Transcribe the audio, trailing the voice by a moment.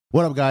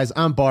What up, guys?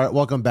 I'm Bart.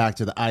 Welcome back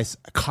to the Ice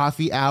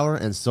Coffee Hour.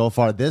 And so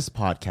far, this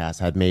podcast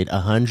had made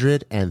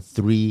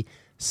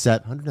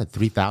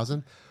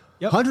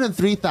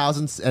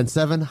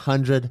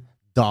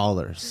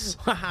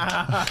 $103,700.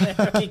 Wow,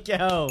 there we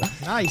go.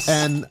 Nice.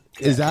 And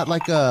is that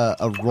like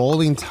a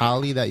rolling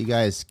tally that you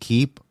guys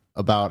keep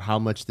about how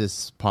much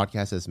this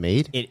podcast has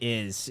made? It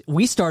is.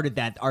 We started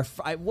that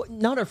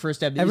not our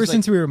first episode. Ever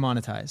since we were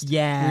monetized.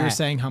 Yeah. We were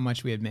saying how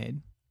much we had made.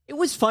 It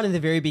was fun in the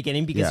very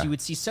beginning because Yeah. you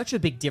would see such a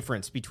big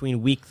difference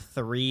between week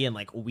 3 and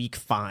like week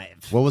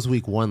 5. What was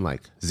week 1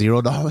 like?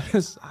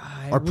 $0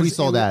 or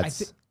pre-sold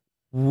ads?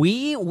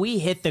 We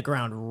hit the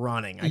ground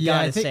running. I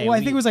gotta say. I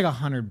think it was like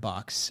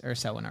 $100 or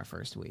so in our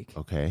first week.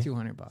 Okay.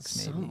 $200 maybe.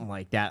 Something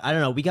like that. I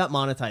don't know. We got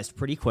monetized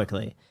pretty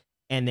quickly,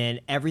 and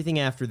then everything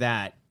after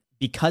that,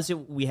 because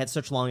we had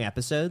such long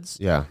episodes.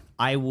 Yeah.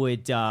 I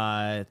would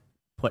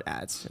put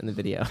ads in the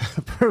video.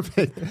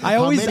 Perfect.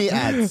 How many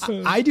ads?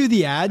 I do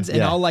the ads, and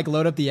Yeah. I'll like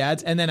load up the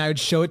ads, and then I would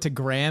show it to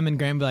Graham, and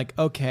Graham would be like,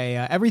 "Okay,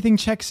 everything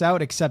checks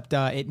out except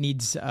it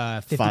needs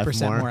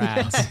 50% more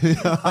ads."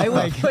 I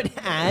would put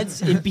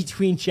ads in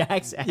between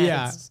Jack's ads.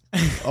 Yeah.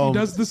 He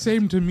does the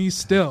same to me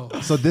still.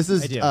 So this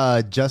is do.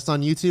 just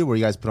on YouTube, or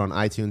you guys put on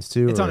iTunes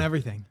too? It's or? on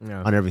everything.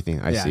 On everything.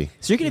 I Yeah. see.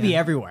 So you're going to be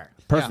everywhere.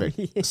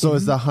 Perfect. So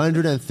is the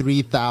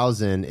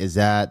 103,000? Is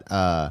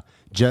that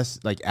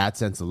just like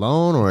AdSense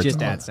alone, or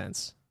Just it's,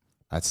 AdSense.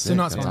 That's So sick.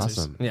 not That's sponsors.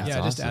 awesome. Yeah.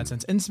 just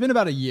AdSense. And it's been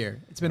about a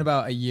year. It's been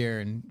about a year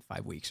and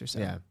 5 weeks or so.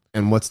 Yeah.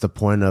 And what's the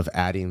point of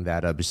adding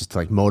that up? It's just to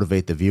like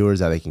motivate the viewers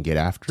that they can get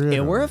after it. Yeah,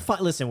 or- we're a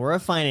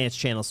finance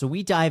channel, so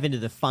we dive into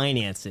the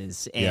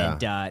finances and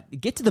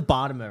get to the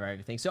bottom of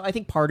everything. So I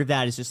think part of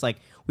that is just like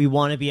we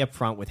want to be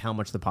upfront with how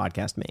much the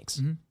podcast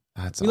makes. Mm-hmm.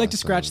 That's We like to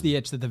awesome. scratch the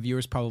itch that the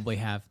viewers probably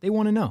have. They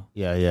want to know.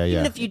 Yeah.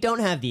 Even if you don't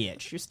have the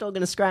itch, you're still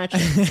going to scratch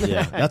it.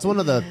 Yeah. That's one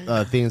of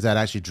the things that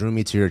actually drew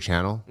me to your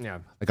channel. Yeah.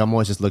 Like I'm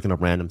always just looking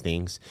up random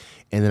things,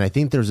 and then I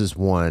think there's this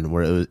one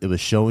where it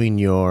was showing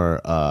your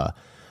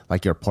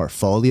like your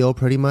portfolio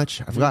pretty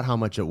much. I forgot how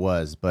much it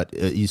was, but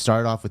you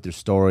started off with your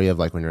story of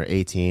like when you're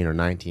 18 or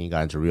 19, you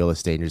got into real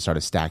estate and you started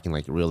stacking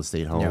like real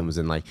estate homes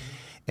and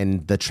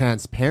the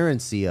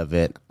transparency of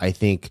it. I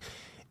think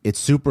it's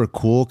super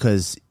cool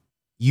because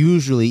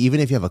usually, even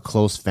if you have a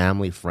close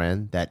family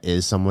friend that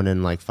is someone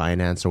in like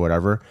finance or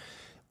whatever,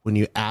 when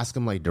you ask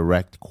them like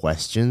direct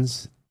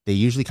questions, they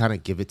usually kind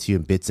of give it to you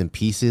in bits and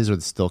pieces, or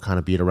they still kind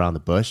of beat around the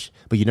bush,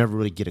 but you never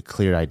really get a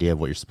clear idea of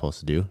what you're supposed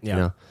to do. Yeah.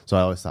 You know? So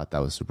I always thought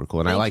that was super cool.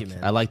 And Thank you,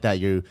 man. I like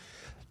that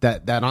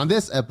that on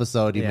this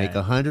episode you make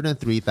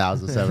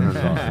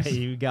 $103,700.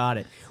 You got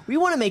it. We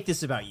want to make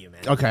this about you,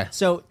 man. Okay.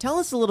 So tell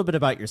us a little bit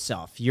about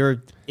yourself.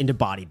 You're into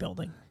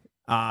bodybuilding.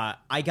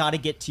 I got to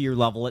get to your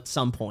level at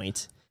some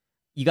point.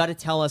 You got to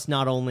tell us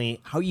not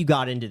only how you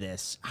got into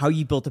this, how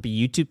you built up a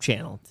YouTube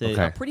channel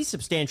to a pretty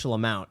substantial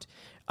amount,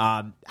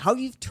 how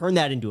you've turned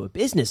that into a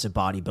business of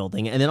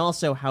bodybuilding, and then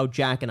also how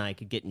Jack and I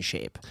could get in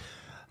shape.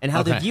 And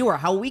how the viewer,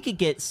 how we could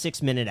get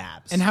 6-minute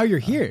abs. And how you're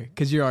here,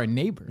 because you're our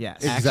neighbor.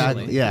 Yes.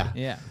 Exactly. Actually. Yeah.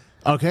 Yeah.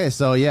 Okay,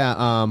 so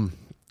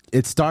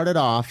it started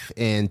off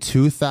in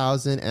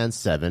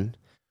 2007.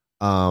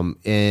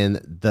 In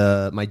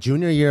my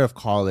junior year of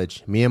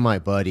college, me and my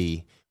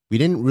buddy, we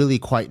didn't really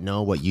quite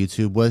know what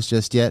YouTube was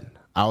just yet.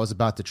 I was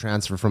about to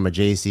transfer from a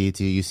JC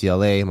to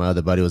UCLA. My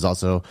other buddy was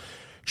also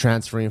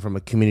transferring from a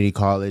community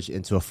college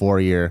into a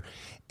 4-year.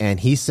 And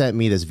he sent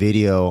me this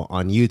video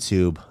on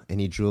YouTube,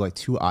 and he drew like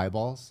 2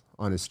 eyeballs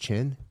on his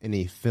chin, and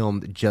he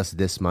filmed just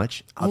this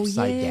much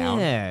upside down.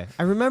 Yeah,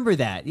 I remember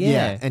that.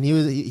 Yeah. And he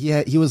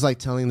was like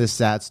telling this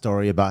sad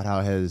story about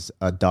how his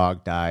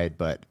dog died,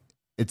 but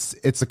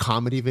it's a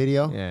comedy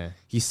video. Yeah.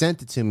 He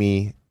sent it to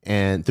me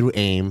and through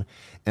AIM,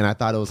 and I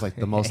thought it was like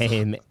the most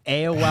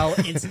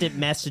AOL Instant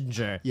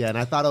Messenger. Yeah, and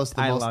I thought it was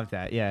the I most love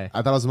that. Yeah.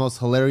 I thought it was the most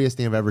hilarious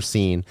thing I've ever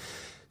seen.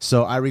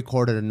 So I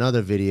recorded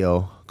another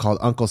video called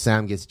Uncle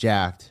Sam Gets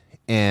Jacked,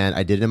 and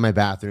I did it in my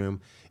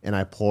bathroom, and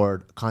I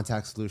poured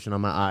contact solution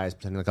on my eyes,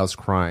 pretending like I was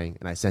crying,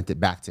 and I sent it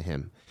back to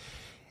him.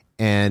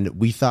 And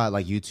we thought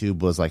like YouTube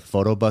was like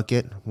Photo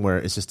Bucket, where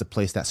it's just a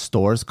place that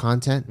stores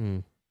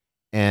content.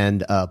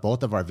 And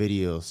both of our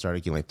videos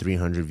started getting like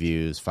 300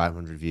 views,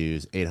 500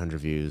 views,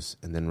 800 views.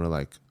 And then we're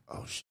like, oh,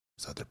 there's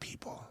other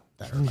people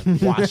that are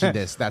like watching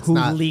this. That's Who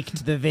not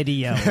leaked the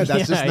video?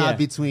 that's just not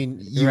between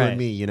you and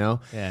me, you know?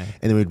 Yeah.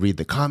 And then we'd read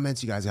the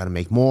comments. You guys got to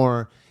make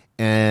more.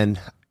 And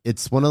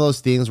it's one of those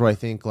things where I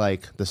think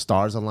like the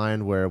stars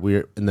aligned, where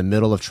we're in the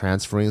middle of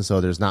transferring. So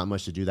there's not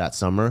much to do that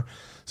summer.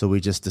 So we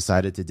just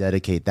decided to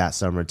dedicate that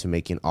summer to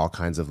making all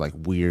kinds of like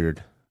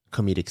weird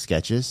comedic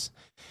sketches.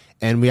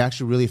 And we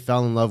actually really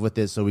fell in love with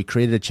it. So we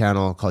created a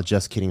channel called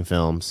Just Kidding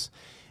Films.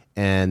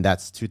 And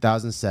that's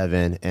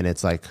 2007. And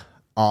it's like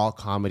all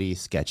comedy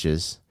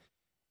sketches.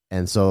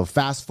 And so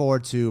fast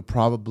forward to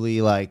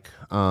probably like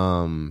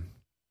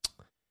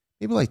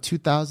maybe like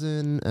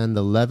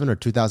 2011 or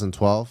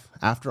 2012,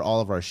 after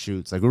all of our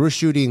shoots. Like we were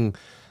shooting,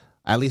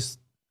 at least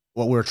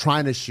what we were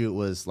trying to shoot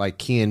was like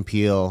Key and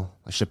Peele,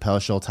 a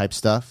Chappelle Show type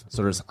stuff.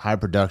 So there's high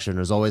production.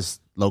 There's always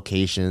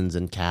locations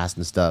and cast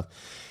and stuff.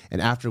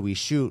 And after we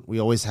shoot, we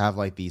always have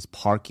like these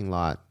parking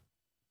lot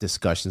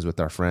discussions with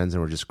our friends,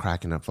 and we're just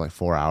cracking up for like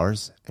 4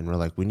 hours. And we're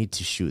like, we need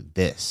to shoot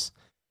this.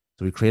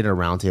 So we created a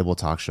roundtable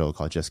talk show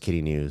called Just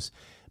Kidding News.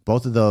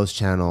 Both of those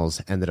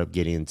channels ended up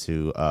getting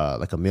to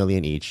like 1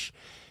 million each.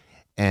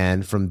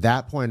 And from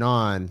that point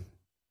on,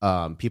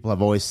 people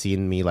have always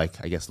seen me,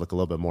 like, I guess, look a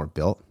little bit more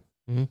built.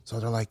 So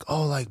they're like,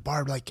 oh, like,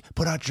 Barb, like,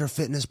 put out your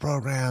fitness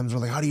programs, or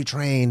like, how do you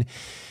train?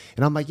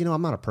 And I'm like,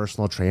 I'm not a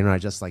personal trainer. I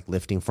just like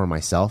lifting for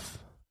myself.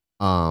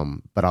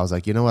 But I was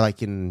like, you know what? I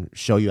can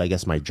show you, I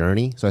guess, my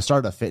journey. So I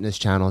started a fitness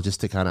channel just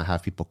to kind of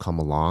have people come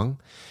along.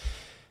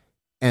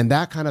 And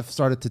that kind of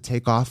started to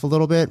take off a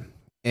little bit.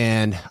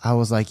 And I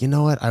was like, you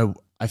know what?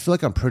 I feel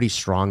like I'm pretty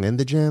strong in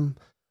the gym.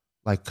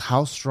 Like,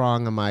 how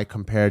strong am I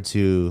compared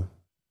to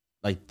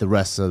like the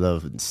rest of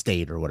the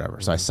state or whatever?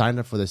 So I signed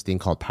up for this thing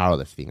called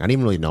powerlifting. I didn't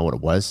even really know what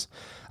it was.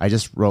 I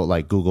just wrote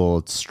like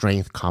Google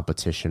strength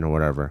competition or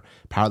whatever.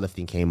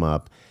 Powerlifting came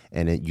up,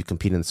 and you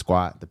compete in the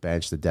squat, the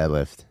bench, the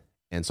deadlift.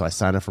 And so I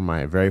signed up for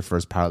my very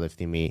first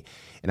powerlifting meet.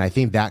 And I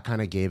think that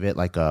kind of gave it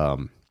like I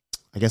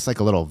guess like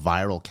a little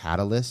viral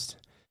catalyst.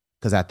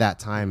 Because at that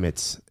time,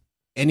 it's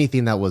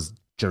anything that was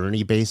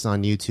journey based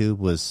on YouTube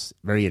was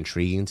very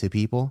intriguing to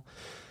people.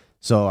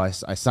 So I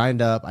signed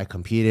up, I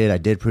competed, I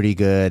did pretty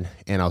good,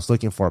 and I was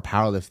looking for a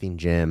powerlifting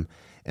gym,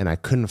 and I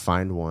couldn't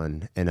find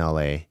one in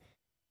LA.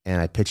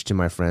 And I pitched to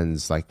my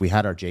friends, like, we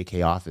had our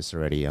JK office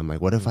already. I'm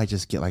like, what if I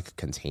just get like a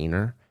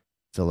container,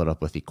 fill it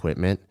up with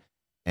equipment,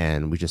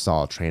 and we just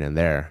all train in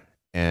there?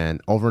 And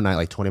overnight,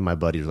 like 20 of my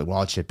buddies were like, well,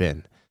 I'll chip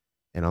in.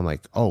 And I'm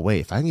like, oh, wait,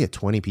 if I can get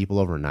 20 people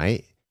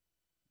overnight,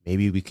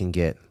 maybe we can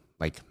get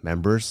like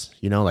members,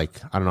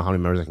 like, I don't know how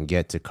many members I can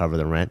get to cover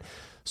the rent.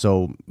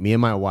 So me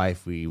and my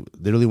wife, we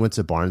literally went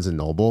to Barnes and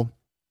Noble,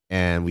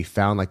 and we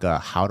found like a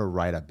how to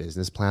write a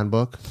business plan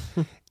book.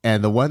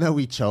 And the one that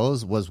we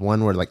chose was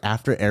one where like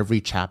after every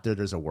chapter,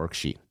 there's a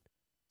worksheet.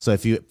 So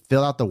if you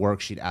fill out the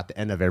worksheet at the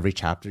end of every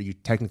chapter, you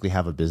technically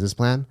have a business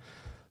plan.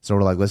 So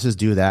we're like, let's just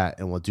do that,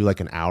 and we'll do like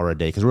an hour a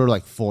day. Because we're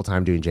like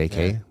full-time doing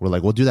JK. Yeah. We're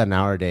like, we'll do that an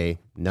hour a day.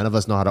 None of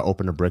us know how to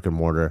open a brick and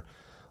mortar.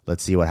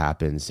 Let's see what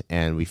happens.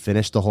 And we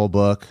finished the whole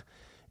book.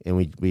 And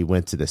we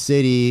went to the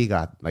city,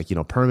 got like,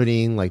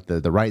 permitting, like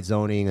the right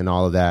zoning and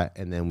all of that.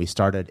 And then we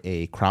started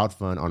a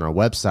crowdfund on our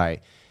website.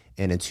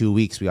 And in 2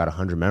 weeks, we got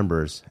 100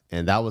 members.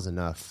 And that was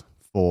enough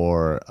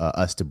for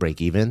us to break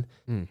even.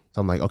 So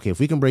I'm like, okay, if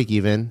we can break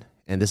even,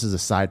 and this is a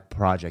side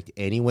project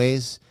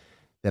anyways,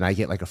 then I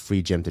get like a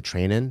free gym to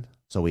train in.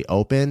 So we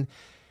open,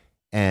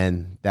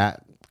 and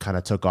that kind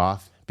of took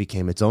off,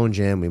 became its own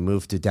gym. We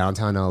moved to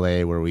downtown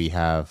LA, where we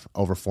have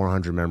over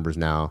 400 members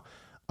now.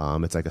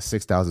 It's like a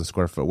 6,000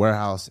 square foot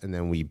warehouse. And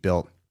then we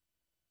built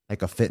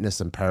like a fitness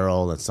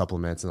apparel and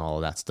supplements and all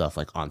of that stuff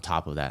like on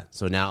top of that.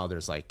 So now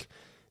there's like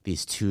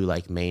these two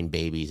like main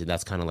babies. And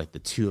that's kind of like the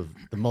two of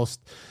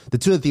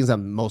the things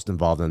I'm most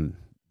involved in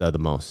the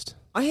most.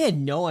 I had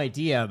no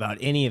idea about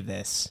any of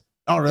this.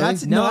 Oh, really?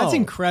 That's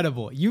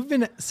incredible. You've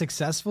been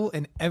successful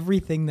in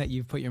everything that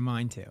you've put your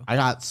mind to. I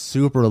got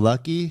super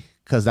lucky,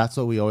 because that's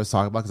what we always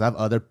talk about. Because I have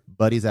other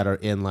buddies that are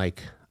in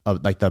like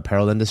the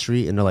apparel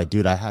industry, and they're like,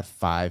 dude, I had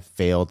 5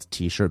 failed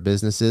t-shirt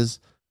businesses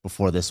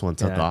before this one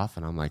took off.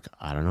 And I'm like,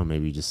 I don't know,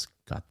 maybe you just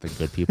got the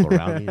good people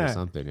around me or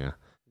something. Yeah.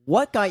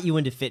 What got you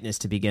into fitness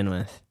to begin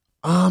with?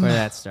 Where did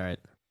that start?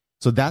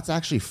 So that's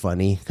actually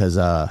funny, because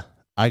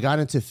I got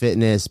into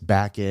fitness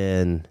back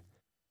in,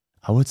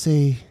 I would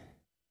say,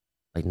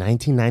 like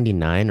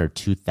 1999 or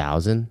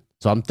 2000.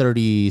 So I'm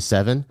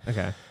 37.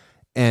 Okay.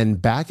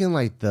 And back in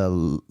like the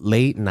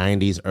late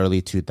 90s,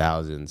 early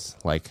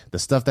 2000s, like the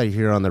stuff that you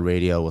hear on the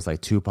radio was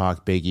like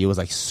Tupac, Biggie. It was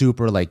like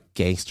super like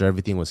gangster.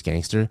 Everything was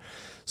gangster.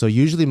 So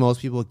usually most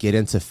people get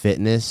into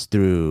fitness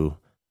through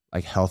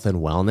like health and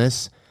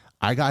wellness.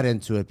 I got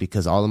into it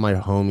because all of my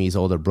homies,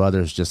 older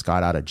brothers, just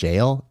got out of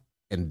jail.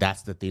 And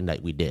that's the thing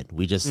that we did.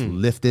 We just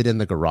lifted in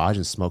the garage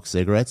and smoked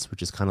cigarettes,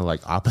 which is kind of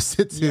like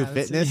opposite to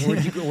fitness.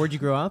 Where'd you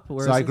grow up?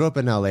 So I grew up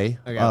in LA,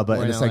 okay,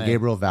 but in San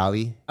Gabriel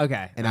Valley.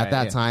 Okay. And at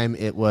that time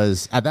it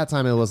was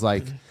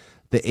like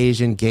the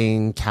Asian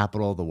gang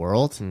capital of the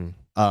world. It's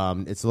a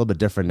little bit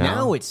different now.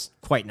 Now it's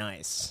quite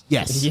nice.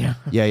 Yes.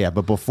 Yeah.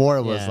 But before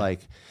it was like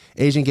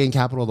Asian gang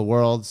capital of the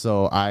world.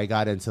 So I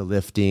got into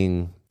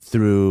lifting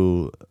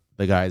through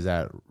the guys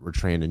that were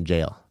trained in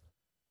jail.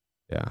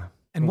 Yeah.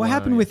 And what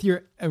happened with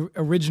your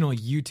original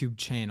YouTube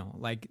channel?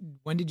 Like,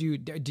 when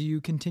do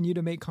you continue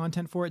to make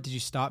content for it? Did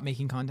you stop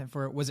making content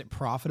for it? Was it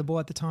profitable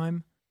at the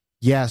time?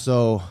 Yeah.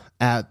 So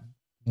at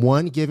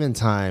one given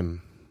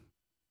time,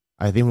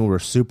 I think we were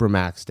super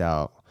maxed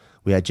out.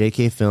 We had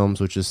JK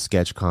Films, which is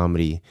sketch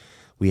comedy.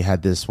 We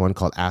had this one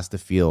called Ask the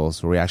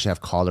Feels, where we actually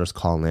have callers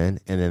call in.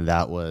 And then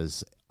that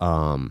was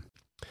a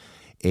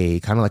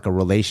kind of like a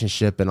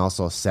relationship and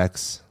also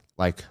sex,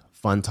 like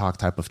fun talk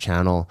type of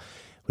channel.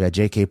 We had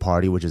JK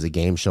Party, which is a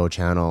game show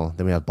channel.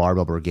 Then we have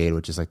Barbell Brigade,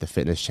 which is like the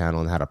fitness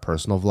channel, and had a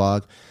personal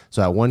vlog.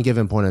 So at one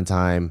given point in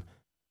time,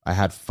 I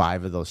had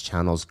 5 of those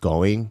channels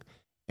going,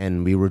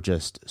 and we were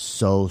just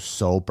so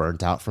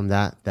burnt out from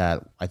that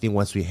I think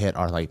once we hit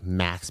our like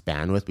max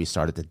bandwidth, we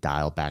started to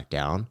dial back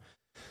down.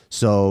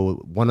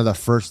 So one of the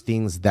first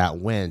things that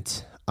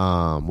went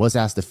was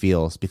Ask the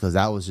Feels, because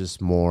that was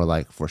just more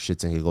like for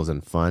shits and giggles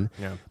and fun.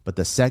 Yeah. But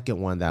the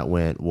second one that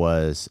went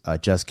was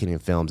Just Kidding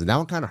Films. And that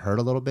one kind of hurt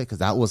a little bit because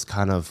that was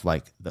kind of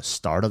like the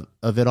start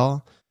of it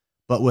all.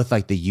 But with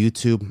like the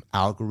YouTube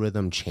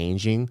algorithm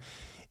changing,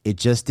 it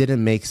just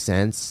didn't make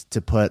sense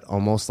to put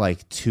almost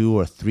like 2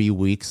 or 3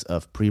 weeks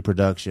of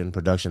pre-production,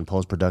 production,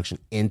 post-production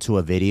into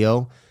a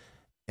video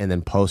and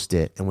then post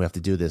it. And we have to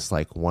do this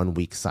like 1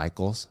 week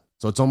cycles.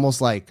 So it's almost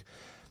like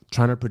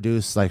trying to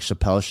produce like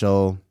Chappelle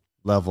Show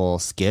level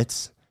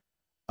skits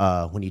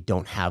when you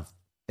don't have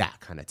that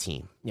kind of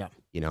team. Yeah.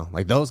 You know,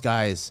 like those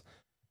guys,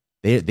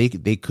 they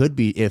could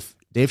be, if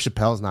Dave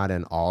Chappelle's not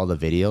in all the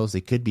videos,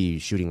 they could be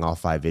shooting all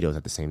 5 videos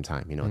at the same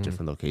time, you know,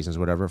 different locations,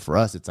 whatever. For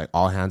us, it's like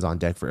all hands on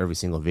deck for every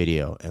single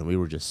video. And we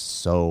were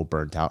just so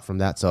burnt out from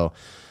that. So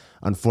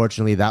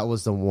unfortunately, that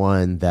was the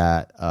one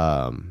that,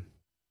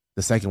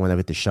 the second one that we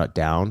had to shut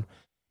down.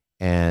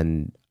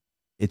 And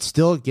it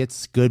still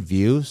gets good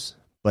views,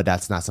 but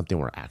that's not something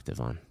we're active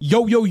on.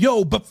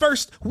 Yo. But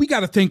first, we got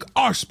to thank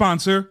our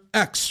sponsor,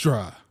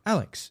 Extra.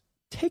 Alex,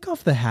 take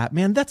off the hat,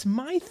 man. That's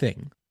my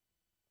thing.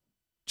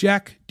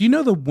 Jack, do you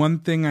know the one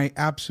thing I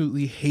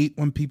absolutely hate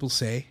when people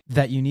say?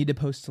 That you need to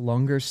post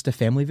longer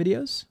family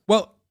videos?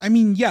 Well, I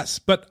mean, yes,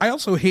 but I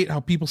also hate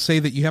how people say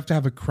that you have to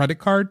have a credit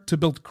card to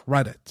build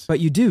credit. But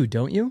you do,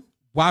 don't you?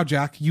 Wow,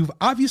 Jack, you've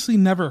obviously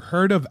never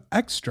heard of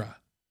Extra.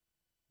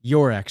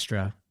 You're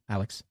extra,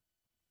 Alex.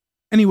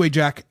 Anyway,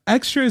 Jack,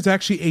 Extra is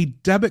actually a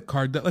debit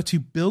card that lets you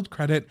build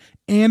credit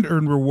and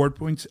earn reward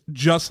points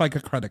just like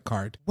a credit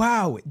card.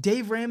 Wow,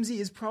 Dave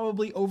Ramsey is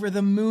probably over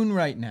the moon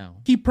right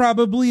now. He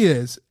probably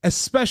is,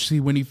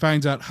 especially when he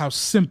finds out how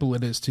simple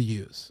it is to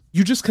use.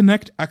 You just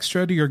connect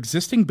Extra to your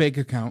existing bank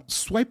account,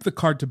 swipe the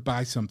card to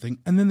buy something,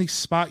 and then they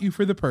spot you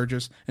for the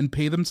purchase and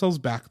pay themselves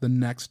back the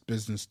next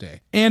business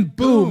day. And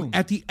boom,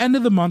 at the end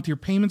of the month, your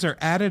payments are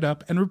added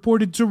up and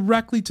reported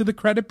directly to the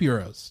credit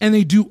bureaus. And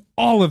they do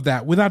all of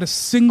that without a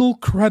single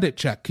credit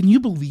check. Can you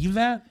believe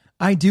that?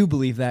 I do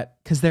believe that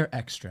because they're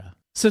extra.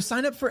 So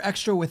sign up for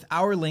Extra with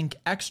our link,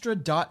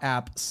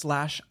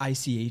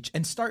 extra.app/ICH,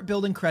 and start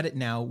building credit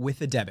now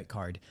with a debit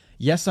card.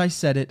 Yes, I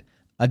said it,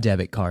 a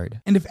debit card.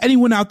 And if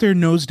anyone out there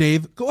knows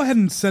Dave, go ahead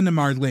and send him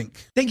our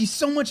link. Thank you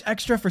so much,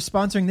 Extra, for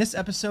sponsoring this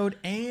episode,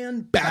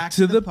 and Back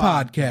to the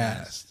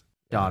podcast.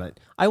 Got it.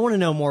 I want to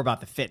know more about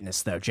the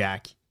fitness, though,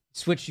 Jack.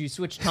 You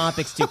switch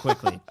topics too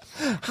quickly.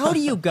 How do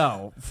you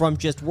go from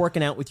just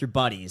working out with your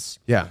buddies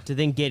to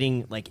then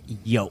getting like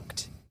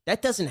yoked?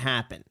 That doesn't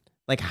happen.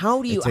 Like,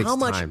 how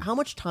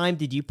much time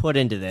did you put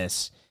into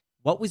this?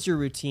 What was your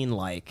routine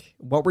like?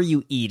 What were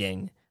you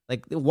eating?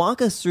 Like,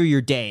 walk us through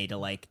your day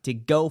to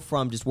go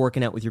from just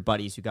working out with your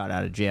buddies who got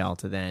out of jail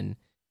to then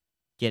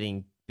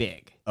getting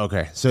big.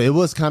 Okay, so it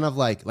was kind of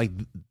like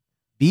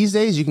these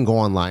days you can go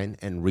online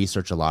and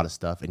research a lot of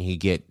stuff, and you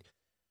get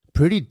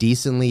pretty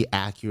decently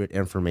accurate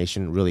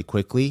information really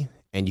quickly,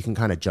 and you can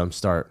kind of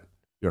jumpstart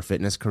your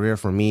fitness career.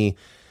 For me,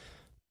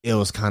 it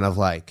was kind of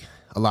like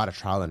a lot of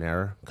trial and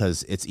error,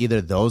 because it's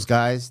either those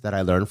guys that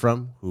I learned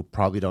from who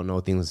probably don't know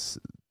how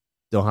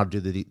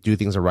to do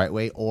things the right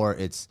way, or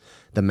it's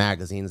the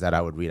magazines that I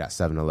would read at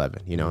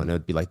 7-Eleven, you know, and it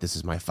would be like, this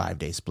is my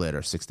 5-day split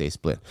or 6-day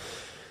split.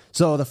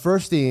 So the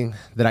first thing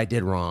that I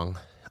did wrong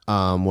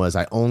was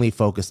I only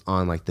focused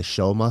on like the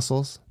show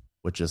muscles,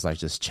 which is like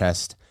just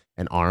chest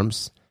and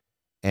arms.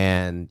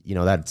 And, you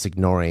know, that's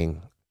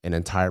ignoring an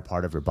entire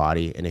part of your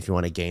body. And if you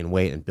want to gain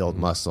weight and build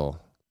muscle,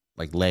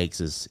 like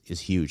legs is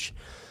huge.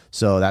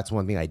 So that's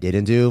one thing I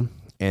didn't do.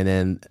 And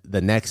then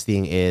the next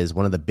thing is,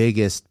 one of the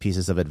biggest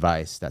pieces of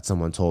advice that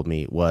someone told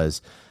me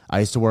was, I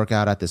used to work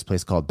out at this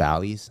place called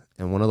Bally's,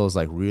 and one of those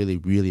like really,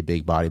 really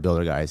big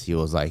bodybuilder guys, he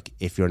was like,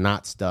 if you're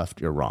not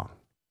stuffed, you're wrong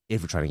if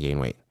you're trying to gain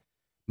weight.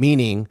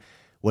 Meaning,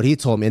 what he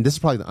told me, and this is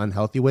probably the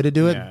unhealthy way to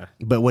do it,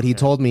 but what he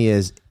told me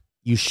is,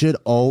 you should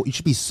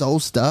be so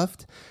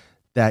stuffed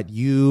that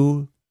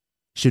you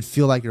should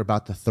feel like you're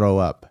about to throw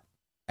up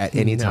at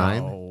any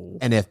time.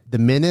 And if the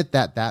minute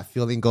that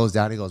feeling goes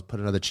down, he goes,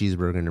 put another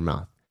cheeseburger in your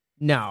mouth.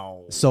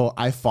 No. So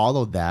I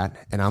followed that,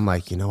 and I'm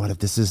like, you know what? If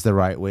this is the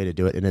right way to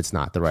do it, and it's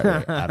not the right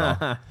way at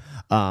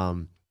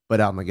all.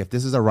 But I'm like, if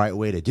this is the right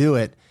way to do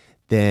it,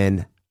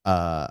 then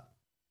I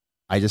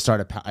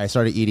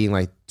started eating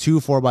like 2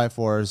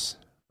 4x4s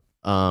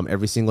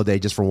every single day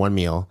just for one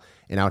meal,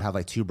 and I would have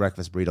like 2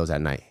 breakfast burritos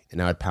at night,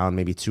 and I would pound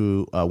maybe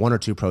 1 or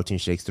 2 protein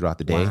shakes throughout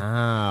the day.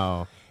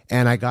 Wow.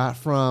 And I got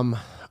from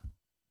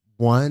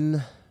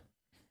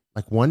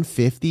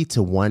 150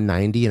 to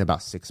 190 in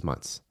about 6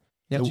 months.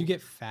 Did you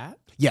get fat?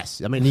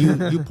 Yes. I mean,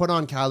 you put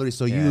on calories,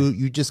 so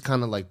you just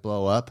kind of like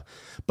blow up.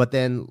 But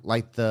then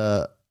like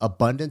the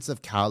abundance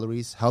of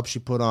calories helps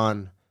you put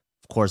on,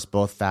 of course,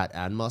 both fat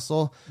and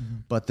muscle. Mm-hmm.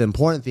 But the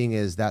important thing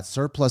is that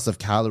surplus of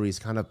calories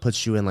kind of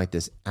puts you in like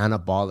this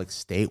anabolic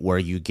state where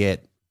you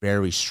get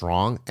very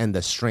strong, and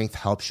the strength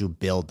helps you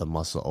build the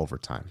muscle over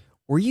time.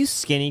 Were you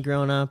skinny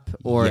growing up?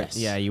 Or yes.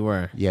 Yeah, you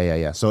were.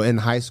 Yeah. So in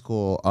high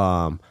school,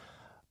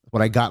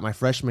 when I got my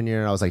freshman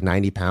year, I was like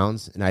 90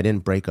 pounds, and I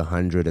didn't break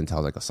 100 until I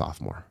was like a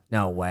sophomore.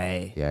 No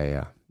way.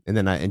 Yeah. And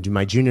then in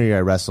my junior year,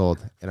 I wrestled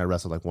like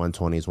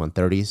 120s,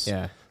 130s.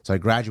 Yeah. So I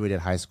graduated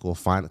high school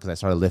fine because I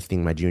started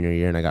lifting my junior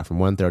year, and I got from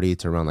 130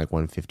 to around like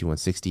 150,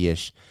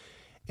 160-ish.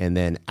 And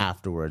then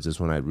afterwards is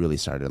when I really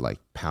started like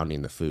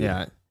pounding the food.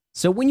 Yeah.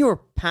 So when you were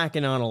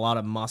packing on a lot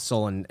of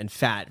muscle and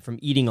fat from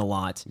eating a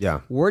lot,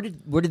 Yeah. where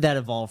did that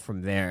evolve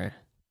from there?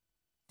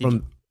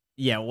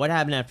 Yeah, what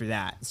happened after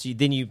that? So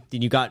then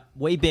you got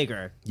way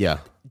bigger. Yeah.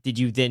 Did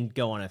you then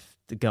go on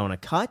a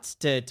cut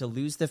to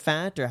lose the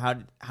fat, or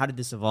how did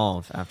this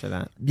evolve after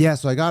that? Yeah,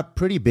 so I got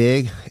pretty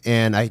big,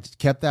 and I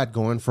kept that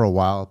going for a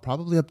while,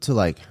 probably up to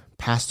like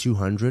past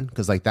 200,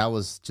 because like that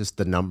was just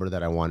the number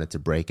that I wanted to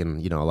break.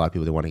 And, a lot of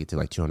people, they want to get to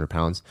like 200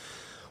 pounds.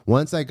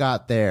 Once I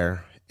got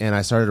there and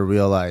I started to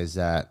realize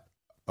that,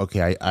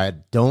 okay, I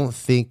don't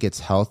think it's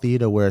healthy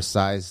to wear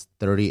size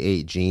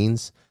 38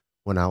 jeans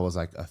when I was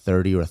like a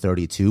 30 or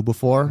 32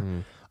 before.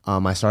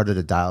 I started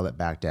to dial it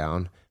back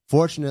down.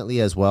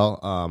 Fortunately as well,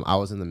 I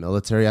was in the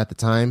military at the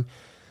time.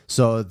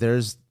 So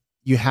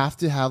you have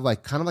to have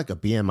like kind of like a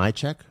BMI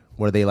check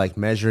where they like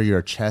measure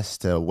your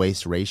chest to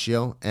waist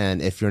ratio.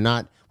 And if you're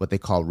not what they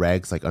call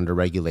regs, like under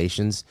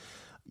regulations,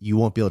 you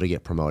won't be able to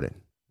get promoted.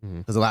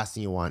 Because the last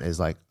thing you want is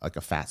like a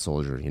fat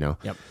soldier,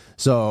 Yep.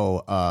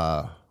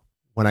 So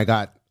when I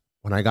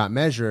got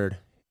measured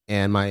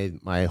and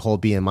my whole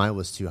BMI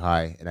was too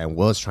high and I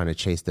was trying to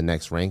chase the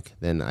next rank,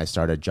 then I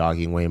started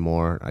jogging way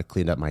more. I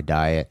cleaned up my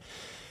diet.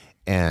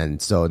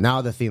 And so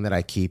now the thing that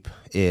I keep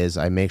is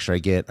I make sure I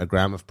get a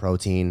gram of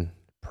protein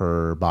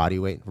per body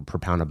weight, per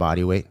pound of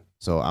body weight.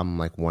 So I'm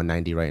like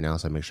 190 right now,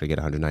 so I make sure I get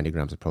 190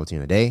 grams of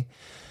protein a day.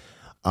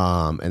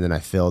 And then I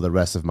fill the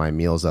rest of my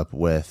meals up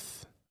with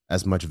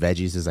as much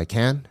veggies as I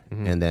can,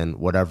 and then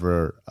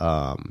whatever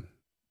amount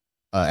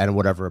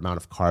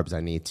of carbs I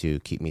need to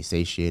keep me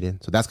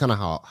satiated. So that's kind of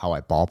how I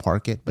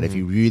ballpark it. But if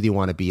you really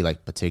want to be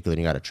like particular,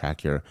 you got to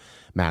track your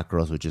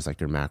macros, which is like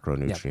your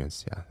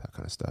macronutrients, that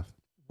kind of stuff.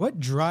 What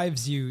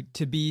drives you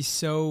to be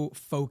so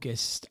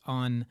focused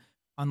on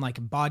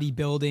like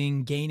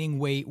bodybuilding, gaining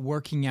weight,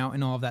 working out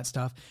and all of that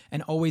stuff,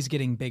 and always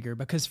getting bigger?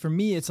 Because for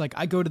me, it's like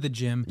I go to the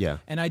gym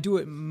and I do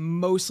it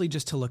mostly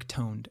just to look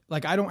toned.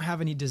 Like I don't have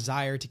any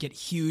desire to get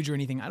huge or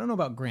anything. I don't know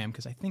about Graham,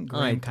 because I think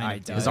Graham kind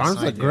of does. His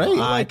arms look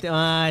great.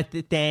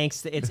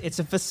 Thanks. It's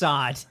a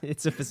facade.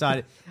 It's a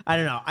facade. I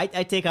don't know.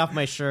 I take off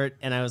my shirt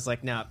and I was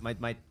like, no,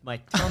 my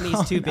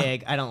tummy's too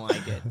big. I don't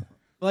like it.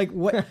 Like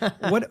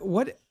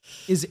what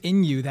is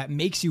in you that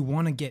makes you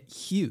want to get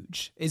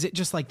huge? Is it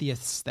just like the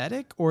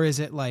aesthetic, or is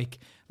it like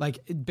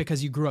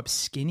because you grew up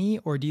skinny,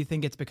 or do you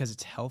think it's because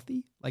it's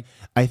healthy? Like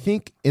I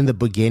think in the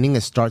beginning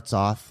it starts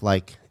off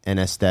like an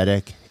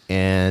aesthetic,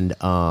 and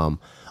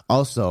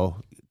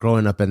also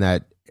growing up in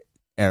that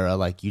era,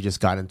 like you just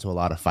got into a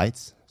lot of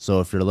fights. So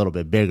if you're a little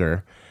bit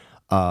bigger,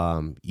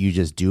 you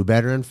just do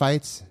better in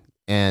fights.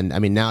 And I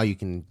mean, now you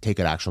can take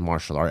an actual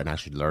martial art and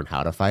actually learn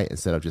how to fight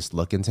instead of just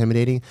look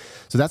intimidating.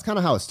 So that's kind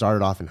of how it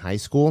started off in high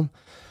school.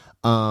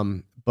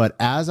 But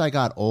as I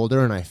got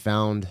older and I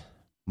found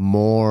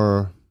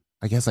more,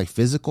 I guess, like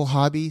physical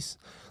hobbies,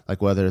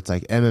 like whether it's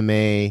like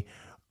MMA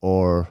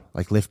or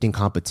like lifting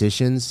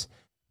competitions,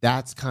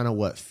 that's kind of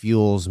what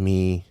fuels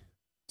me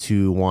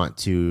to want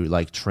to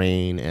like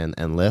train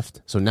and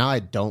lift. So now I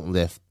don't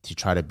lift to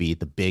try to be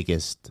the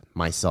biggest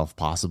myself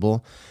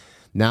possible.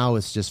 Now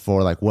it's just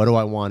for like, what do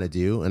I want to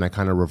do? And I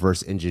kind of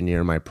reverse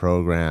engineer my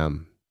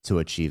program to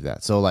achieve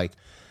that. So like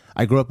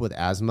I grew up with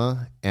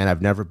asthma and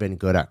I've never been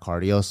good at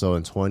cardio. So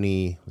in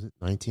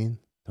 2019,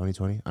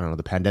 2020? I don't know.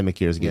 The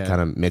pandemic years get kind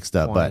of mixed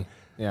up, 20.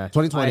 but Yeah,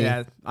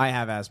 2020. I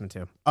have asthma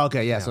too.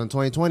 Okay. Yeah. So in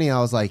 2020, I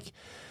was like,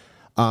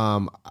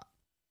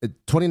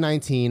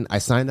 2019, I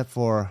signed up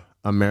for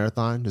a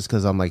marathon just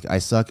because I'm like, I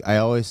suck. I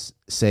always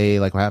say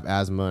like I have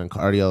asthma and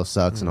cardio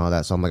sucks and all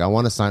that. So I'm like, I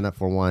want to sign up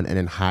for one and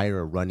then hire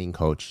a running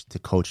coach to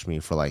coach me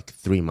for like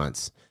 3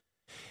 months.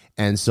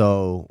 And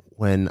so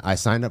when I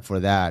signed up for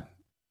that,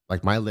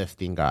 like my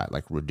lifting got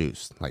like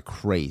reduced like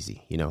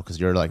crazy, because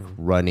you're like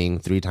running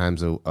 3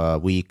 times a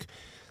week.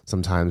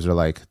 Sometimes they're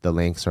like the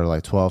lengths are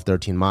like 12,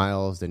 13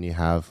 miles. Then you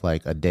have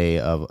like a day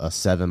of a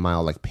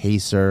 7-mile like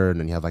pacer.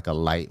 And then you have like a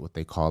light, what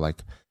they call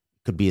like,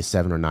 could be a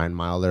 7 or 9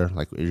 miler,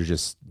 like you're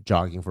just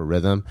jogging for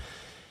rhythm.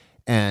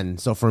 And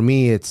so for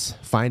me, it's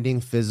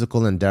finding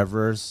physical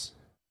endeavors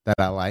that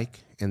I like,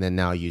 and then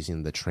now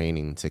using the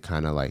training to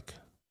kind of like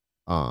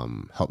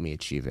help me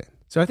achieve it.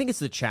 So I think it's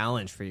the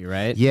challenge for you,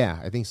 right? Yeah,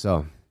 I think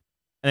so.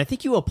 And I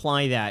think you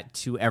apply that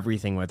to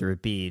everything, whether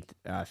it be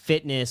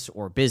fitness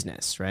or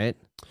business, right?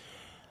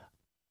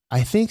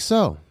 I think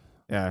so.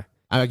 Yeah.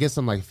 I guess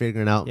I'm like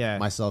figuring out Yeah.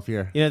 myself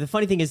here. The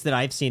funny thing is that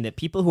I've seen that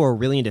people who are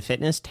really into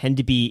fitness tend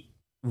to be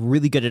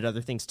really good at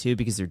other things too,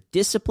 because they're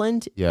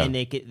disciplined and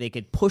they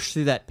could push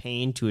through that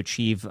pain to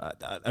achieve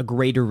a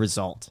greater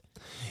result.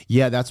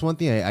 Yeah, that's one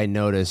thing I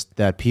noticed,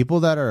 that people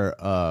that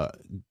are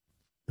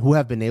who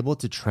have been able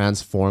to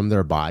transform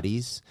their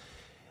bodies,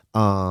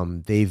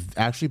 they've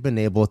actually been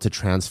able to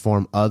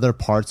transform other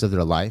parts of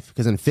their life.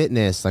 Because in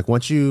fitness, like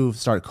once you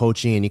start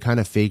coaching and you kind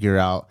of figure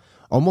out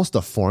almost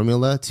a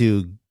formula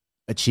to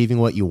achieving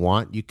what you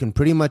want, you can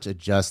pretty much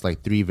adjust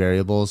like 3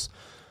 variables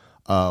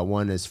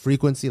One is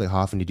frequency, like how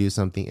often you do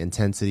something,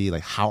 intensity,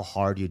 like how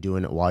hard you're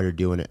doing it while you're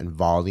doing it, and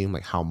volume,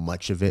 like how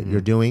much of it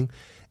you're doing.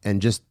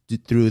 And just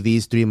through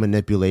these 3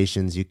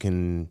 manipulations, you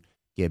can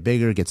get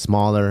bigger, get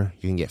smaller,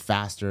 you can get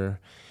faster.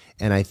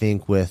 And I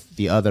think with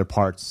the other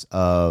parts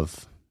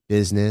of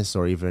business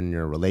or even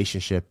your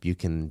relationship, you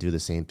can do the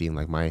same thing.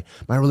 Like my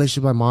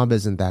relationship with my mom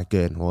isn't that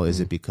good. Well, is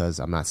it because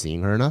I'm not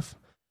seeing her enough?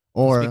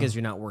 Or It's because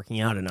you're not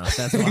working out enough.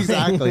 That's why.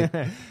 exactly.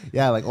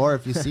 Yeah, like, or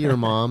if you see your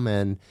mom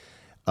and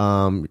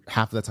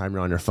half of the time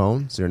you're on your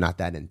phone, so you're not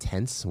that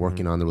intense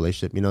working on the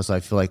relationship, you know. So I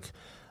feel like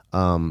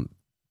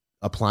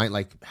applying,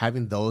 like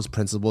having those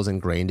principles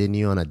ingrained in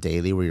you on a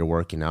daily where you're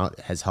working out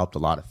has helped a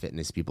lot of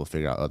fitness people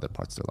figure out other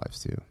parts of their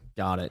lives too.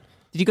 Got it.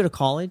 Did you go to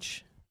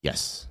college?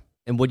 Yes.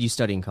 And what did you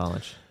study in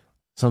college?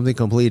 Something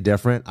completely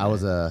different. I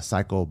was a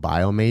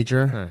psycho-bio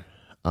major.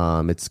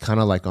 It's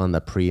kind of like on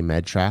the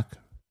pre-med track,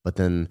 but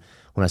then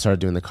when I started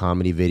doing the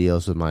comedy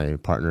videos with my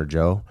partner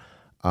Joe,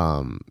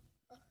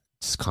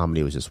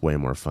 comedy was just way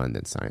more fun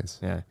than science.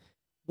 Yeah.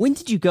 When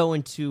did you go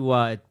into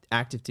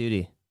active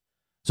duty?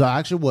 So I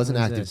actually wasn't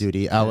What is active this?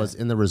 duty. I was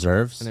in the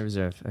reserves. In the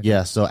reserve. Okay.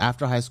 Yeah. So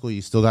after high school,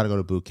 you still got to go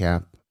to boot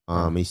camp.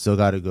 You still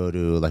got to go to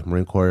like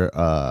Marine Corps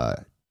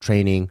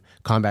training,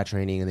 combat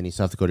training, and then you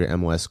still have to go to your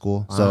MOS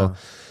school. Wow.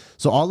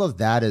 So all of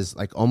that is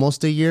like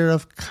almost a year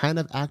of kind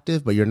of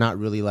active, but you're not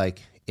really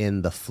like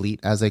in the fleet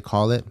as they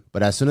call it.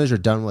 But as soon as you're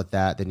done with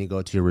that, then you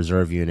go to your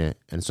reserve unit.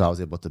 And so I was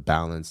able to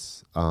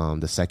balance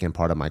the second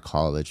part of my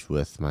college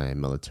with my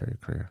military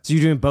career. So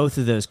you're doing both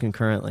of those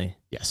concurrently?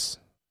 Yes.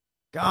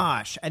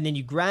 Gosh. And then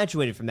you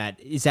graduated from that.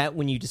 Is that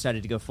when you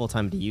decided to go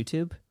full-time to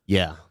YouTube?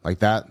 Yeah, like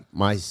that.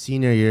 My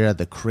senior year,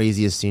 the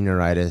craziest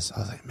senioritis, I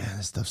was like, man,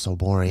 this stuff's so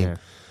boring. Yeah.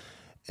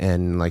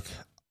 And like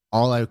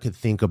all I could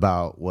think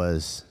about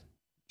was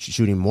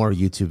shooting more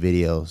YouTube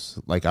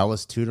videos. Like I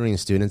was tutoring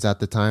students at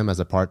the time as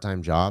a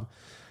part-time job,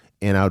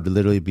 and I would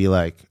literally be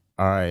like,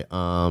 all right,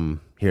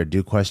 here,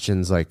 do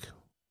questions like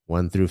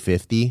 1 through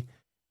 50.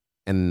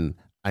 And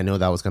I know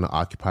that was going to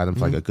occupy them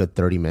for like a good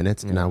 30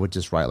 minutes. And I would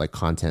just write like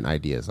content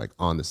ideas like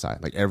on the side,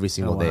 like every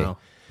single day. Wow.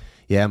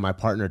 Yeah, my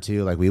partner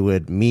too. Like we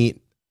would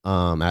meet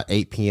at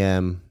 8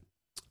 p.m.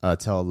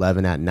 Till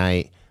 11 at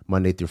night,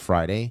 Monday through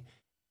Friday,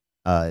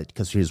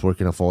 because she was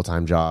working a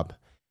full-time job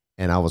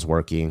and I was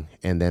working.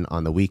 And then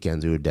on the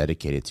weekends, we were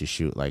dedicated to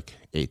shoot like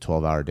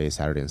 12-hour days,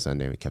 Saturday and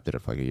Sunday. We kept it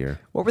up for like a year.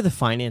 What were the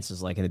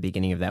finances like in the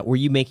beginning of that? Were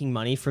you making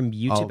money from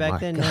YouTube Oh back my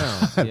then?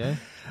 God. No. Yeah.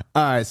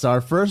 All right, so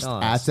our first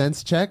Tell us.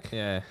 AdSense check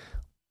Yeah.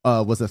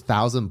 was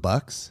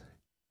 $1,000,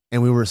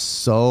 and we were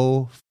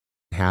so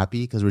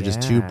happy because we're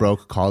just two Yeah.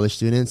 broke college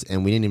students,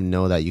 and we didn't even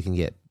know that you can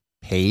get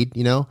paid,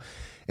 you know.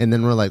 And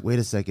then we're like, wait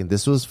a second,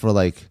 this was for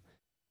like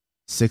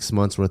 6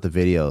 months worth of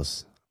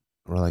videos.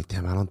 We're like,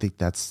 damn, I don't think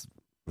that's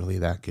really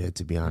that good,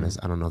 to be honest.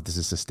 I don't know if this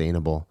is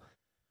sustainable.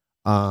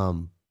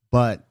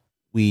 But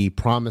we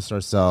promised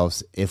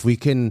ourselves if we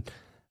can,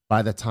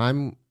 by the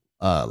time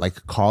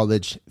like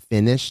college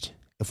finished,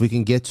 if we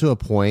can get to a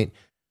point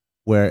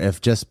where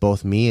if just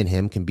both me and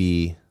him can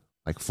be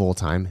like full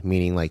time,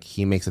 meaning like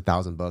he makes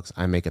 $1,000,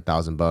 I make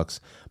 $1,000.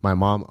 My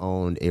mom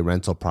owned a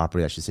rental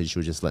property that she said she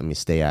would just let me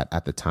stay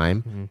at the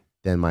time.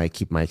 Then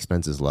keep my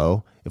expenses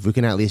low. If we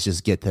can at least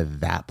just get to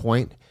that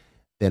point,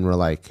 then we're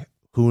like,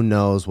 who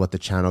knows what the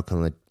channel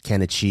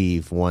can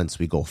achieve once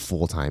we go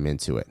full time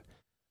into it.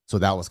 So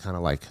that was kind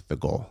of like the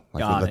goal.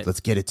 Like let's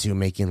get it to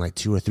making like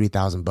 $2,000 or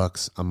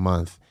 $3,000 a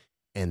month,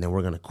 and then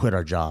we're gonna quit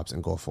our jobs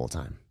and go full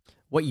time.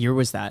 What year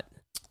was that?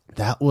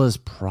 That was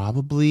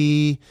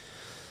probably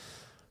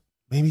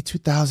maybe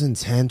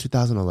 2010,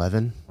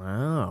 2011,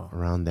 Wow.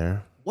 around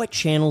there. What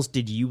channels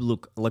did you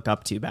look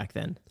up to back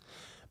then?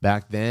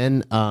 Back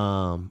then,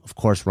 of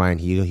course, Ryan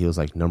Higa, he was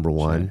like number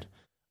one.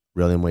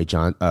 William Ray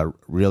Johnson,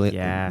 Ray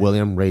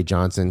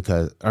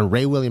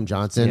William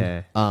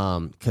Johnson,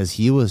 because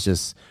he was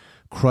just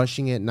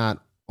crushing it,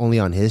 not only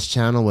on his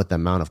channel with the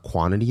amount of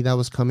quantity that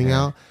was coming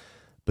out,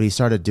 but he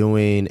started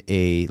doing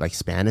a like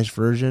Spanish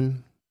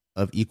version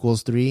of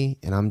Equals 3,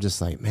 and I'm just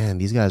like, man,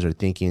 these guys are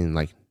thinking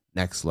like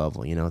next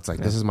level, you know? It's like,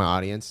 this is my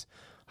audience.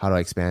 How do I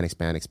expand?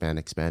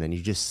 And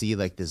you just see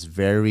like this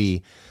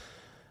very,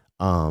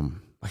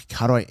 like,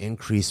 how do I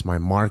increase my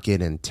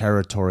market and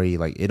territory?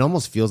 Like, it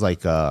almost feels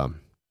like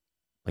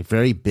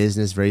very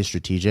business, very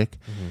strategic.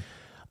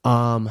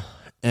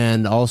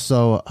 And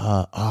also,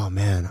 oh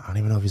man, I don't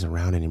even know if he's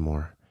around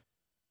anymore.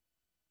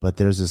 But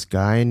there's this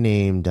guy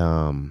named,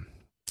 I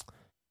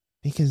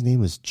think his name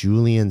was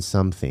Julian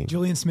something.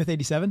 Julian Smith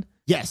 87.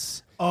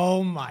 Yes.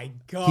 Oh my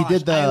god, He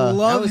did the- I That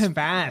love was him.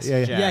 fast. Yeah,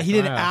 yeah. Jack. Yeah, he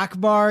did Wow.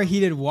 Akbar. He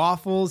did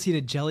Waffles. He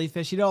did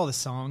Jellyfish. He did all the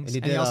songs, And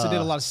and he he, did, also did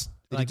a lot of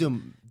Did like you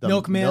do the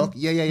Milkman. Milk?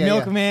 Yeah.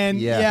 Milkman.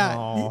 Yeah,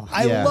 Oh,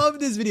 I yeah.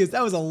 loved his videos.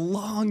 That was a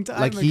long time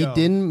Like, ago. he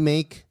didn't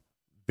make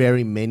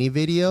very many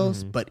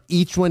videos, but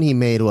each one he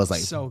made was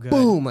like, So good.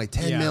 boom, like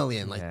 10 Yeah.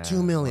 million, like Yeah.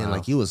 2 million. Wow.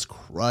 Like, he was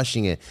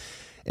crushing it.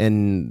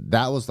 And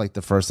that was like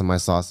the first time I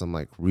saw some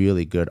like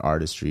really good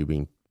artistry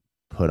being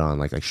put on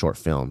like short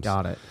films.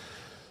 Got it.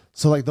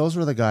 So like those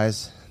were the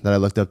guys that I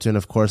looked up to. And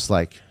of course,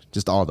 like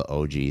just all the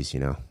OGs, you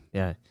know.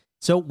 Yeah.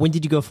 So when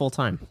did you go full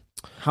time?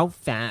 How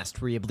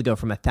fast were you able to go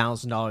from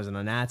 $1,000 in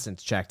an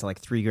AdSense check to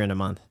like $3,000 a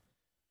month?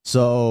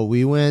 So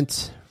we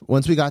went,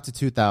 once we got to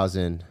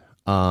 2,000,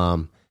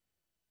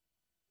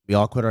 we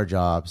all quit our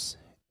jobs.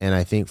 And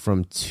I think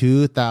from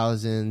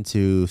 2,000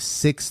 to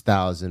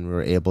 6,000, we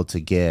were able to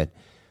get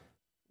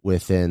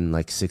within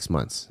like 6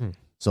 months.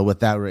 So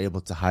with that, we were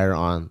able to hire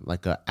on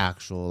like a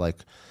actual, like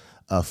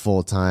a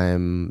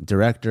full-time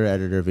director,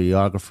 editor,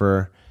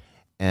 videographer.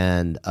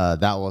 And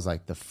that was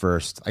like the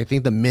first, I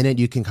think the minute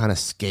you can kind of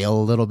scale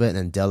a little bit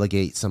and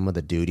delegate some of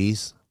the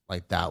duties,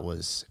 like that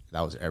was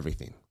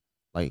everything.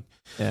 Like,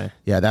 yeah,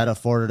 that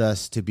afforded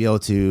us to be able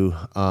to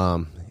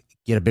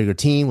get a bigger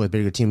team. With a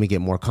bigger team, we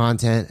get more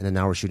content. And then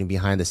now we're shooting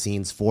behind the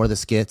scenes for the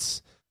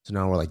skits. So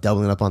now we're like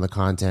doubling up on the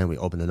content. We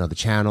opened another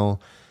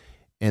channel.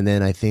 And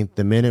then I think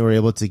the minute we're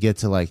able to get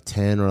to like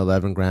 10 or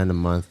 11 grand a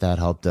month, that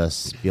helped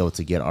us be able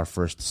to get our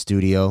first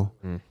studio.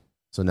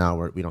 So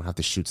now we don't have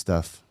to shoot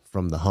stuff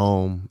from the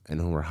home. And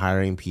when we're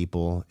hiring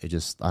people, it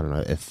just, I don't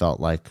know, it felt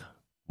like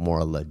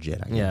more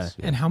legit, I guess.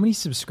 And how many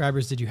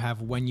subscribers did you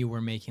have when you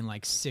were making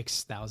like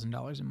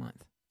 $6,000 a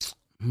month?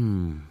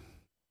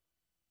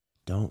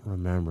 Don't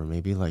remember.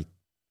 Maybe like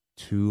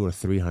 200,000 or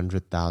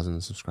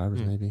 300,000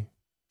 subscribers, maybe.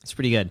 That's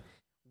pretty good.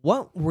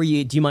 What were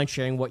you? Do you mind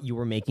sharing what you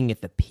were making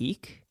at the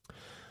peak?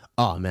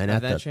 Oh man, At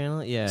at that the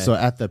channel, yeah. So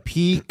at the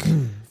peak,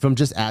 from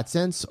just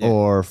AdSense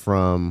or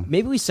from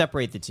Maybe we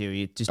separate the two.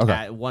 You just Okay.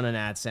 add one on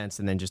AdSense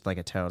and then just like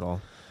a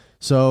total.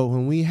 So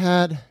when we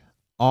had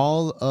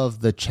all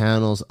of the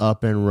channels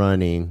up and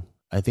running,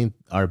 I think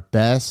our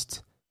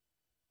best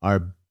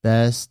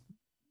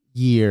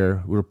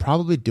year, we were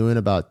probably doing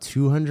about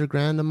 200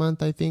 grand a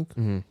month, I think,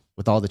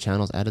 with all the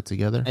channels added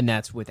together. And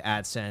that's with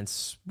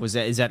AdSense.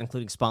 Is that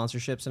including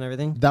sponsorships and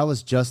everything? That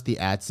was just the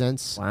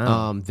AdSense.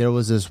 Wow. There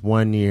was this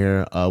one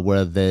year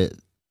where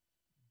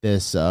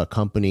this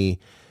company,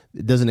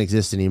 it doesn't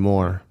exist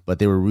anymore, but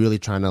they were really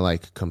trying to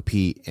like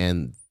compete,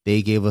 and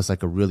they gave us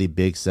like a really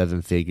big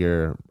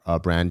 7-figure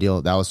brand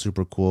deal. That was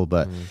super cool.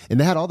 But and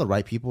they had all the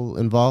right people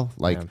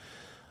involved. Like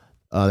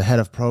the head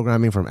of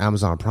programming from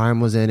Amazon Prime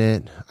was in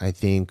it. I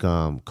think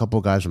a couple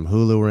guys from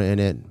Hulu were in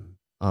it.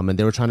 And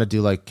they were trying to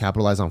do like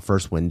capitalize on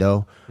first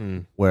window,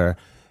 where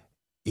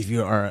if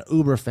you are an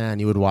Uber fan,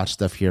 you would watch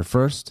stuff here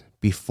first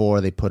before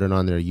they put it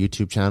on their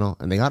YouTube channel.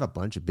 And they got a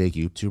bunch of big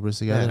YouTubers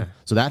together. Yeah.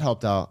 So that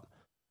helped out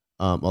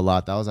a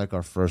lot. That was like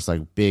our first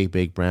like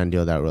big brand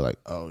deal that we're like,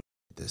 oh,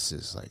 this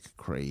is like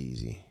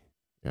crazy.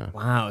 Yeah.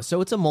 Wow.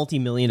 So it's a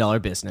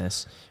multi-million-dollar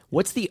business.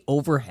 What's the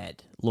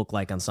overhead look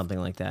like on something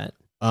like that?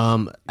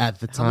 At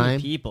the How many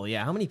time, people?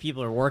 Yeah. How many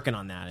people are working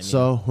on that? I mean,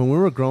 so when we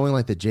were growing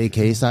like the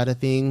JK side of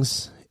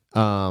things,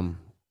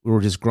 we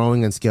were just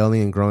growing and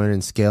scaling and growing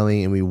and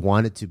scaling, and we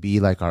wanted to be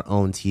like our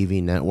own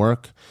TV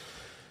network.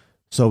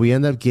 So we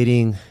ended up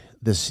getting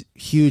this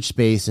huge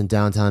space in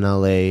downtown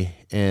LA,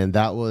 and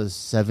that was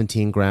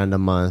 17 grand a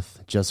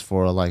month just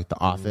for like the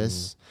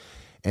office.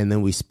 And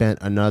then we spent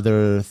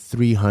another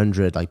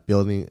 300 like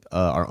building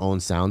our own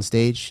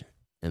soundstage,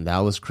 and that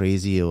was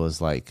crazy. It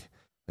was like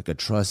a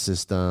truss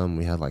system.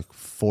 We had like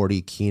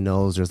 40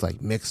 keynotes. There's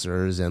like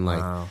mixers and like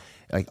wow.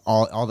 like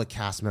all the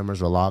cast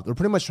members were live. We're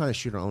pretty much trying to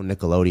shoot our own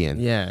Nickelodeon.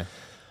 Yeah.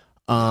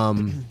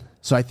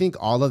 So I think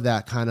all of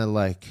that kind of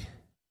like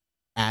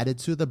added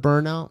to the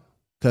burnout,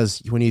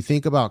 because when you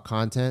think about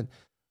content,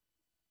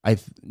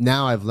 I've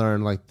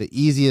learned like the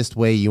easiest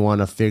way you want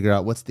to figure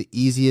out what's the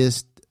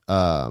easiest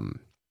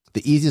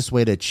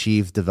way to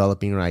achieve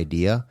developing your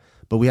idea.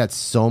 But we had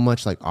so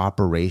much like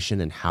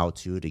operation and how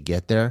to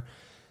get there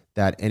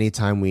that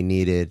anytime we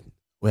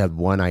had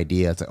one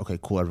idea, it's like, okay,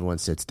 cool, everyone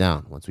sits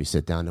down. Once we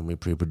sit down, then we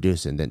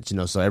pre-produce, and then,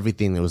 so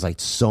everything, there was like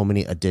so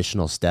many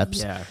additional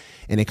steps. Yeah.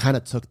 And it kind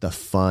of took the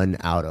fun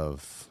out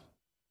of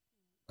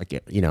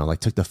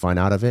took the fun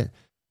out of it.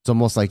 It's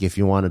almost like if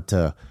you wanted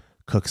to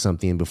cook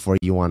something, before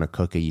you want to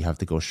cook it, you have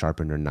to go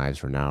sharpen your knives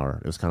for an hour.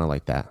 It was kind of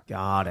like that.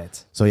 Got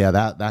it. So yeah,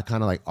 that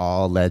kind of like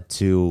all led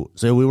to,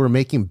 so we were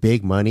making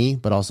big money,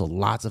 but also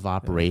lots of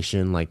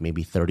operation, like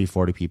maybe 30,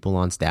 40 people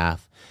on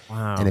staff.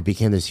 Wow. And it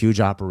became this huge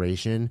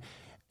operation.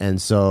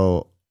 And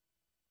so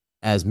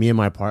as me and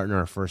my partner,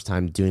 our first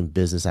time doing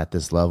business at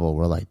this level,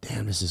 we're like,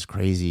 damn, this is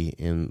crazy.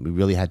 And we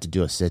really had to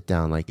do a sit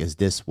down. Like, is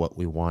this what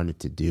we wanted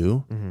to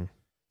do? Mm-hmm.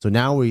 So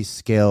now we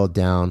scaled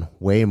down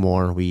way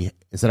more.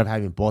 Instead of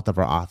having both of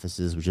our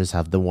offices, we just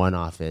have the one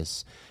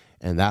office,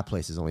 and that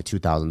place is only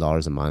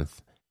 $2,000 a month.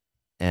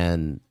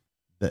 And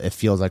it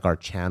feels like our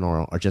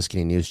channel, our Just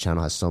Kidding News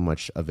channel, has so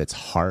much of its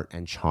heart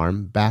and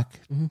charm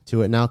back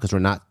to it now, because we're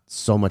not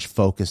so much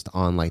focused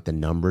on like the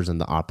numbers and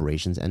the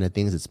operations end of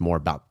things. It's more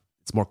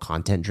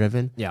content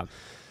driven. Yeah.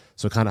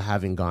 So kind of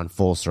having gone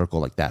full circle,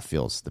 like that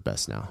feels the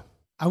best now.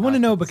 I want to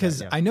know,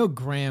 because I know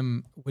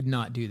Graham would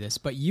not do this,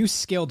 but you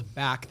scaled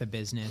back the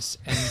business.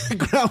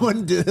 And I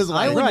wouldn't do this.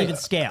 I wouldn't even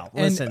scale.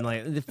 Listen,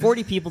 like the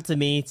 40 people to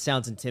me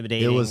sounds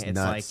intimidating. It was it's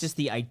nuts. like just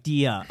the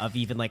idea of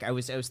even like I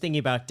was thinking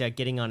about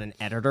getting on an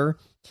editor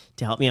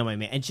to help me on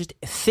my and just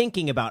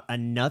thinking about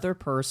another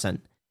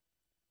person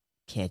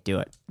can't do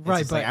it. It's Right,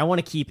 just but- like, I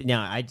want to keep. No,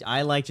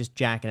 I like just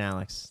Jack and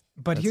Alex.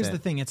 But That's here's it. the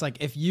thing. It's like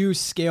if you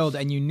scaled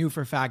and you knew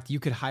for a fact you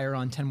could hire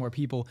on 10 more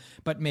people,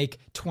 but make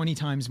 20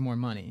 times more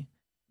money.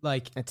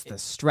 Like It's the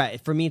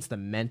stress. For me, it's the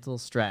mental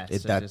stress. It-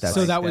 of that- just, that's-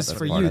 so like, that was that's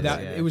for part you. of it,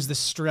 That yeah. it was the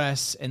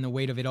stress and the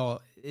weight of it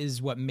all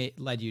is what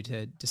led you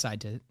to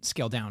decide to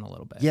scale down a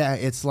little bit. Yeah,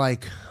 it's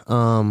like,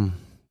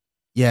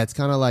 it's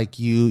kind of like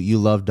you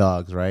love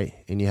dogs, right?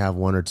 And you have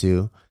one or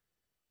two,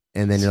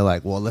 and then you're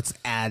like, well, let's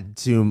add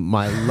to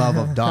my love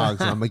of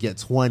dogs, and I'm gonna get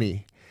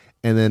 20.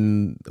 And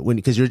then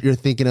because you're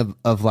thinking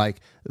of like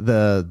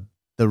the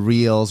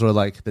reels or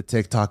like the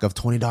TikTok of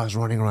 20 dogs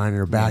running around in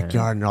your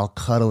backyard and they're all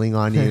cuddling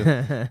on you,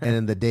 and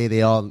then the day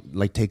they all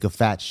like take a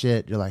fat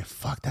shit, you're like,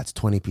 fuck, that's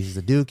 20 pieces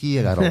of dookie.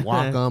 I gotta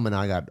walk them, and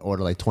I got to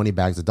order like 20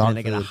 bags of dog and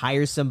I gotta food.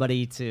 hire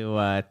somebody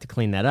to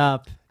clean that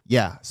up.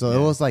 Yeah. So it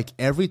was like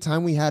every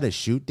time we had a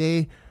shoot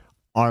day,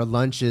 our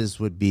lunches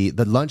would be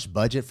the lunch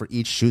budget for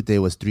each shoot day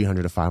was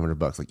 $300 to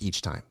 $500 like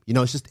each time. You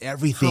know, it's just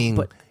everything.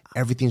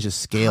 Everything's just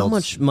scaled. How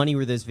much money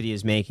were those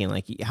videos making?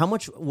 Like, how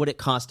much would it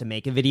cost to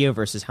make a video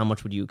versus how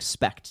much would you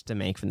expect to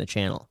make from the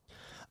channel?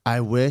 I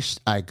wish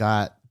I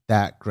got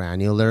that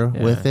granular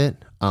with it.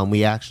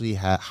 We actually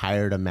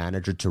hired a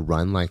manager to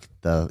run like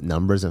the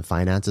numbers and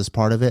finances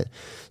part of it.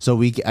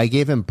 So I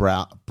gave him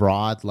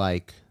broad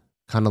like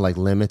kind of like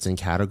limits and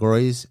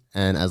categories,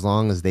 and as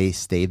long as they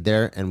stayed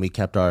there and we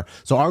kept our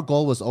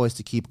goal was always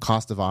to keep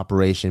cost of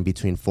operation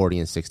between 40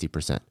 and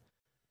 60%.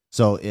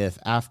 So if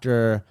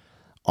after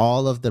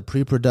all of the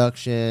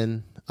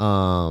pre-production,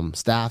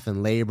 staff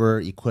and labor,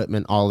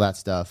 equipment, all that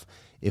stuff,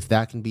 if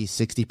that can be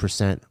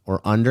 60%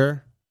 or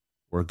under,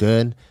 we're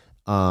good.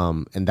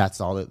 And that's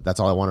all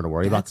I wanted to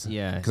worry about.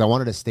 Yeah. Because I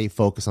wanted to stay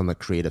focused on the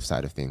creative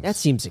side of things. That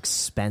seems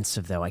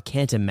expensive, though. I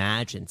can't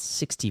imagine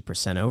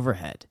 60%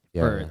 overhead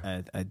for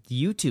a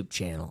YouTube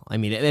channel. I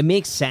mean, it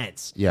makes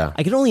sense. Yeah.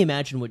 I can only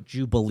imagine what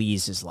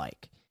Jubilee's is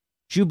like.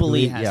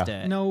 Jubilee has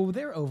to. No,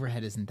 their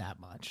overhead isn't that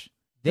much.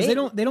 They-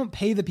 They don't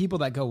pay the people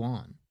that go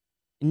on.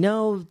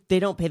 No, they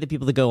don't pay the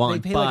people to go on. They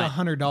pay but like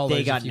 $100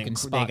 They got if you can they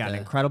spot got an the-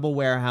 incredible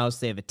warehouse.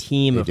 They have a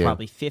team of do.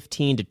 probably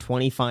 15 to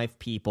 25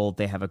 people.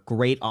 They have a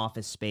great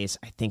office space.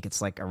 I think it's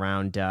like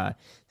around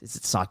is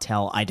it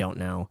Sawtell? I don't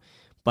know.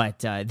 But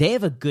they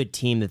have a good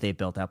team that they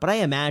built out. But I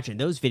imagine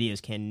those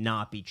videos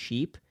cannot be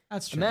cheap.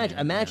 That's true.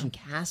 Imagine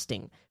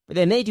casting. But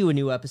then they do a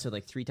new episode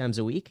like 3 times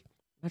a week.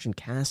 Imagine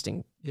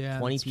casting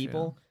 20 that's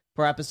people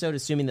per episode,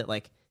 assuming that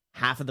like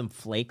half of them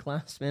flake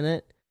last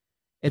minute.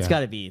 It's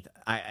got to be.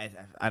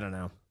 I don't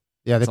know.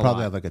 Yeah, they It's a probably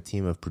lot. have like a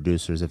team of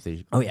producers if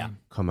they Oh yeah.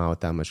 come out with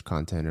that much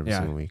content every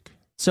single week.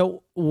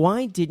 So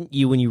why didn't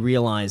you, when you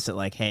realized that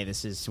like, hey,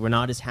 we're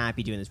not as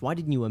happy doing this? Why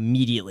didn't you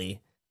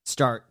immediately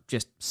start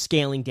just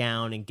scaling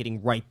down and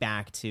getting right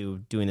back to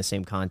doing the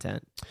same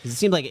content? 'Cause it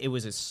seemed like it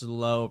was a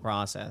slow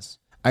process.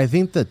 I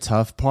think the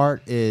tough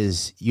part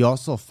is you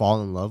also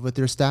fall in love with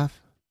your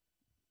staff.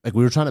 Like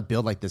we were trying to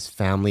build like this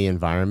family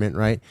environment,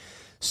 right?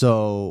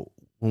 So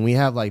when we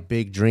have like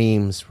big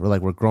dreams,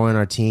 we're growing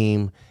our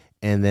team,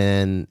 and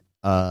then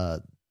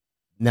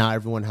now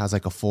everyone has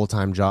like a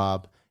full-time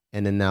job,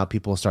 and then now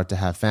people start to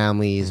have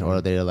families,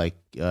 or they're like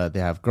they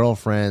have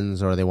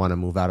girlfriends, or they want to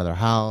move out of their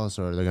house,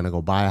 or they're gonna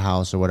go buy a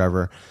house or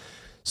whatever.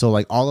 So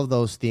like all of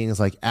those things,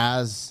 like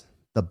as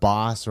the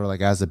boss or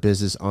like as a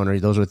business owner,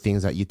 those are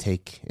things that you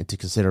take into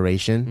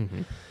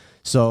consideration.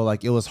 So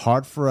like it was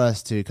hard for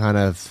us to kind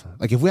of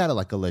like, if we had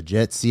like a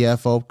legit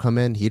CFO come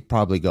in, he'd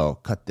probably go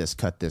cut this.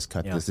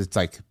 It's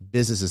like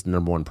business is the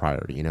number one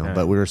priority, you know.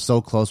 But we were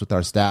so close with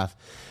our staff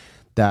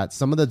that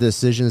some of the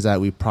decisions that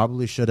we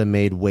probably should have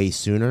made way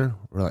sooner,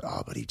 we're like,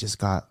 oh, but he just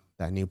got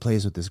that new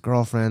place with his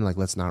girlfriend. Like,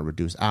 let's not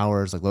reduce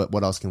hours. Like,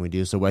 what else can we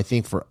do? So I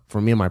think for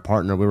me and my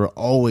partner, we were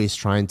always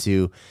trying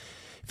to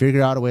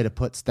figure out a way to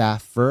put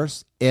staff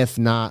first, if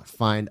not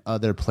find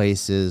other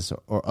places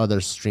or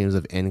other streams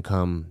of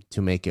income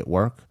to make it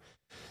work.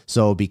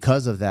 So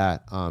because of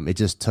that, it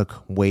just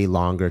took way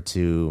longer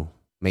to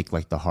make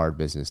like the hard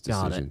business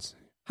decisions.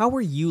 How were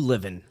you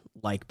living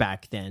like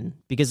back then?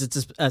 Because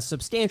it's a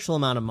substantial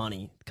amount of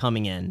money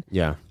coming in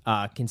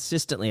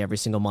consistently every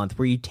single month.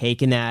 Were you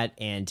taking that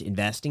and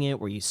investing it?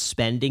 Were you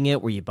spending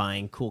it? Were you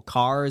buying cool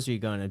cars? Were you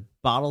going to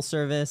bottle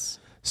service?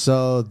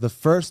 So the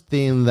first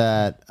thing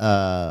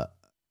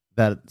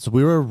so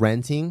we were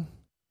renting,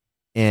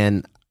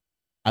 and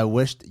I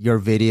wished your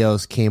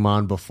videos came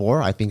on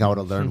before. I think I would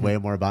have learned way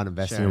more about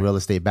investing in real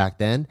estate back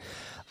then.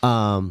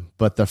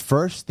 But the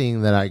first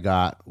thing that I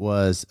got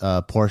was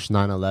a Porsche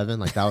 911.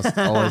 Like that was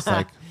always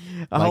like,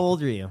 How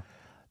old were you?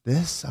 I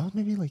was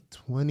maybe like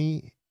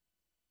 20.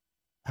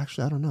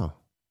 Actually, I don't know.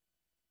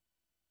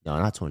 No,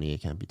 not 28.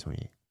 It can't be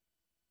 28.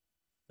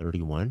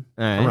 31?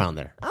 All right. Around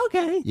there.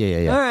 Okay.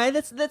 Yeah. All right.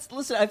 That's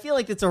listen, I feel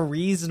like that's a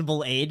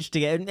reasonable age to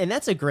get, and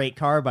that's a great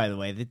car, by the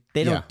way.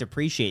 They don't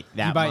depreciate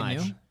that You buy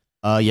much. it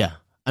new? Yeah.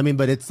 I mean,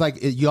 but it's like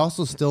you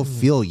also still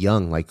feel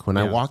young. Like when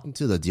I walked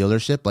into the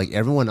dealership, like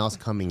everyone else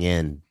coming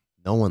in,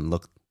 no one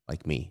looked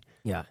like me.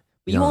 Yeah.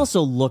 But you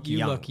also look You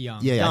young. look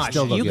young. Yeah, I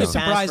still look you young. could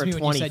pass Surprised for me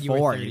when you said you were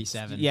 24.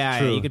 37. Yeah,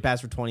 True. you could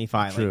pass for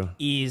 25 True. like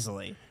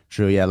easily.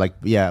 True.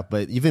 Yeah.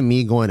 But even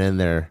me going in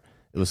there,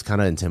 it was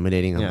kind of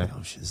intimidating. I'm Yeah. like,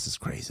 oh shit, this is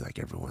crazy. Like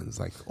everyone's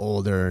like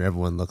older and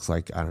everyone looks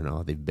like, I don't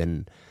know, they've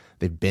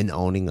been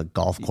owning a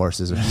golf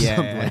courses or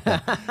something like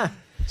that.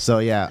 So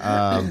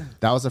yeah,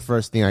 that was the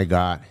first thing I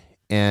got.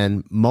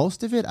 And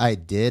most of it I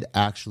did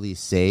actually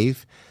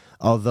save.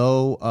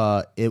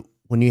 Although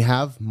when you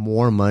have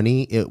more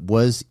money, it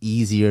was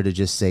easier to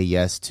just say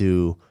yes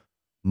to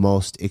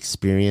most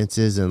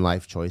experiences and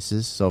life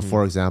choices. So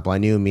for example, I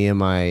knew me and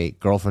my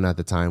girlfriend at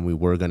the time, we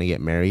were going to get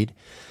married.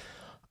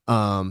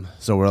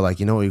 So we're like,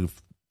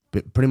 we've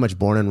pretty much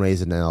born and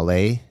raised in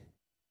LA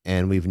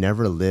and we've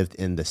never lived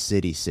in the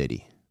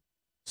city.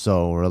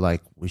 So we're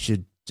like, we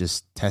should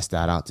just test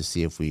that out to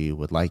see if we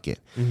would like it.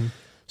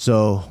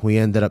 So we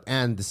ended up,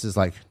 and this is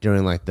like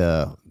during like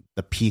the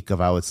peak of,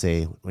 I would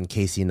say, when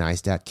Casey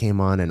Neistat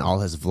came on and all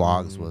his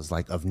vlogs was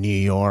like of New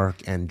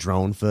York and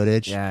drone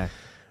footage. Yeah.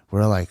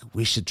 We're like,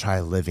 we should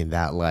try living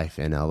that life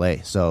in LA.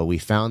 So we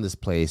found this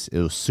place. It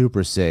was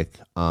super sick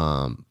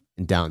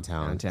in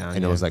downtown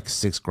and it was like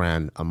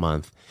 $6,000 a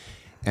month.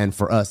 And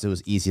for us, it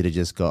was easy to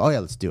just go, oh yeah,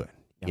 let's do it.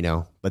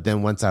 But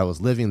then once I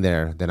was living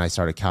there, then I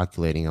started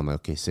calculating. I'm like,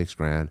 okay,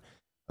 $6,000.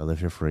 I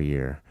live here for a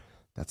year.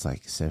 That's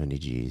like 70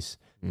 G's.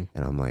 And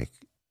I'm like,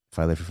 if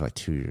I live here for like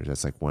 2 years,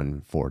 that's like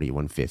 140,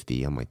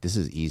 150. I'm like, this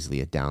is easily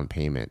a down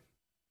payment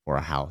for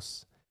a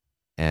house.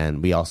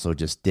 And we also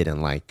just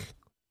didn't like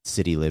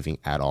city living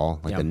at all.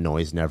 Like the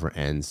noise never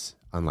ends,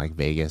 unlike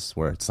Vegas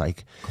where it's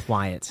like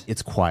quiet.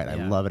 It's quiet.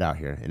 I love it out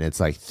here. And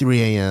it's like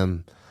 3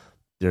 a.m.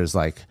 There's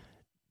like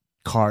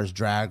cars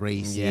drag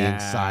racing,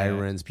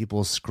 sirens,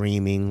 people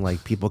screaming,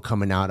 like people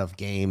coming out of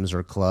games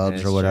or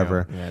clubs or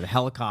whatever. True. Yeah, the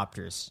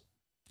helicopters.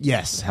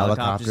 Yes,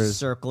 helicopters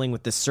circling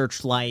with the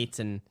searchlights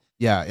and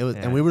it was,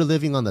 and we were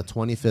living on the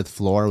 25th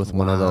floor with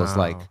one of those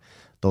like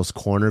those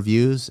corner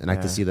views, and I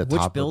could see the top.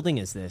 Which building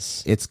is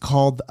this? It's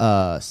called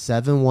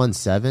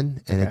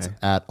 717, and it's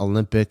at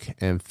Olympic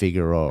and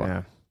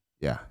Figueroa.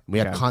 Yeah, we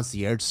had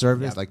concierge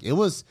service. Like it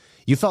was,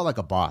 you felt like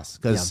a boss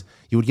because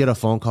you would get a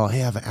phone call.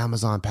 Hey, I have an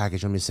Amazon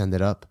package. Let me send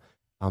it up.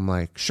 I'm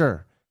like,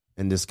 sure,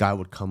 and this guy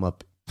would come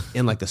up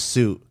in like a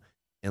suit.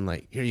 And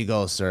like, here you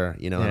go, sir.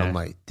 And I'm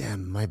like,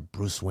 damn, my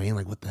Bruce Wayne.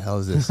 Like, what the hell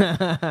is this?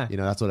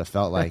 That's what it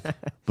felt like.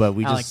 But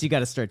we Alex, you got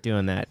to start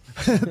doing that.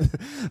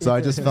 So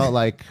I just felt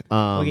like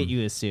we'll get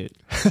you a suit.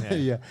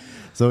 Yeah.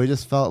 So we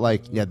just felt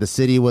like the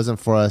city wasn't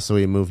for us, so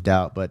we moved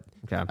out. But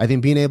I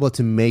think being able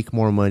to make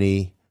more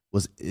money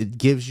it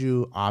gives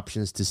you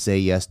options to say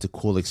yes to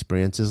cool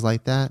experiences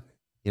like that.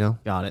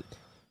 Got it.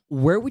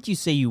 Where would you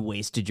say you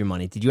wasted your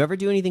money? Did you ever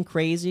do anything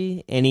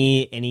crazy?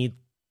 Any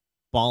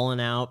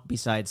balling out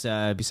besides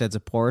a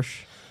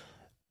Porsche?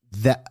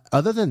 That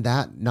other than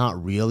that,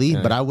 not really.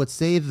 But I would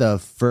say the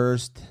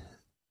first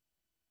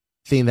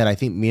thing that I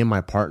think me and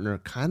my partner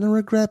kind of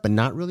regret, but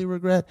not really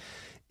regret,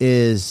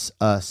 is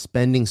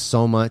spending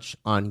so much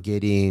on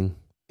getting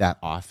that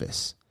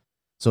office.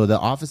 So the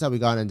office that we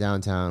got in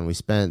downtown, we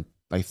spent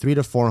like $300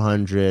 to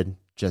 $400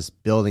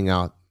 just building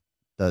out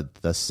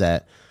the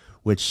set,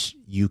 which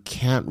you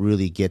can't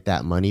really get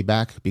that money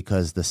back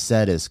because the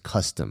set is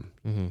custom.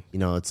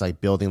 It's like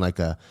building like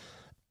a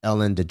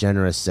Ellen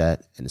DeGeneres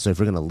set. And so if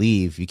you're going to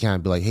leave, you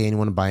can't be like, hey,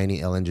 anyone buy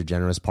any Ellen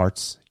DeGeneres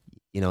parts?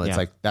 It's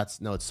like,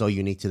 it's so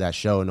unique to that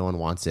show. No one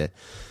wants it.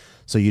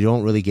 So you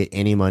don't really get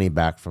any money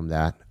back from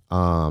that.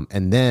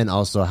 And then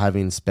also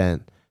having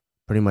spent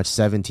pretty much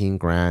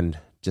 $17,000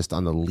 just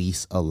on the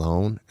lease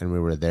alone. And we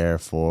were there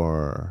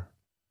for,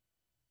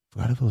 I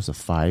forgot if it was a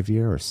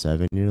 5-year or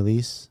 7-year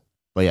lease.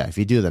 But yeah, if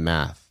you do the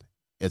math,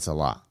 it's a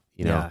lot,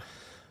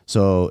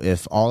 So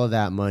if all of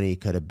that money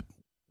could have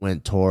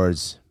went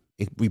towards,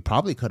 we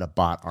probably could have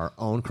bought our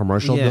own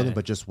commercial building,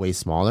 but just way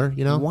smaller,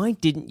 Why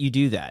didn't you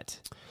do that?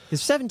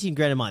 It's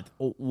 $17,000 a month.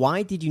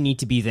 Why did you need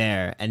to be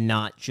there and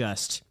not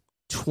just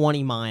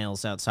 20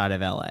 miles outside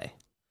of LA?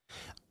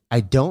 I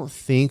don't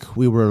think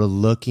we were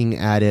looking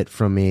at it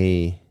from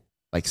a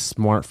like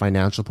smart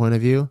financial point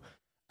of view.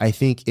 I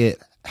think it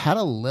had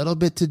a little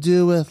bit to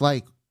do with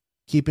like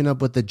keeping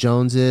up with the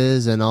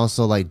Joneses and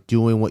also like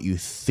doing what you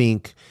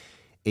think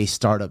a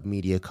startup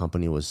media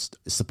company was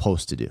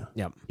supposed to do.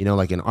 Yep.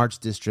 Like in Arts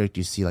District,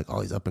 you see like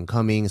all these up and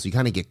coming. So you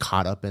kind of get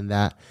caught up in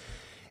that.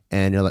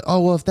 And you're like,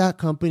 oh, well, if that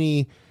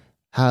company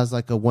has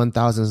like a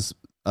 1,000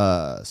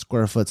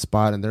 square foot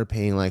spot and they're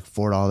paying like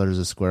 $4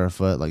 a square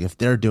foot, like if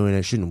they're doing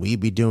it, shouldn't we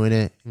be doing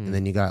it? And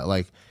then you got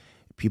like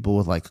people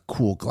with like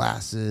cool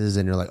glasses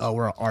and you're like, oh,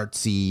 we're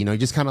artsy. You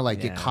just kind of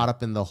like get caught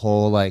up in the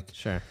whole like,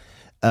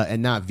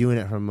 and not viewing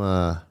it from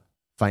a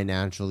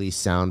financially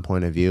sound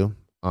point of view.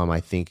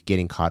 I think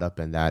getting caught up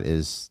in that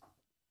is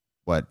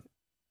what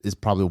is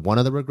probably one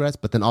of the regrets.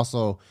 But then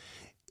also,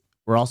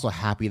 we're also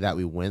happy that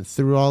we went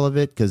through all of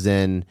it because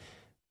then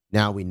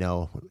now we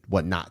know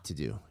what not to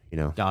do.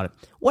 Got it.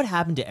 What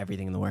happened to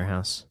everything in the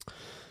warehouse?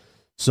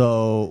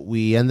 So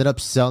we ended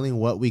up selling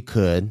what we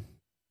could,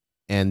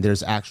 and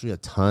there's actually a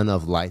ton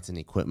of lights and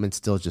equipment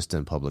still just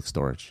in public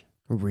storage.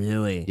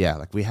 Really? Yeah,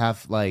 like we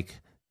have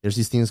like there's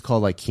these things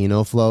called like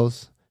Kino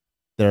flows.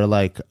 They're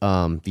like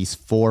these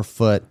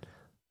 4-foot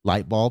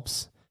light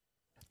bulbs,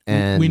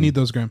 And We need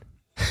those, Graham.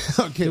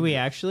 okay. Do we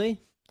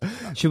actually?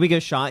 Should we go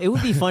shop? It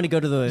would be fun to go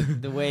to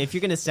the way if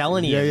you're going to sell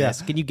any of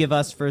this. Can you give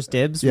us first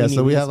dibs? Yeah,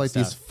 so we need have some like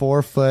these stuff.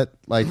 4-foot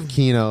like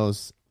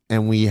kinos,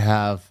 and we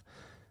have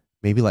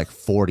maybe like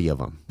 40 of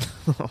them.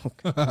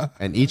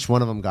 And each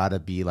one of them got to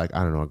be like,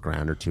 I don't know,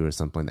 $1,000 or $2,000 or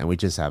something. And we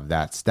just have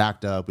that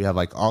stacked up. We have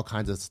like all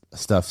kinds of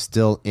stuff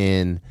still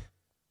in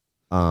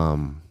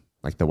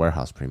like the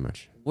warehouse pretty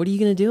much. What are you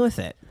going to do with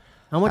it?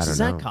 How much I does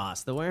don't that know.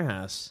 cost? The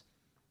warehouse.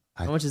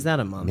 I- How much is that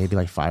a month? Maybe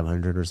like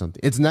 500 or something.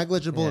 It's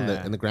negligible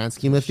Yeah. in the grand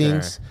scheme of Sure.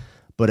 things,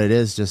 but it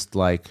is just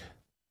like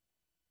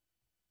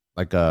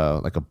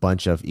a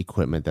bunch of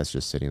equipment that's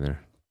just sitting there.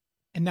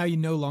 And now you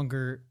no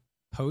longer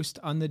post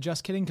on the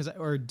Just Kidding,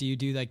 or do you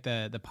do like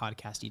the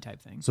podcasty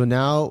type thing? So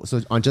now,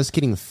 so on Just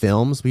Kidding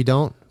Films, we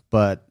don't,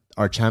 but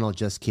our channel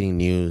Just Kidding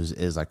News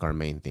is like our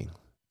main thing.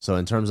 So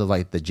in terms of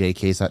like the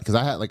JK side, because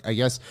I had like, I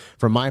guess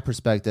from my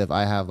perspective,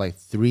 I have like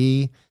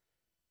three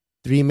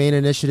main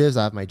initiatives.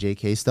 I have my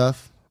JK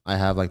stuff. I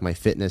have like my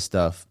fitness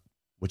stuff,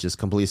 which is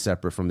completely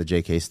separate from the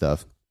JK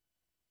stuff.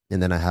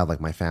 And then I have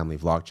like my family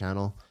vlog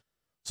channel.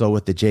 So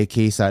with the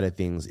JK side of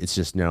things, it's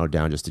just narrowed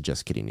down just to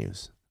Just Kidding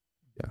News.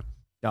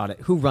 Got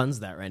it. Who runs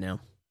that right now?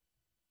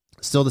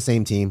 Still the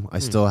same team. I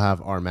still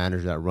have our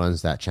manager that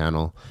runs that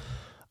channel.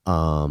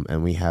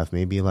 And we have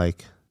maybe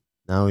like,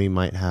 now we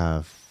might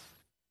have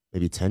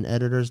maybe 10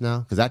 editors now.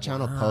 Because that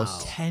channel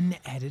posts. 10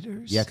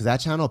 editors? Yeah, because that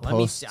channel Let me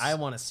posts. see. I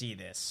want to see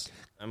this.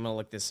 I'm going to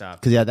look this up.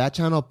 Because yeah, that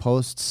channel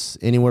posts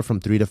anywhere from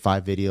 3 to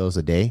 5 videos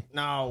a day.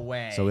 No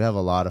way. So we have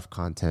a lot of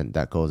content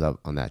that goes up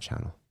on that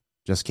channel.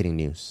 Just Kidding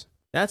News.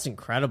 That's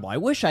incredible. I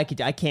wish I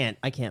could. I can't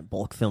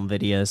bulk film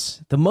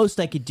videos. The most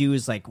I could do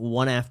is like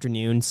one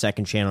afternoon,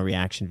 second channel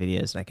reaction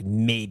videos. And I could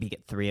maybe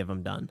get 3 of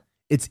them done.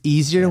 It's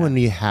easier when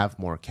you have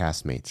more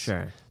castmates.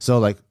 Sure. So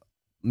like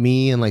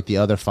me and like the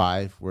other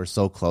 5, we're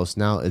so close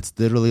now. It's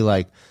literally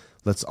like,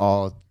 let's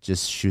all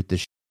just shoot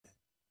the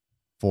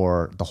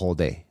for the whole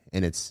day.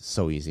 And it's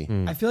so easy.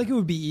 I feel like it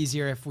would be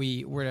easier if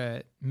we were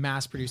to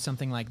mass produce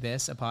something like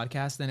this, a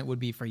podcast, than it would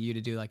be for you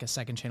to do like a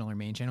second channel or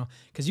main channel.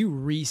 Because you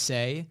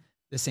re-say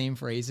the same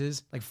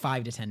phrases like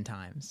 5 to 10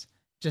 times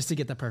just to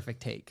get the perfect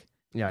take.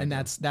 Yeah. And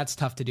that's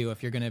tough to do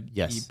if you're going to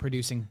Yes. be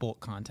producing bulk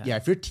content. Yeah,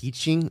 if you're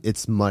teaching,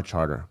 it's much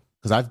harder.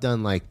 Because I've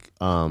done like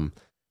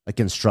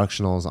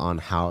instructionals on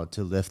how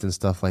to lift and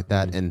stuff like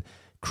that. And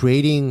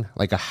creating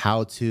like a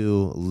how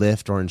to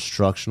lift or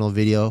instructional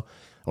video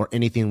or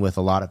anything with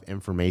a lot of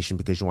information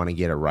because you want to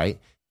get it right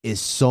is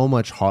so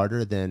much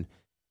harder than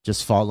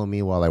just follow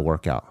me while I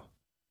work out.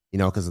 You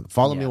know, because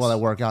follow me Yes. while I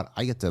work out,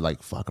 I get to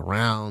like fuck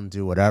around,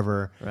 do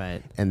whatever.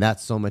 Right. And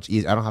that's so much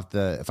easier. I don't have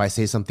to, if I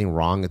say something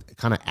wrong, it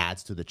kind of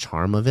adds to the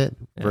charm of it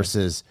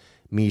versus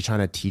me trying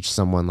to teach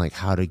someone like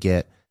how to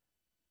get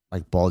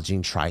like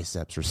bulging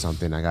triceps or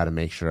something. I got to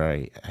make sure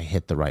I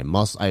hit the right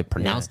muscle. I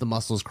pronounce the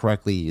muscles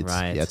correctly. It's,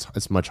 Right. yeah,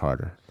 it's much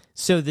harder.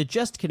 So the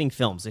Just Kidding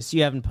films, I see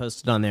you haven't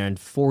posted on there in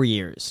 4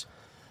 years.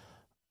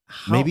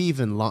 Maybe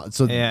even long.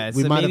 So Yeah, it's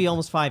we might maybe have,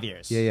 almost 5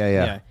 years.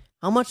 Yeah.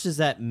 How much does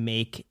that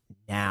make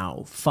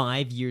now,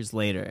 5 years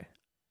later?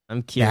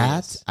 I'm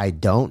curious. that I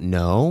don't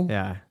know.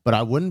 Yeah. But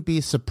I wouldn't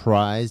be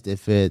surprised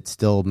if it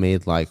still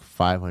made like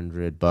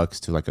 $500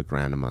 to like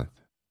 $1,000 a month.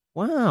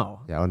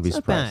 Wow. Yeah, I wouldn't be That's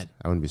not surprised. bad.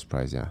 I wouldn't be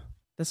surprised. Yeah.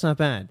 That's not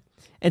bad.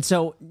 And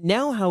so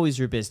now, how is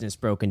your business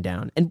broken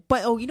down? And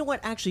you know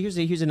what? Actually,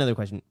 here's another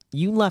question.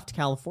 You left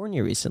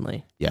California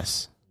recently.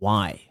 Yes.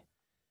 Why?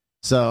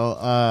 So,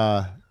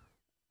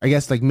 I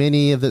guess like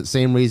many of the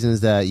same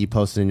reasons that you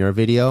posted in your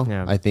video.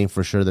 Yeah. I think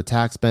for sure the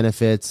tax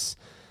benefits,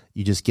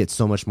 you just get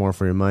so much more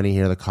for your money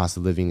here. The cost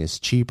of living is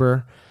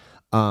cheaper.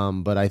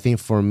 But I think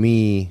for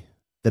me,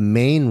 the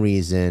main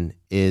reason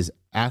is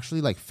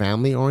actually like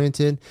family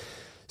oriented.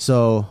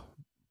 So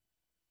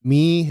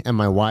me and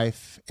my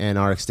wife and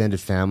our extended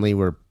family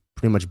were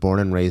pretty much born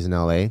and raised in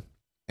LA.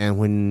 And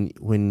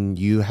when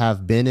you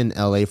have been in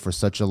LA for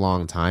such a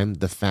long time,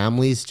 the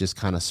families just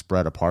kind of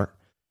spread apart,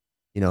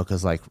 you know,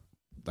 because like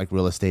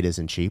real estate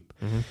isn't cheap.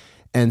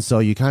 And so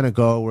you kind of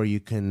go where you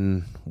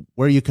can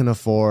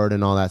afford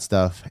and all that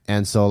stuff.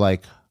 And so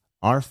like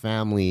our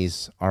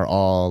families are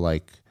all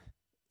like,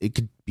 it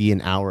could be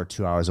an hour or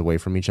 2 hours away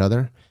from each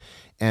other.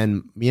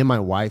 And me and my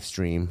wife's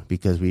dream,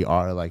 because we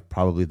are like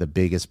probably the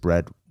biggest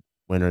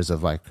breadwinners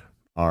of like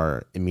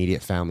our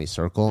immediate family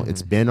circle,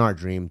 it's been our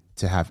dream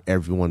to have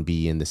everyone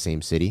be in the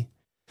same city.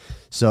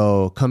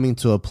 So coming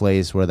to a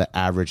place where the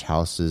average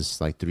house is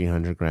like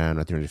 300 grand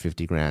or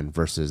 350 grand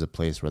versus a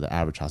place where the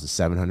average house is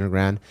 700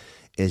 grand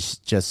is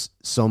just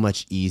so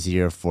much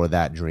easier for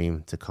that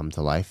dream to come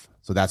to life.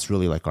 So that's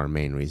really like our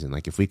main reason.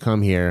 Like if we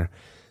come here,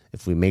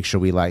 if we make sure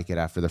we like it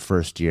after the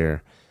first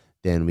year,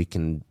 then we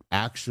can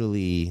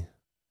actually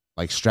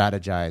like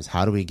strategize,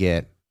 how do we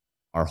get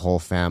our whole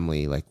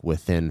family like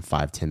within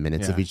 5-10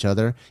 minutes of each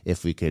other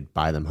if we could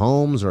buy them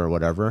homes or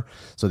whatever.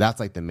 So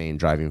that's like the main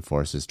driving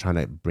force, is trying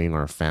to bring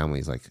our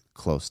families like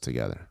close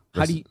together.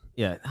 How do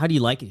you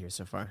like it here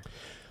so far?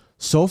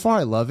 So far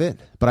I love it,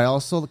 but I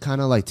also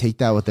kind of like take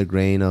that with a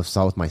grain of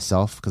salt with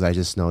myself, because I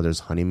just know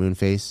there's honeymoon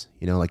phase,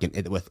 you know, like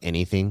with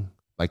anything.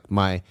 Like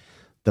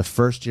the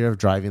first year of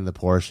driving the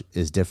Porsche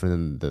is different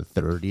than the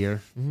third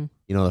year. Mm-hmm.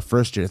 You know, the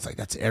first year it's like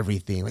that's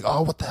everything. Like,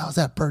 oh, what the hell is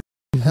that bird?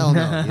 Hell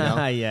no, you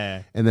know?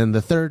 Yeah. And then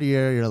the third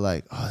year, you're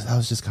like, oh, that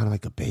was just kind of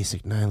like a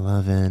basic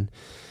 911.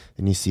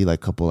 And you see like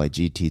a couple like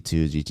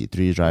GT2s,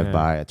 GT3s drive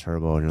by a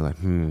turbo, and you're like,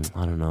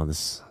 I don't know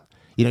this.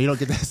 You know, you don't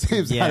get that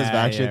same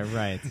satisfaction. Yeah,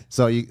 right.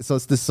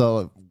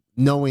 So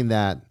knowing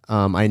that,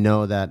 I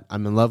know that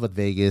I'm in love with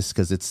Vegas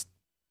because it's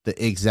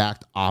the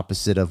exact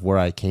opposite of where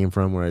I came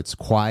from, where it's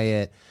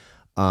quiet.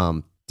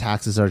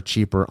 Taxes are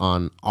cheaper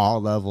on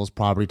all levels: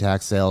 property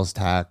tax, sales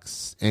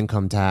tax,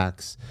 income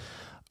tax.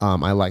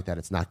 I like that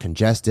it's not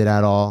congested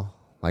at all.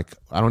 Like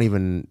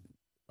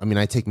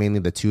I take mainly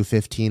the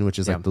 215, which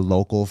is like the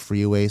local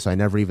freeway, so I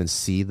never even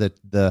see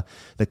the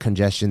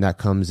congestion that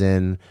comes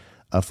in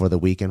for the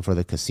weekend for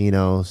the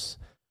casinos.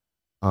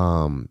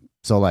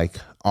 So like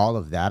all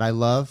of that I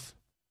love,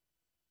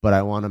 but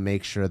I want to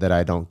make sure that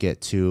I don't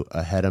get too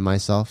ahead of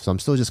myself. So I'm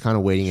still just kind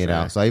of waiting it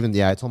out. So I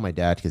told my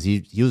dad because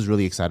he was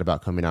really excited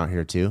about coming out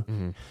here too,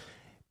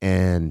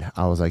 and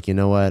I was like, you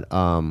know what,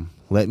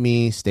 let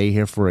me stay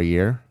here for a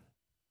year.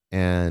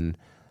 And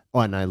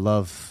I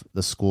love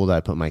the school that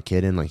I put my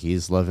kid in. Like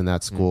he's loving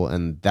that school,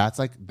 and that's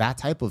like that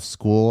type of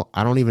school.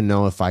 I don't even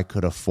know if I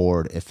could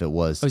afford if it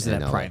was. Oh, is it in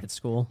that LA. private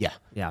school?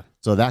 Yeah.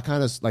 So that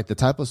kind of like the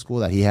type of school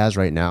that he has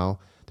right now.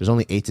 There's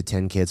only 8 to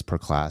 10 kids per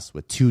class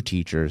with 2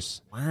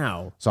 teachers.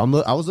 Wow. So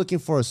I was looking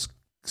for a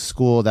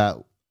school that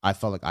I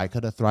felt like I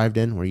could have thrived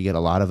in, where you get a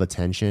lot of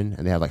attention,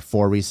 and they have like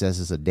 4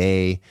 recesses a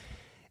day.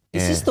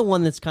 Is this the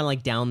one that's kind of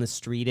like down the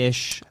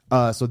street-ish?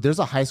 So there's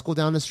a high school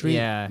down the street.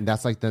 Yeah. And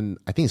that's like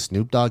I think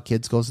Snoop Dogg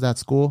kids goes to that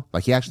school.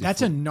 Like he actually.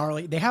 That's a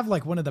gnarly. They have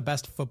like one of the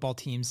best football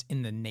teams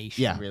in the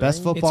nation. Yeah. Really?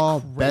 Best football,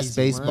 It's best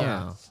crazy. baseball.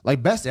 Wow.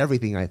 Like best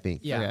everything, I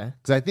think. Yeah. Okay.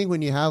 Because I think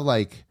when you have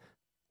like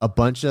a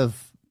bunch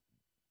of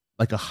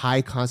like a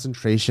high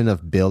concentration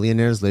of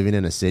billionaires living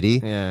in a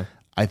city, Yeah.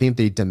 I think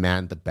they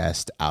demand the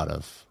best out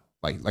of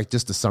like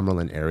just the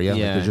Summerlin area.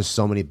 Yeah. Like there's just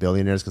so many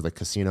billionaires because like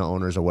casino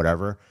owners or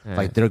whatever.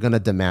 Like they're gonna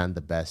demand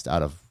the best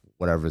out of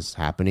whatever's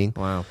happening.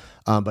 Wow.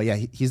 But yeah,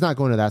 he's not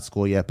going to that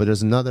school yet. But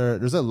there's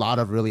a lot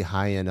of really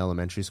high end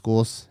elementary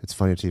schools. It's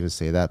funny to even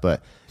say that,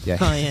 but yeah,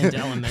 High-end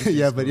elementary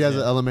yeah, but he has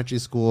an elementary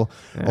school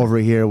over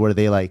here where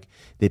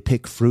they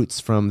pick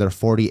fruits from their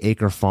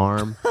 40-acre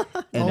farm.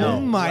 And Oh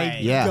my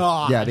way.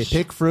 gosh. yeah, they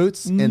pick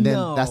fruits, and then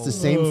that's the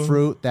same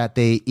fruit that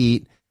they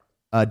eat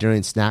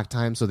during snack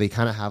time. So they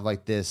kind of have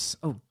like this.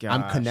 Oh,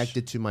 I'm gosh.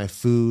 connected to my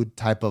food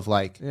type of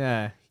like.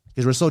 Yeah.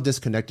 Because we're so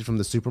disconnected from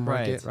the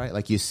supermarket, right?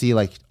 Like you see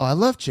like, oh, I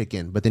love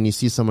chicken. But then you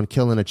see someone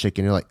killing a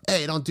chicken. You're like,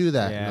 hey, don't do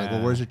that. And you're like,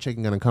 well, where's your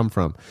chicken going to come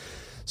from?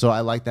 So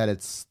I like that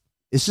it's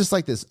just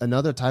like this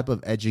another type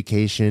of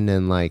education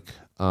and like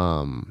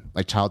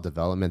child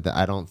development that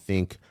I don't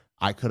think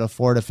I could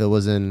afford if it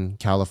was in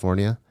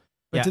California.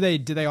 But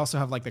do they also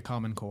have like the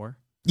Common Core?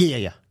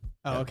 Yeah.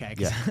 Oh, okay.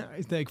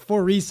 Like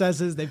 4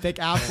 recesses, they pick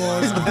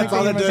apples. That's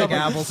all they're doing.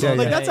 Apples. Yeah,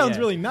 Like yeah. that sounds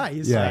really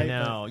nice. Yeah. Like, I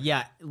know.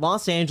 Yeah.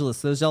 Los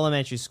Angeles, those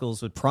elementary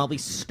schools would probably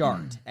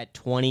start at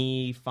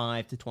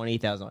 $25,000 to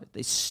 $28,000.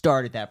 They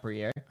start at that per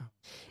year.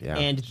 Yeah.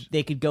 And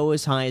they could go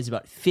as high as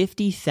about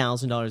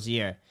 $50,000 a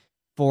year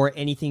for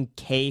anything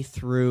K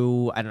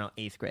through, I don't know,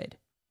 8th grade.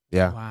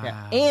 Yeah. Wow.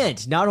 Yeah.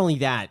 And not only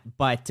that,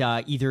 but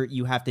either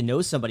you have to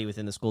know somebody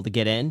within the school to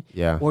get in,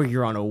 Yeah. or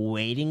you're on a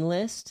waiting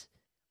list,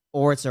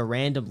 or it's a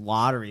random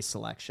lottery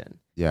selection.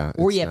 Yeah.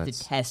 Or it's you have nuts.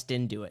 to test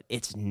into it.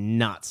 It's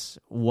nuts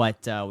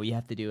what you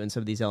have to do in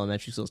some of these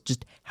elementary schools.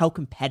 Just how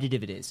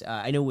competitive it is.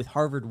 I know with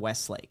Harvard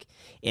Westlake,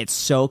 it's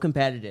so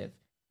competitive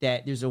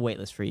that there's a wait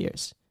list for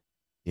years.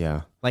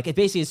 Yeah. Like it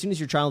basically, as soon as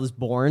your child is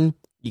born,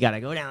 you got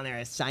to go down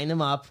there, sign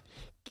them up,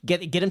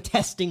 get them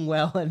testing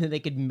well, and then they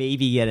could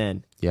maybe get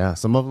in Yeah.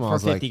 Some of them I for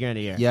was $50 like, grand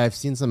a year. yeah, I've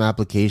seen some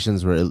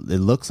applications where it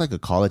looks like a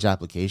college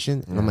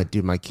application, and I'm like,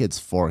 dude, my kid's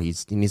 4. He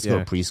needs to go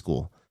to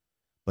preschool.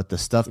 But the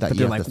stuff that But you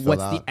they're have like, to fill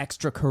what's out, the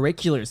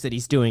extracurriculars that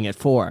he's doing it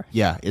for?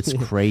 yeah, it's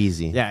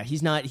crazy. Yeah,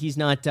 he's not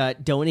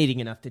donating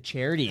enough to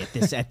charity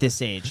at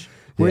this age.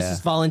 Where's Yeah. his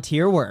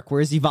volunteer work?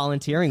 Where is he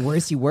volunteering? Where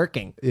is he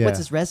working? Yeah. What's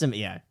his resume?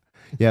 Yeah.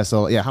 Yeah.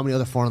 So yeah, how many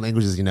other foreign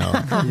languages you know?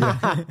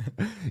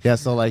 Yeah.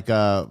 So like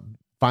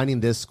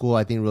finding this school,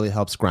 I think really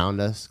helps ground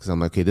us because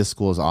I'm like, okay, this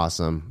school is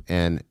awesome,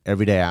 and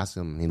every day I ask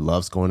him, he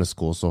loves going to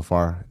school so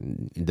far.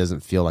 It doesn't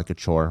feel like a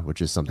chore,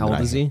 which is something. How that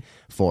old is he?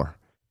 4.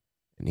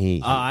 And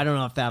he I don't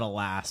know if that'll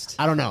last.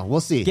 I don't know.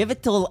 We'll see. Give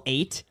it till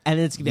 8, and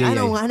then it's gonna be. Yeah, I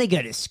don't yeah. want to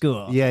go to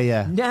school.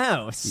 Yeah.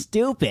 No,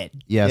 stupid.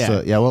 Yeah,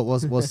 so yeah,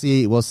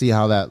 we'll see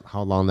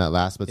how long that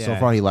lasts. But so Yeah.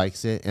 far he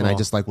likes it, and I Cool.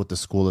 just like what the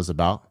school is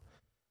about.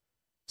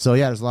 So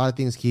yeah, there's a lot of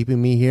things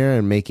keeping me here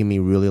and making me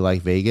really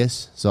like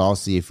Vegas. So I'll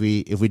see if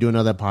we do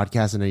another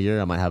podcast in a year,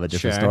 I might have a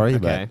different Sure, story.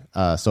 okay.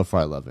 But so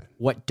far I love it.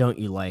 What don't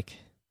you like?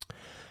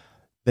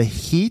 The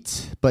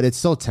heat, but it's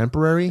so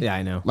temporary. Yeah,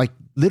 I know. Like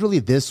literally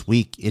this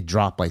week it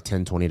dropped like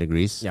 10, 20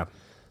 degrees. Yeah.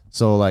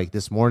 So like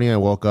this morning I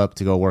woke up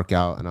to go work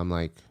out and I'm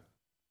like,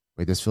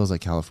 wait, this feels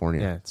like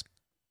California. Yeah, it's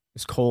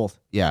It's cold.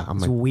 Yeah, I'm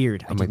It's like,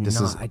 weird. I'm like,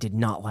 I did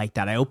not like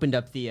that. I opened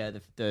up the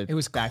It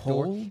was back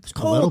cold. door. It was a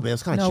cold. little bit. It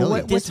was kind of No, chilly.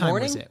 what This time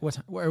morning? was it? What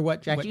time, or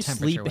what, Jack, what you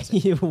temperature sleep. was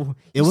it? you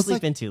It was sleep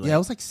like, in too late. yeah, it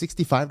was like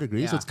 65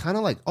 degrees. So Yeah. it's kind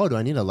of like, oh, do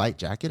I need a light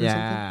jacket or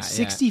something?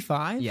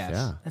 65? Yes.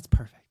 Yeah. That's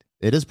perfect.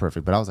 It is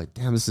perfect, but I was like,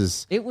 damn, this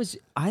is It was.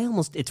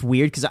 It's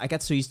weird because I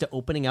got so used to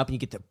opening up and you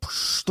get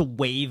the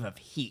wave of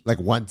heat. like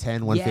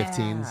 110,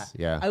 115s.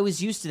 Yeah. I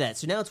was used to that.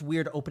 So now it's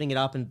weird opening it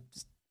up and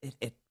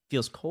it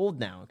feels cold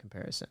now in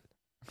comparison.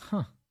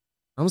 Huh.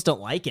 I almost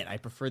don't like it. I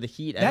prefer the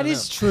heat. That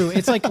is true.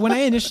 It's like when I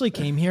initially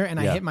came here and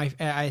Yeah.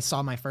 I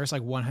saw my first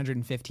like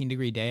 115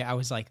 degree day, I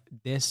was like,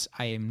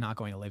 I am not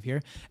going to live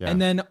here. Yeah. And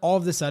then all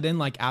of a sudden,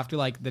 like after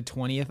like the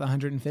 20th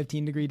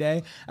 115 degree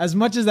day, as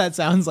much as that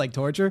sounds like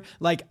torture,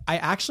 like I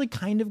actually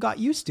kind of got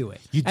used to it.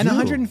 You And do.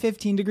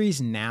 115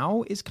 degrees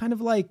now is kind of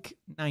like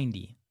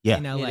 90 Yeah.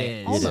 in LA. It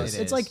is. Almost.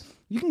 It It's is. like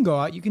you can go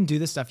out, you can do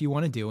the stuff you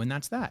want to do, and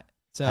that's that.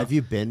 So Have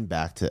you been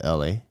back to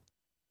LA?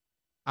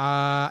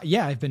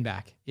 yeah, I've been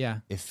back. Yeah.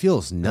 It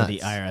feels No, nuts. the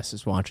IRS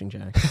is watching,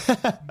 Jack.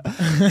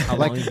 How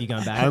long have you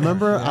gone back? I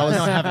remember I was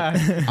No,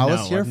 haven't. I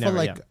was No, here I've for never,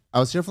 like yeah. I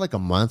was here for like a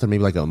month or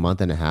maybe like a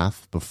month and a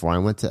half before I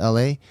went to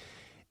LA,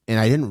 and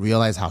I didn't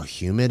realize how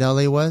humid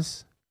LA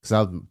was because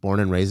I was born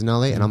and raised in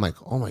LA, and I'm like,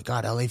 oh my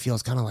god, LA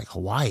feels kind of like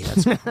Hawaii.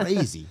 That's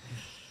crazy.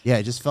 Yeah,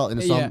 it just felt,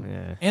 and so Yeah.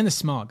 Yeah. And the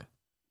smog.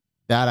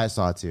 that I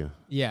saw too.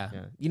 Yeah.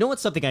 Yeah. You know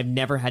what's something I've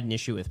never had an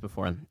issue with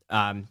before?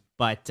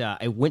 But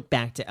I went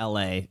back to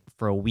LA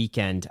for a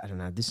weekend. I don't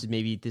know. This is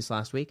maybe this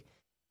last week.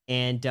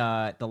 And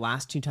the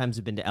last 2 times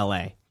I've been to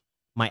LA,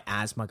 my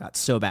asthma got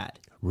so bad.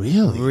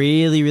 Really?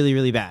 Really, really,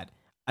 really bad.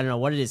 I don't know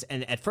what it is.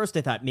 And at first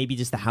I thought maybe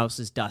just the house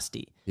is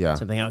dusty. Yeah.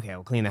 So I'm thinking, okay,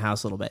 we'll clean the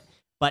house a little bit.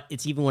 But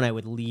it's even when I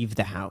would leave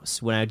the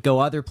house, when I would go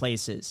other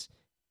places,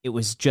 it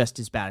was just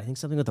as bad. I think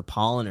something with the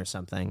pollen or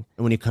something.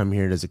 And when you come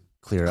here, does it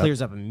clear up?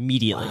 Clears up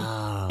immediately.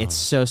 Wow. It's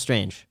so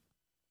strange.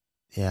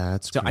 Yeah,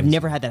 that's So I've crazy.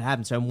 never had that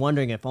happen. So I'm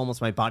wondering if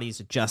almost my body's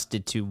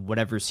adjusted to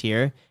whatever's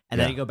here, and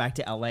then Yeah. I go back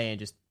to LA and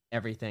just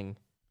everything.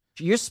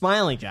 You're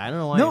smiling, Jay. I don't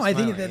know why. No, you're I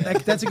think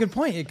smiling. that's a good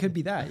point. It could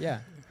be that. Yeah.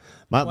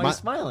 My, Why are my, you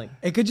smiling?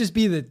 It could just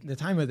be the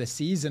time of the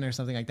season or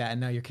something like that, and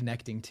now you're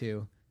connecting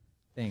to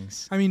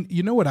things. I mean,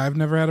 you know what I've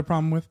never had a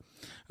problem with?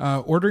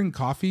 Ordering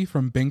coffee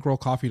from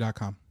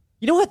bankrollcoffee.com.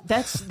 You know what?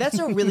 That's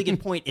a really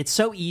good point. It's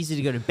so easy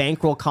to go to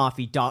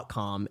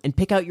bankrollcoffee.com and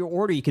pick out your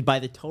order. You could buy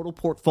the total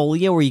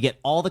portfolio where you get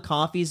all the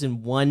coffees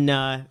in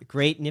one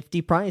great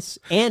nifty price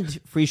and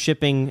free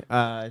shipping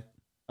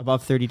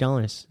above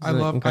 $30. I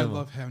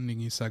love handing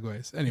you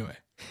segues. Anyway,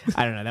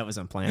 I don't know. That was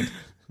unplanned.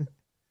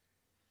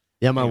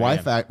 yeah, my Here I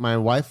wife my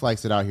wife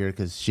likes it out here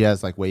because she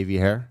has like wavy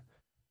hair.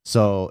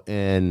 So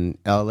in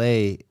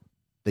LA,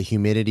 the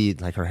humidity,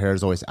 like her hair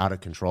is always out of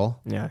control.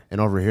 Yeah.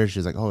 And over here,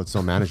 she's like, oh, it's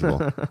so manageable,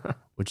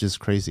 which is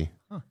crazy.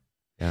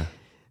 Yeah.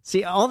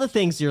 See, all the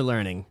things you're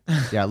learning.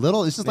 Yeah.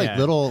 It's just like Yeah.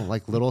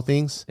 little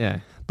things. Yeah.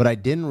 But I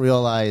didn't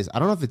realize, I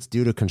don't know if it's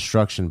due to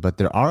construction, but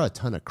there are a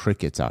ton of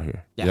crickets out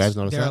here. Yes. You guys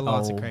notice There are that?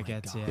 lots Oh of my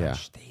crickets. Yeah. Yeah.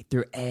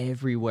 They're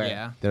everywhere.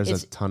 Yeah. There's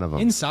It's a ton of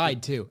them.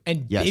 Inside too,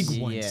 and Yes. big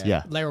ones.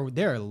 Yeah.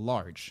 They're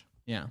large.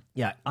 Yeah.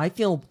 Yeah, I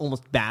feel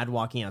almost bad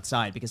walking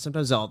outside because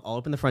sometimes I'll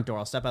open the front door,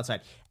 I'll step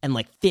outside, and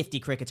like 50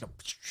 crickets go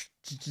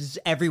just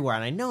everywhere,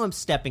 and I know I'm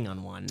stepping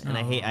on one, and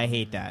I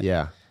hate that.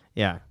 Yeah.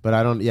 Yeah. But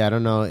I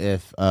don't know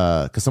if,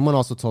 because someone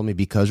also told me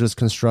because there's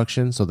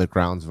construction, so the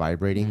ground's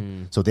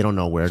vibrating, so they don't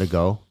know where to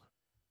go.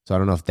 So I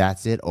don't know if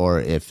that's it or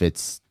if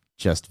it's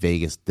just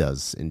Vegas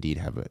does indeed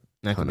have a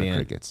That could ton of be it.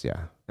 crickets.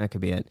 Yeah. That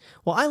could be it.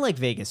 Well, I like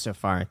Vegas so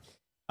far.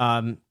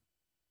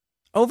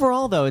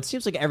 Overall, though, it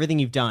seems like everything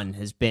you've done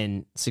has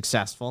been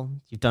successful.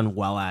 You've done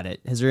well at it.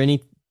 Has there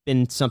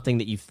been something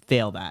that you've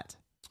failed at?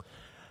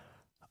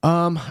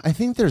 I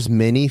think there's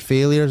many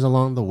failures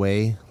along the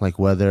way, like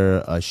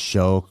whether a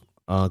show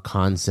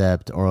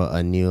concept or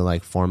a new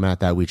like format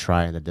that we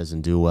try that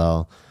doesn't do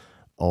well,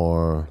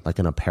 or like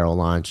an apparel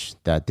launch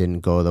that didn't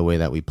go the way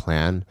that we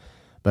planned.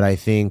 But I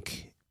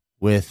think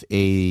with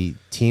a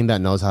team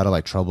that knows how to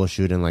like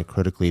troubleshoot and like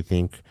critically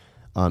think,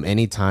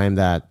 anytime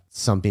that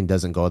something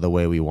doesn't go the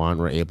way we want,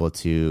 we're able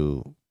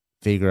to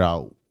figure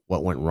out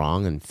what went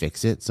wrong and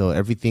fix it. So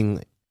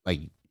everything,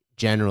 like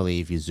generally,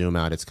 if you zoom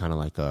out, it's kind of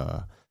like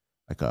a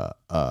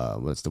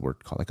what's the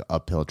word called? Like an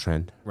uphill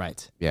trend.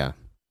 Right. Yeah.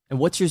 And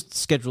what's your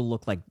schedule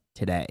look like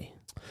today?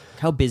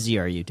 How busy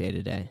are you day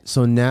to day?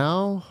 So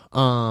now,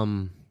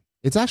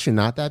 it's actually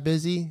not that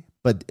busy,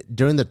 but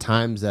during the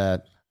times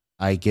that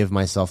I give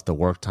myself the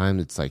work time,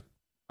 it's like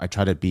I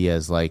try to be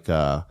as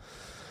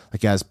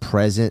as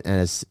present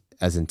and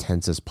as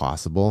intense as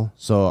possible.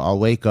 So I'll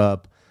wake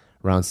up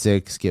around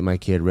 6, get my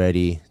kid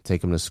ready,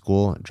 take him to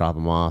school, drop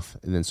him off,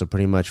 and then so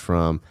pretty much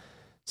from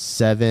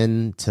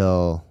 7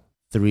 till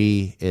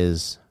 3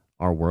 is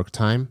our work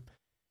time.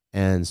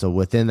 And so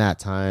within that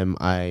time,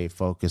 I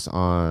focus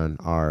on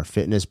our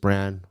fitness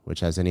brand,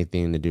 which has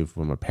anything to do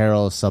from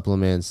apparel,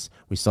 supplements.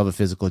 We still have a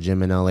physical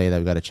gym in LA that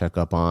we've got to check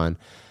up on.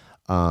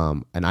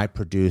 And I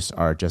produce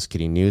our Just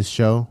Kidding News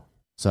show.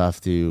 So I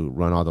have to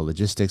run all the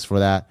logistics for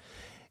that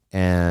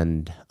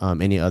and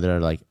any other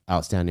like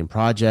outstanding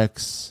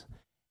projects.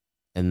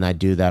 and I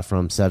do that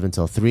from 7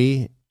 till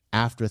 3.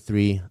 After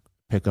 3,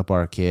 pick up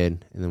our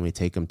kid, and then we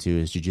take him to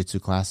his jiu-jitsu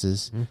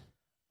classes.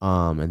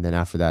 And then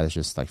after that, it's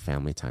just like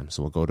family time.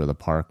 So we'll go to the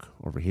park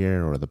over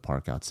here or the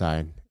park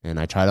outside. And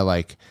I try to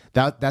like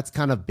that's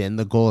kind of been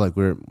the goal. Like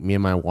me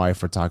and my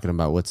wife are talking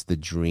about what's the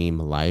dream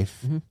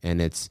life.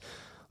 And it's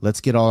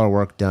let's get all our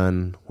work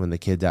done when the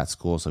kid's at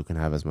school so we can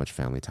have as much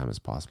family time as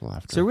possible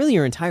after. So really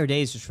your entire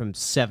day is just from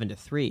 7 to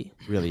 3.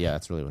 Really, yeah,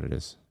 that's really what it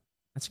is.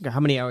 That's how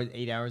many hours?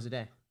 8 hours a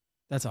day.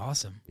 That's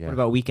awesome. Yeah. What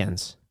about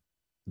weekends?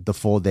 The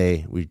full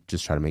day, we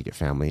just try to make it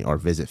family or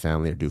visit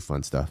family or do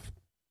fun stuff.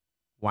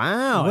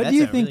 Wow. What that's do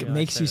you a think really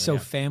makes you so yeah.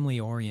 family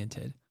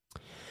oriented?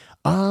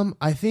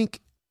 I think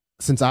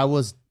since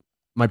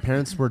my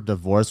parents were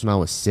divorced when I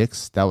was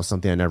 6, that was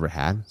something I never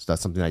had. So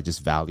that's something I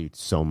just valued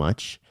so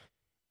much.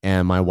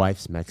 And my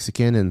wife's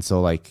Mexican. And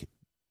so like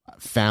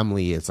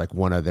family is like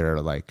one of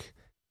their like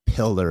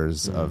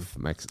pillars of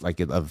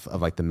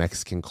of the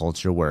Mexican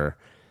culture where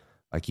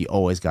like you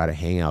always got to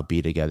hang out,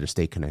 be together,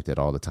 stay connected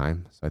all the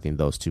time. So I think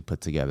those two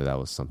put together, that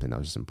was something that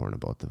was just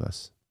important to both of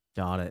us.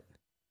 Got it.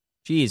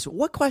 Geez,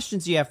 what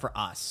questions do you have for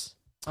us?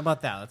 How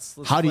about that? Let's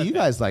How do flip you it.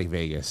 guys like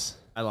Vegas?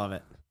 I love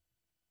it.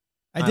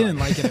 I didn't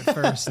like it at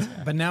first,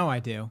 but now I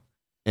do.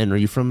 And are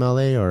you from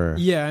LA or?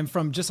 Yeah, I'm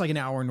from just like an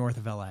hour north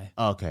of LA.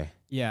 Oh, okay.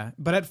 Yeah,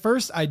 but at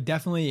first I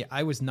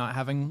was not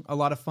having a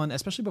lot of fun,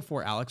 especially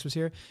before Alex was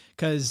here,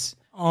 because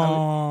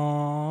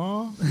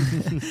I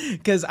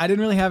didn't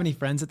really have any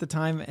friends at the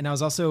time, and I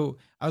was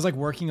like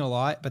working a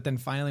lot. But then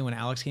finally, when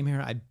Alex came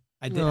here, I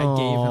gave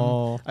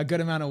him a good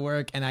amount of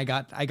work, and I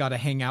got to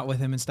hang out with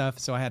him and stuff.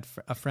 So I had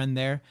a friend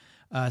there,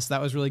 so that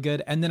was really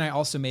good. And then I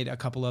also made a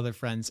couple other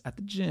friends at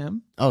the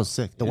gym. Oh,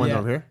 sick. The one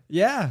over here?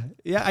 Yeah.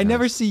 I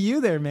never see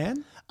you there,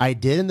 man. I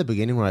did in the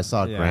beginning where I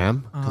saw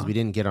Graham because we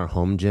didn't get our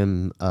home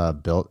gym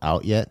built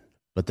out yet.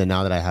 But then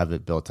now that I have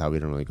it built out, we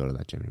don't really go to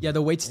that gym anymore. Yeah,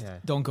 the weights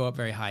don't go up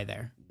very high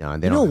there. No,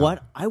 and they You don't know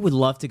what? I would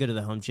love to go to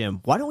the home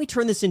gym. Why don't we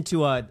turn this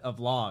into a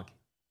vlog?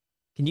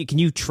 Can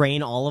you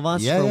train all of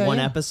us for one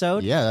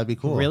episode? Yeah, that'd be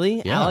cool.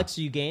 Really? Yeah. Alex,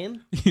 are you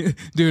game?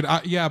 Dude,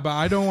 but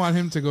I don't want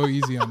him to go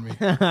easy on me.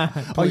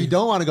 Oh, you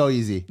don't want to go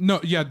easy? No,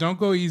 yeah, don't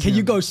go easy. Can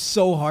you on go me.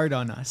 so hard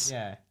on us?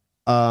 Yeah.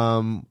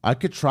 I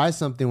could try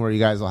something where you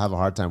guys will have a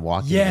hard time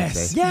walking.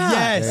 Yes.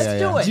 Yes.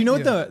 Let's do it. Do you know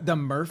what the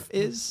Murph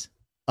is?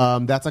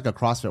 That's like a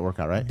CrossFit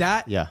workout, right?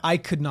 That I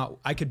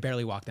could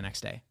barely walk the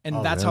next day.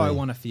 And that's how I really?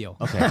 want to feel.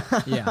 Okay.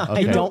 Yeah.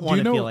 I don't want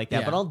to know- feel like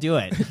that, but I'll do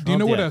it. Do you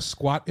know what a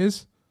squat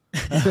is? No.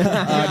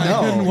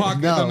 I couldn't walk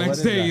No, the what next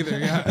is day that? either.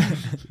 Yeah.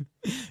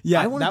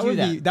 Yeah, I wanna that do would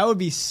that. be that would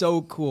be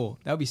so cool.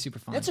 That would be super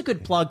fun. That's a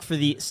good plug for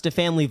the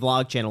Stefamily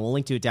vlog channel. We'll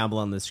link to it down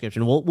below in the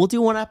description. We'll do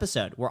one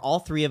episode where all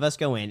three of us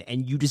go in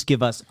and you just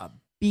give us a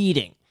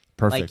beating.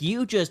 Perfect. Like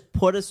you just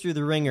put us through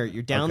the ringer.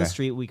 You're down the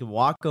street. We can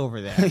walk over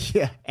there.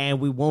 Yeah.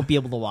 And we won't be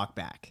able to walk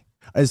back.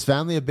 Is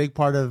family a big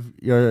part of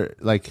your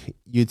like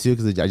you too?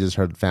 Because I just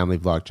heard family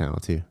vlog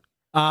channel too.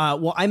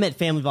 Well, I meant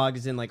family vlog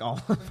is in like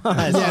all of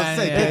us.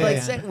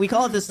 Yeah. We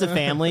call it this the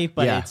family,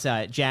 but Yeah. it's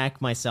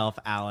Jack, myself,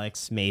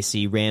 Alex,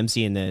 Macy,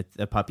 Ramsey, and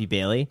the puppy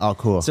Bailey. Oh,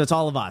 cool. So it's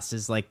all of us.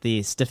 It's like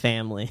the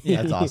family.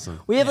 That's awesome.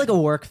 We have like a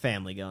work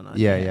family going on.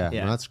 Yeah.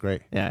 Well, that's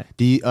great. Yeah.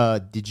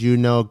 Did you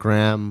know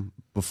Graham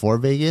before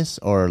Vegas,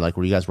 or like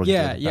were you guys working?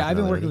 yeah, together yeah. back I've in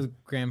been LA? working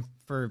with Graham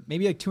for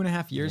maybe like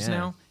 2.5 years Yeah.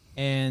 now,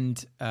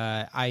 and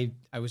I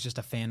was just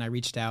a fan. I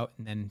reached out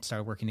and then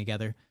started working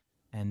together,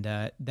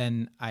 and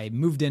then I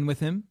moved in with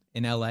him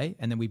in LA,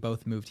 and then we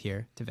both moved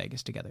here to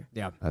Vegas together.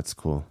 Yeah. That's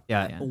cool.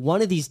 Yeah.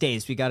 One of these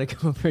days, we got to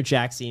go over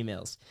Jack's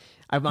emails.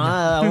 I'm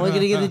only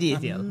going to give the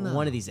details.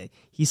 One of these days.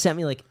 He sent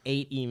me like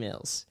 8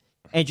 emails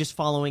and just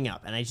following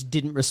up, and I just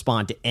didn't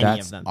respond to any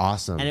That's of them.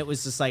 awesome. And it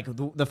was just like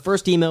the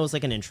first email was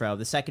like an intro.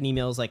 The second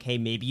email was like, hey,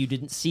 maybe you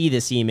didn't see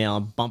this email.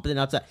 I'm bumping it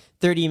up to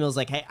third email is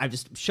like, hey, I'm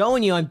just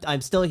showing you I'm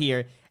still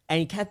here.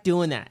 And he kept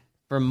doing that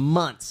for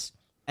months.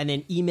 And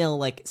then email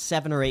like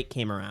 7 or 8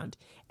 came around.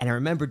 And I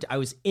remembered I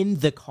was in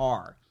the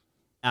car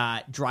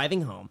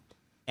driving home,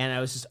 and I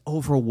was just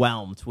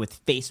overwhelmed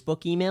with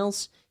Facebook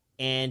emails.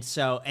 And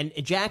so, and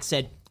Jack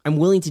said, I'm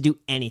willing to do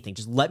anything.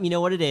 Just let me know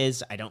what it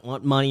is. I don't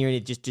want money or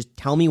anything. Just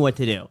tell me what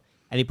to do.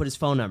 And he put his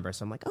phone number.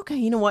 So I'm like, okay,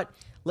 you know what?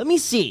 Let me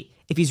see.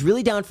 If he's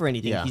really down for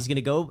anything, Yeah. he's going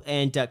to go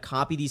and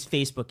copy these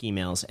Facebook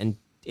emails. And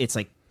it's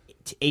like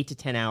 8 to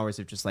 10 hours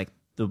of just like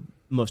the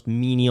most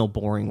menial,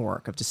 boring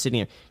work of just sitting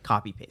there,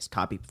 copy, paste,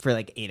 copy for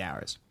like 8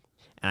 hours.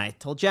 And I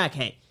told Jack,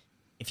 hey,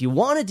 if you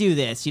want to do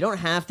this, you don't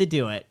have to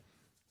do it.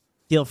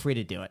 Feel free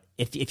to do it.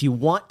 If you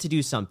want to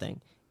do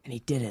something. And he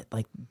did it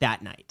like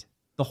that night,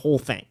 the whole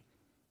thing.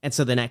 And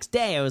so the next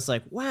day I was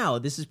like, wow,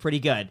 this is pretty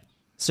good.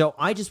 So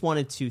I just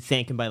wanted to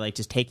thank him by like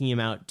just taking him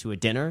out to a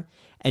dinner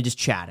and just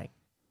chatting.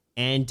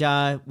 And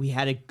we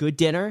had a good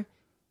dinner,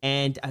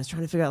 and I was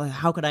trying to figure out like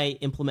how could I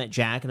implement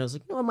Jack, and I was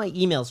like, you know what, my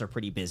emails are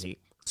pretty busy.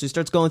 So he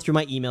starts going through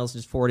my emails,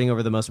 just forwarding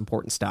over the most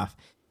important stuff.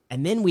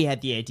 And then we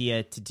had the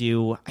idea to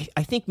do,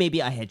 I think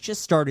maybe I had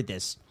just started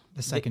this.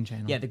 The second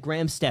channel. Yeah, the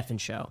Graham Stephan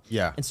Show.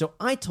 Yeah. And so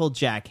I told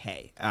Jack,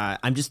 hey,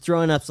 I'm just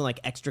throwing up some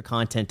like extra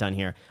content on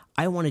here.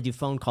 I want to do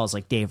phone calls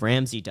like Dave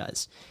Ramsey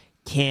does.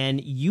 can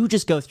you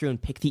just go through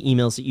and pick the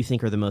emails that you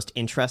think are the most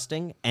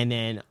interesting, and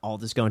then I'll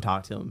just go and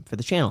talk to them for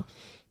the channel.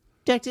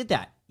 Jack did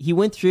that. He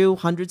went through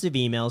hundreds of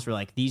emails. We're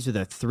like, these are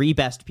the 3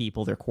 best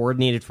people. They're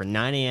coordinated for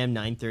 9 a.m.,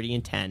 9:30,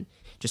 and 10.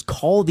 Just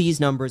call these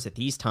numbers at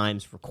these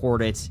times,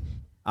 record it,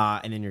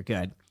 and then you're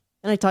good.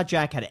 And I taught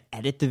Jack how to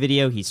edit the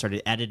video. He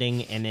started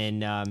editing, and then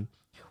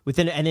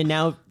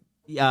now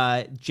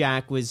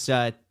Jack was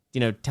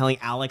telling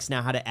Alex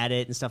now how to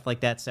edit and stuff like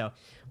that. So,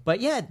 but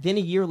yeah, then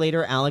a year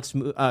later,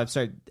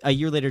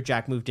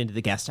 Jack moved into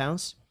the guest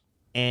house,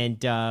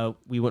 and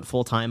we went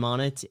full time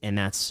on it, and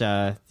that's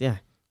led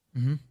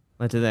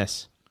to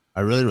this.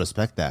 I really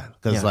respect that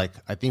because, like,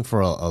 I think for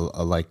a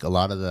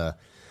lot of the,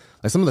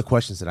 like, some of the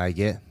questions that I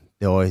get,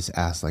 they always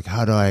ask, like,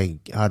 how do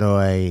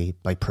I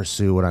like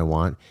pursue what I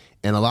want?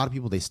 And a lot of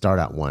people, they start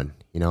at one,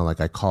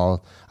 like I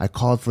called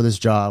for this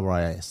job, or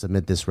I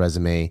submit this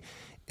resume,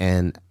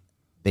 and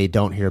they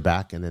don't hear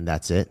back, and then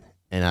that's it.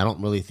 And I don't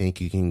really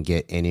think you can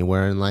get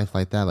anywhere in life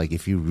like that. Like,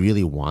 if you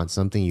really want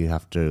something, you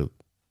have to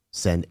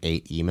send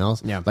 8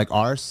 emails. Yeah. Like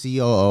our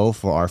COO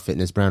for our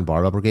fitness brand,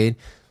 Barbell Brigade,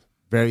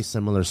 very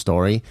similar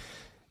story.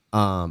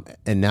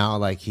 And now,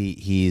 like,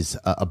 he's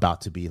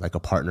about to be like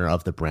a partner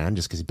of the brand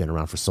just because he's been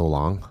around for so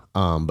long.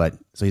 But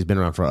so he's been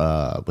around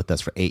for with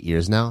us for 8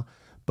 years now.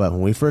 But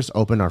when we first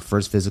opened our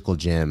first physical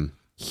gym,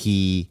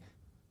 he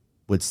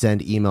would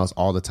send emails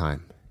all the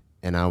time,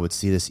 and I would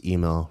see this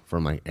email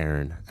from like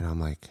Aaron, and I'm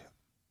like,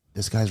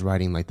 this guy's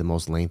writing like the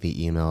most lengthy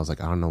emails.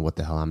 Like, I don't know what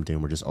the hell I'm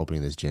doing. We're just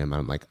opening this gym.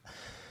 I'm like,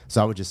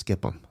 so I would just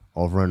skip them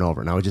over and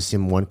over, and I would just see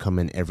him one come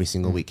in every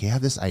single week. Hey, I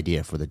have this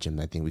idea for the gym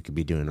that I think we could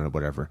be doing, or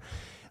whatever.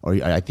 Or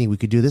I think we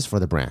could do this for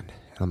the brand.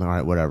 And I'm like, all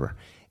right, whatever.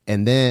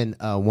 And then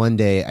one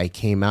day I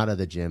came out of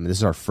the gym. And this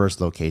is our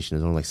first location.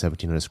 It's only like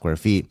 1,700 square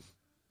feet.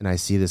 And I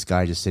see this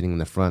guy just sitting in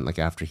the front, like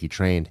after he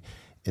trained.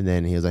 And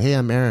then he was like, hey,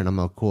 I'm Aaron. I'm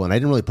like, cool. And I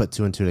didn't really put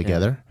 2 and 2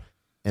 together. Yeah.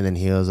 And then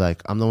he was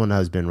like, I'm the one that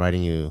has been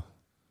writing you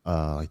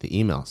like the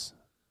emails.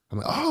 I'm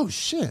like, oh,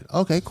 shit.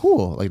 Okay,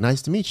 cool. Like,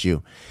 nice to meet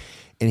you.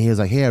 And he was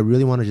like, hey, I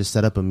really want to just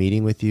set up a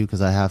meeting with you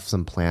because I have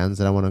some plans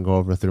that I want to go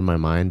over through my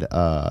mind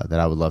that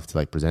I would love to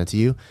like present to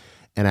you.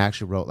 And I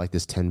actually wrote like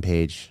this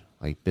 10-page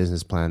like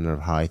business plan of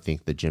how I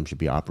think the gym should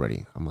be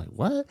operating. I'm like,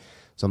 what?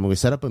 So I'm going to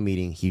set up a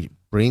meeting. He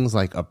brings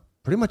like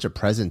pretty much a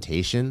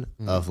presentation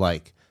of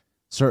like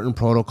certain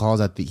protocols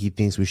that he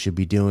thinks we should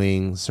be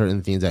doing,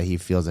 certain things that he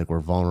feels like we're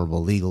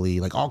vulnerable legally,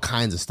 like all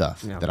kinds of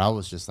stuff that I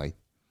was just like,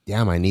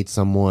 damn, I need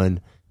someone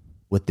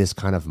with this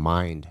kind of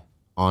mind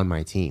on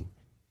my team.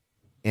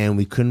 And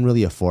we couldn't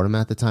really afford him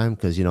at the time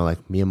because,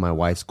 like me and my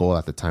wife's goal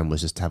at the time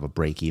was just to have a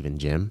break-even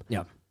gym.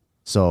 Yeah.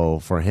 So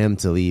for him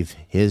to leave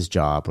his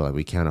job, we're like,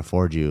 we can't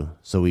afford you.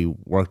 So we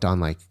worked on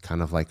like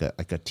kind of like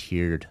a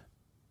tiered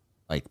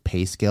like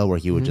pay scale where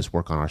he would just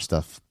work on our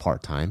stuff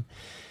part-time.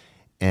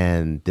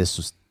 And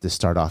this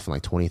started off in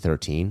like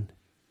 2013.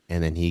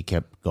 And then he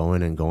kept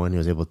going and going. He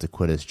was able to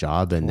quit his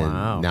job. And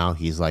then now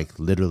he's like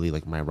literally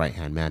like my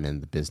right-hand man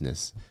in the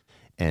business.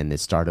 And it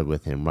started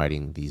with him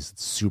writing these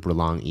super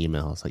long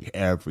emails like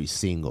every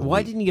single Why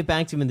week. didn't you get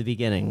back to him in the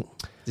beginning?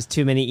 Just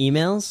too many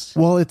emails?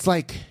 Well, it's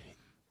like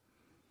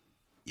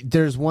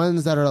there's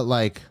ones that are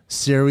like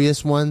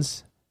serious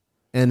ones,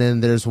 and then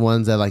there's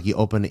ones that like you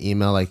open an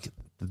email, like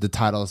the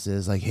title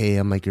says like, hey,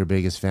 I'm like your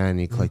biggest fan,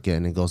 and you click it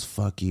and it goes,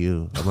 fuck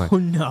you. I'm like, oh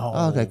no.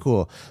 Oh, okay,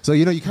 cool. So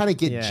you kind of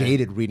get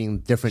jaded reading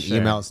different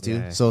emails too.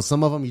 Yeah. So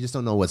some of them you just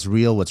don't know what's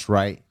real, what's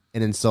right.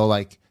 And then so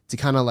like to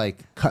kind of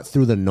like cut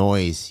through the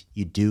noise,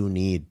 you do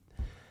need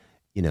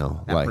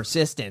that like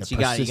persistence. You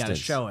got to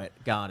show it.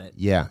 Got it.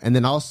 Yeah. And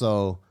then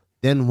also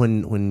then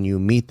when you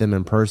meet them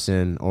in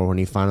person, or when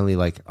you finally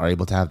like are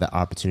able to have that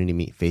opportunity to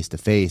meet face to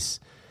face,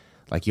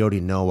 like you already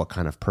know what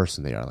kind of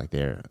person they are. Like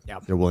they're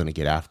willing to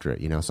get after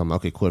it, So I'm like,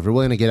 okay, cool. If you're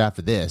willing to get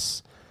after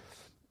this,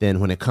 then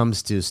when it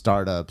comes to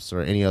startups or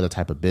any other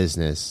type of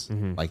business,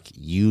 like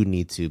you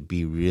need to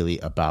be really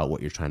about what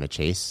you're trying to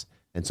chase.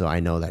 And so I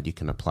know that you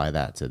can apply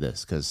that to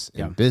this because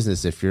in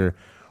business, if you're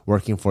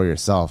working for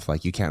yourself,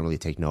 like you can't really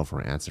take no for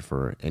an answer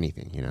for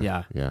anything,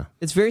 Yeah.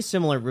 It's very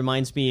similar. It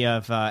reminds me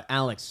of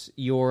Alex,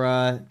 your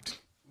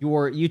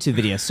YouTube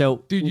video.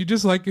 So, dude, you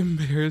just like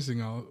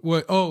embarrassing all.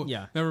 What? Oh,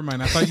 yeah. Never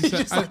mind. I thought you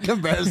said like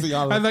embarrassing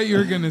all. I thought you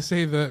were gonna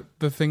say the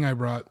thing I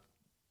brought.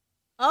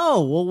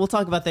 Oh, well, we'll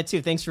talk about that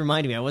too. Thanks for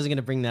reminding me. I wasn't going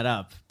to bring that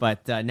up,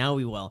 but now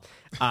we will.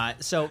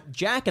 So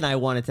Jack and I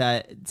wanted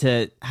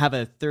to have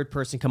a third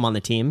person come on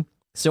the team.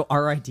 So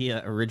our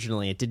idea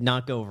originally, it did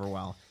not go over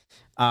well,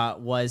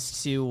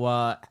 was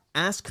to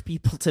ask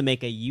people to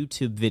make a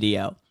YouTube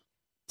video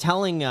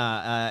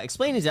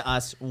explaining to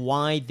us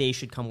why they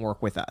should come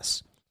work with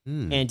us.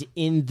 And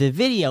in the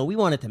video, we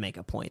wanted to make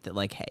a point that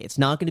like, hey, it's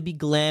not going to be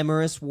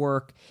glamorous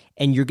work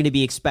and you're going to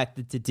be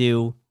expected to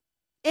do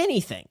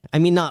anything. I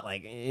mean, not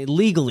like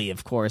legally,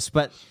 of course,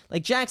 but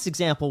like Jack's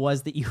example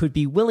was that you would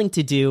be willing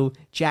to do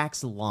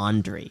Jack's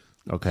laundry.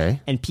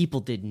 Okay. And people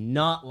did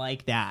not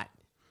like that.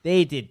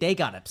 They did. They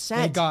got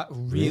upset. They got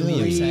really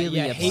upset. Really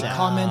Yeah, hate upset.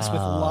 comments with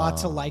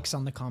lots of likes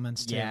on the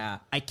comments too. Yeah,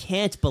 I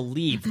can't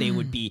believe they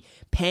would be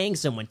paying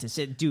someone to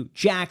say, "Dude,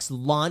 Jack's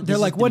lawn." They're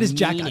like, "What is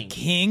Jack, a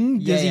king?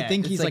 Does he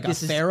think It's he's like a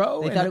this is-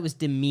 pharaoh?" They And- thought it was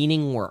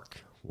demeaning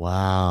work.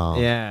 Wow.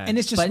 Yeah, And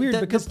it's just But weird the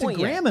because to point-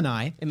 Graham and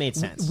I, it made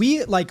sense.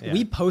 We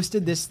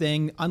posted this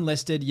thing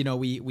unlisted. You know,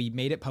 we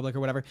made it public or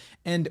whatever,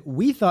 and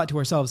we thought to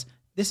ourselves,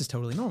 "This is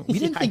totally normal." We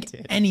didn't I think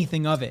did.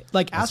 anything of it.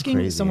 Like asking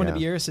crazy, someone to yeah.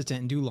 be your assistant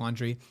and do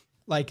laundry,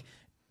 like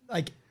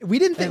we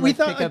didn't think. We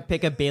thought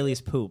pick up Bailey's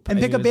poop and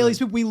I pick mean, up it was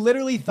Bailey's like- poop. We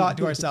literally thought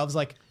to ourselves,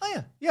 like,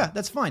 "Oh yeah,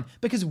 that's fine,"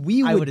 because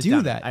we I would would've do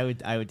done that.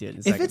 it. I would do it. In a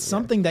If second, it's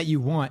something that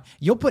you want,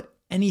 you'll put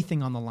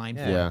anything on the line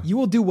for Yeah. it. You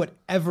will do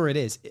whatever it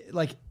is.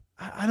 Like,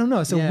 I don't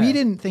know. So Yeah. we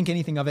didn't think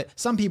anything of it.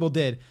 Some people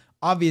did.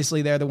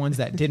 Obviously, they're the ones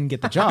that didn't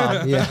get the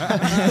job.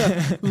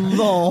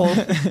 Lol.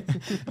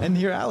 And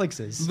here Alex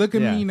is. Look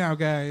at Yeah. me now,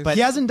 guys. He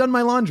hasn't done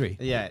my laundry.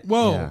 Yeah.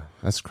 Whoa. Yeah,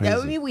 that's crazy. Yeah,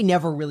 I mean, we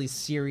never really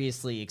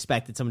seriously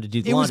expected someone to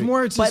do the It was laundry.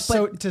 more to,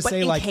 But- to but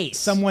say in like case.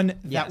 someone that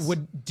Yes.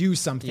 would do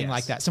something Yes.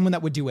 like that. Someone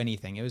that would do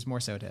anything. It was more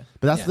so to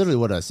but that's literally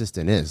what an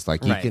assistant is.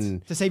 Like you Right.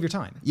 can, save your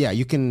time. yeah,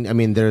 you can. I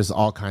mean, there's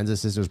all kinds of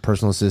assistants. There's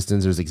personal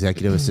assistants. There's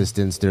executive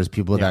assistants. There's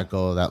people that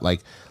go that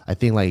like. I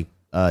think like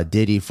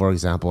Diddy, for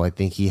example. I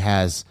think he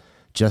has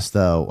just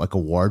like a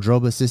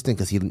wardrobe assistant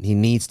because he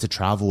needs to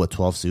travel with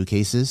 12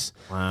 suitcases.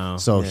 Wow.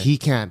 So he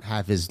can't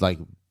have his like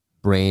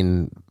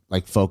brain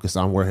like focus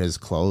on where his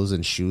clothes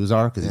and shoes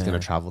are because he's gonna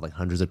travel with, like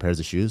hundreds of pairs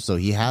of shoes. So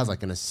he has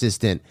like an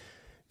assistant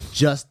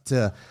just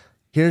to.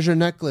 Here's your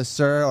necklace,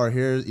 sir, or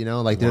here's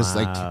like there's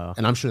like,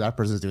 and I'm sure that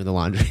person's doing the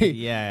laundry.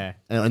 Yeah.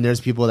 And there's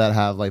people that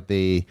have like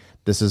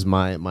this is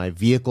my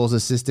vehicle's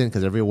assistant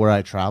because everywhere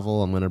I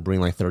travel, I'm gonna bring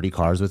like 30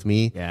 cars with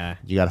me. Yeah.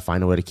 You got to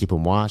find a way to keep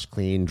them washed,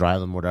 clean,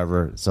 drive them,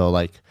 whatever. So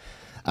like,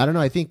 I don't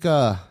know. I think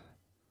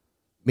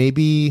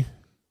maybe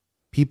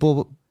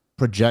people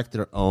project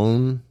their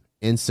own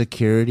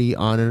insecurity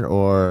on it,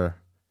 or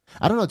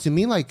I don't know. To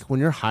me, like when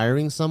you're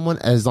hiring someone,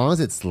 as long as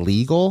it's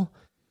legal,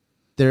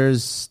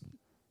 there's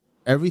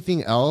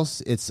everything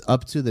else. It's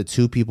up to the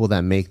two people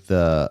that make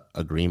the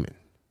agreement.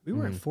 We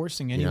weren't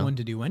forcing anyone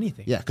to do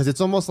anything. Yeah, because it's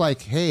almost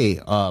like, hey,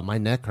 my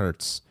neck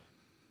hurts.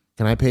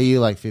 Can I pay you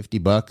like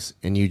 $50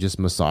 and you just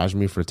massage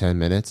me for 10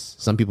 minutes?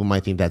 Some people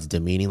might think that's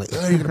demeaning, like,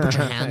 oh, you're gonna put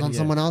your hands on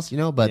someone else,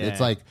 But it's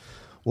Yeah. like,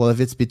 well, if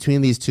it's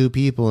between these two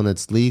people and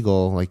it's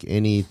legal, like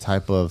any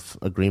type of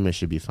agreement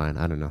should be fine.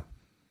 I don't know.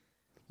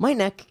 My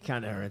neck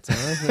kind of hurts.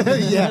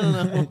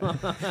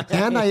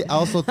 And I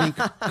also think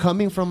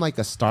coming from like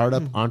a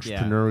startup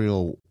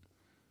entrepreneurial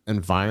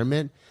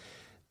environment,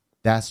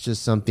 that's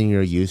just something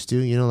you're used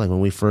to. Like when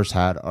we first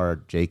had our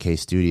JK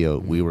studio,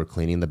 we were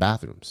cleaning the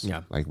bathrooms.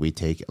 Yeah. Like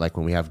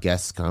when we have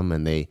guests come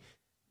and they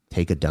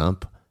take a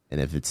dump, and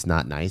if it's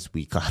not nice,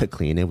 we gotta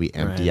clean it. We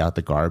empty out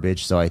the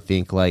garbage. So I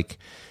think like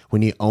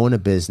when you own a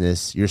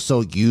business, you're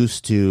so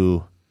used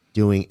to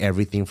doing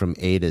everything from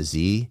A to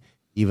Z.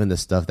 Even the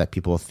stuff that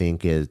people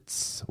think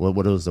it's what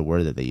was the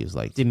word that they use,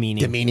 like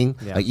Demeaning.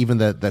 Yeah. like even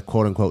the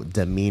quote unquote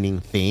demeaning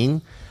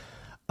thing.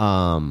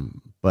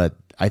 But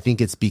I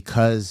think it's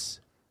because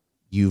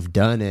you've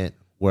done it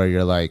where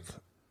you're like,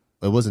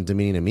 it wasn't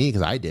demeaning to me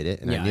because I did it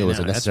and I knew it was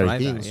a That's necessary what I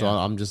thing. thought, So yeah.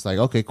 I'm just like,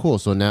 okay, cool.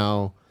 So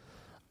now,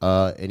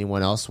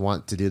 anyone else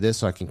want to do this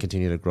so I can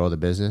continue to grow the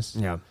business?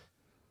 Yeah.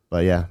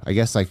 But yeah, I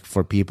guess like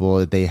for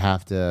people, they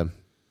have to.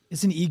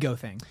 It's an ego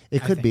thing.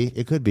 It I could think. be.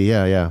 It could be.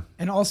 Yeah, yeah.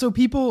 And also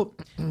people,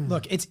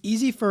 look, it's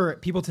easy for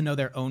people to know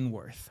their own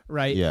worth,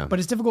 right? Yeah. But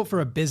it's difficult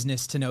for a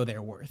business to know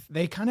their worth.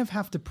 They kind of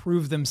have to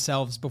prove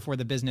themselves before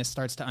the business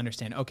starts to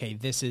understand, okay,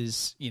 this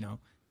is,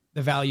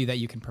 the value that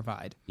you can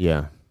provide.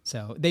 Yeah.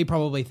 So they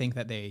probably think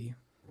that they,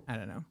 I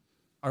don't know,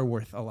 are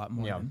worth a lot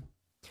more. Than,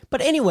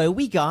 But anyway,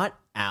 we got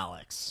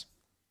Alex.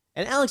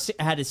 And Alex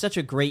had such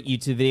a great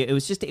YouTube video.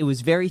 It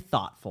was very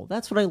thoughtful.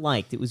 That's what I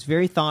liked. It was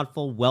very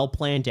thoughtful, well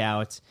planned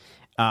out.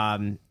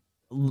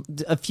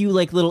 A few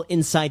like little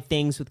inside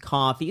things with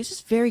coffee. It was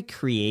just very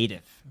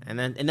creative. And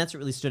that's what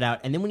really stood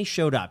out. And then when he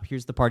showed up,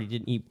 here's the part he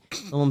a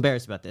little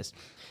embarrassed about this.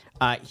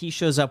 He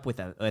shows up with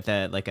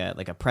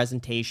a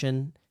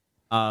presentation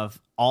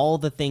of all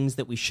the things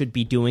that we should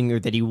be doing or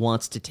that he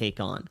wants to take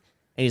on.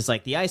 And he's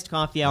like, the iced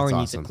coffee hour That's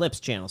needs a awesome. clips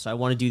channel. So I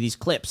want to do these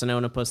clips and I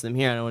want to post them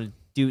here. And I want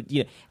to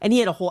do, and he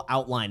had a whole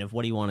outline of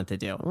what he wanted to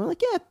do. And we're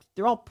like, yeah,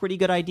 they're all pretty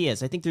good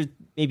ideas. I think there's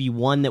maybe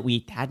one that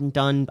we hadn't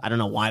done. I don't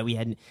know why we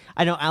hadn't.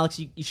 I know, Alex,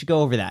 you should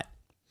go over that.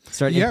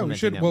 Start Yeah, we implementing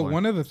should. that Well, more.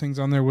 one of the things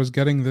on there was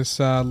getting this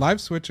live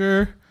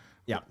switcher,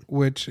 Yeah.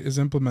 which is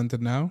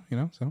implemented now,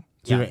 so.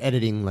 So you're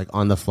editing like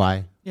on the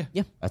fly. yeah.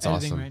 Yeah. That's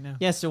Editing awesome. right now.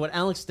 Yeah, so what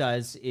Alex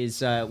does is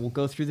we'll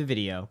go through the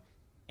video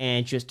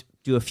and just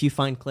do a few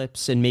fine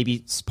clips and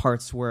maybe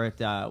parts where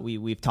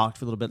we've talked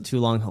for a little bit too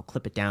long. He'll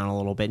clip it down a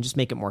little bit and just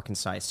make it more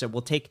concise. So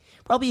we'll take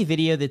probably a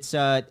video that's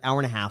an hour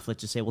and a half.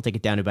 Let's just say we'll take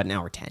it down to about an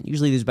hour 10.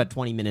 Usually there's about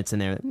 20 minutes in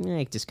there.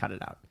 Just cut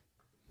it out.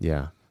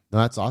 Yeah. No,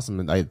 that's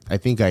awesome. And I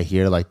think I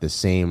hear like the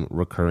same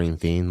recurring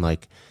theme,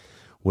 like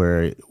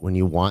where when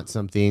you want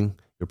something,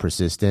 you're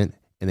persistent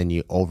and then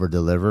you over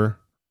deliver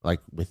like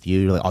with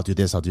you, you're like, I'll do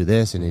this,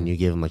 and then you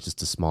give him like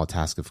just a small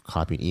task of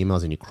copying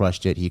emails, and you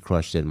crushed it. He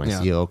crushed it. My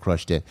CEO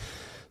crushed it.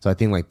 So I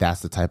think like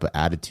that's the type of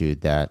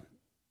attitude that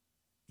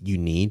you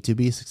need to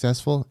be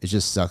successful. It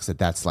just sucks that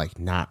that's like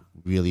not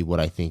really what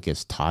I think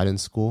is taught in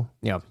school.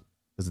 Yeah.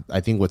 Because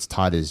I think what's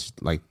taught is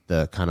like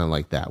the kind of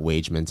like that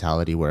wage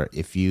mentality where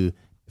if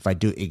I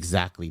do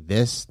exactly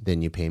this,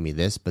 then you pay me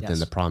this. But then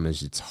the problem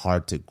is it's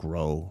hard to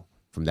grow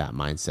from that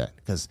mindset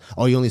because,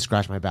 you only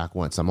scratch my back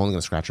once. I'm only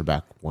going to scratch your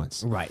back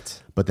once.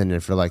 Right. But then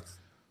if you're like,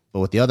 but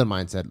with the other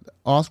mindset,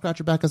 I'll scratch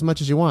your back as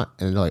much as you want.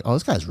 And they're like,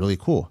 this guy's really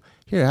cool.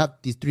 Here, I have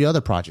these 3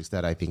 other projects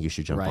that I think you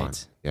should jump on.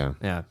 Yeah.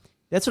 Yeah.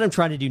 That's what I'm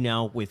trying to do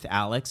now with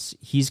Alex.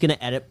 He's going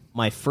to edit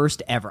my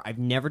first ever. I've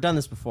never done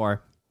this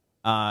before.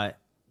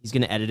 He's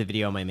going to edit a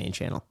video on my main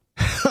channel.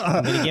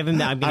 I'm going to give him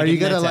that. Are you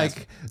going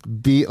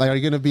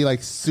to be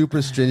like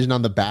super stringent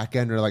on the back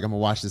end or like I'm going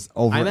to watch this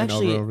over and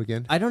over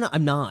again? I don't know.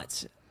 I'm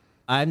not.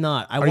 Are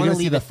you going to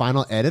see the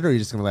final edit or are you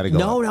just going to let it go?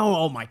 No.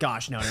 Oh my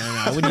gosh. No.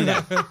 I wouldn't do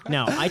that.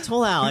 No, I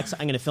told Alex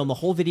I'm going to film the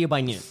whole video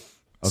by noon.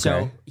 Okay.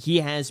 So he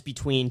has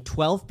between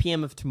 12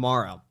 p.m. of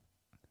tomorrow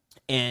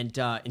and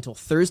until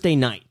Thursday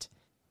night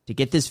to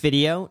get this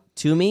video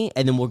to me,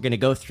 and then we're going to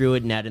go through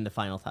it and add in the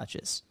final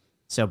touches.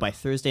 So by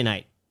Thursday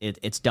night,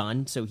 it's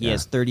done. So he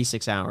has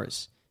 36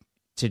 hours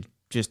to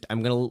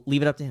I'm going to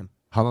leave it up to him.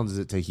 How long does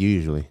it take you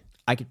usually?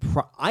 I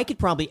could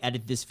probably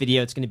edit this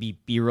video. It's going to be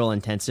B-roll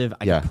intensive.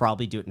 I could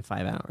probably do it in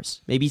 5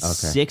 hours. Maybe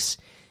 6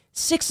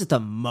 at the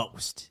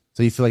most.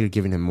 So you feel like you're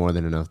giving him more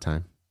than enough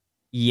time?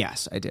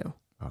 Yes, I do.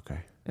 Okay.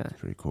 Yeah. That's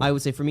pretty cool. I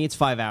would say for me it's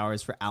 5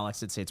 hours. For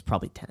Alex, I'd say it's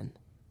probably 10.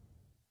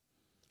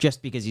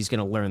 Just because he's going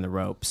to learn the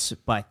ropes.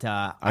 But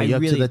are you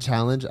up to the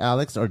challenge,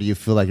 Alex, or do you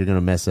feel like you're going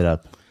to mess it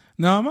up?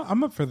 No,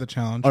 I'm up for the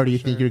challenge. Or do you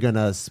think you're going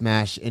to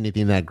smash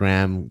anything that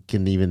Graham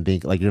can even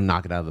think, like you're going to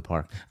knock it out of the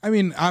park? I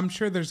mean, I'm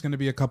sure there's going to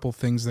be a couple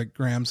things that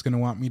Graham's going to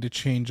want me to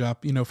change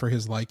up, for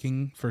his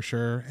liking, for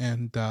sure.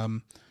 And,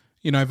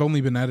 I've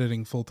only been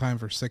editing full time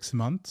for 6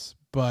 months,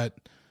 but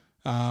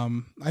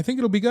I think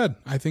it'll be good.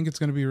 I think it's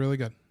going to be really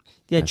good.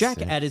 Yeah,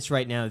 Jack edits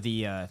right now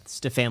the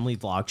Family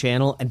Vlog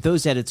channel, and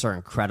those edits are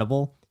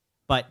incredible.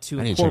 But to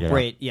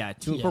incorporate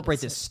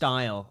this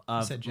style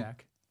of... Said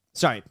Jack.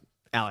 Sorry,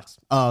 Alex.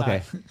 Oh,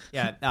 okay.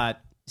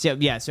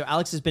 So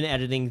Alex has been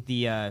editing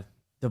the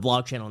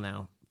vlog channel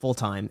now full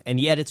time, and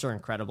the edits are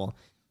incredible.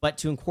 But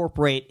to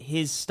incorporate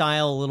his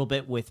style a little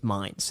bit with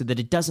mine, so that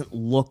it doesn't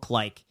look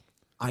like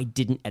I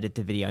didn't edit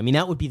the video. I mean,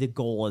 that would be the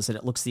goal, is that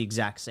it looks the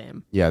exact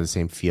same. Yeah, the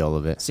same feel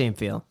of it. Same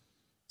feel.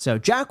 So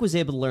Jack was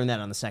able to learn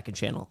that on the second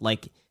channel.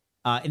 Like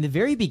in the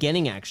very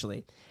beginning,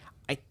 actually,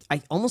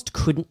 I almost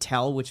couldn't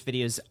tell which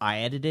videos I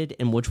edited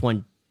and which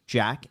one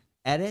Jack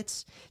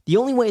edits. The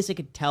only ways I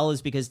could tell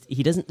is because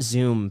he doesn't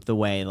zoom the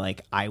way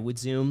like I would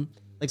zoom.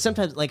 Like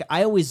sometimes, like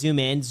I always zoom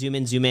in.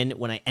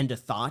 When I end a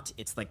thought,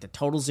 it's like the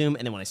total zoom,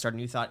 and then when I start a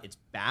new thought, it's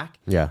back.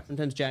 Yeah.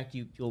 Sometimes Jack,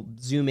 you'll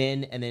zoom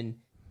in, and then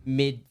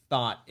mid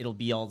thought it'll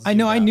be all. I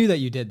know. Out. I knew that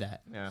you did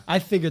that. Yeah. I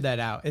figured that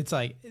out. It's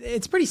like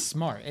it's pretty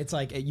smart. It's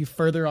like you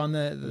further on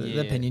the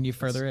opinion, you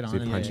further it on,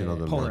 and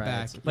then pull it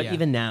back. But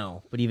even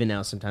now,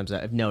 sometimes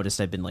I've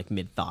noticed I've been like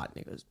mid thought,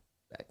 and it goes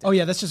back. Oh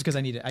yeah, that's just because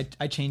I need it.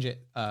 I change it.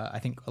 I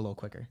think a little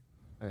quicker.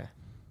 Okay.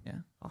 Yeah.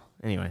 Oh,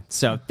 anyway,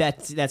 so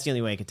that's the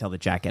only way I could tell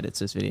that Jack edits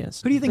his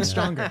videos. Who do you think's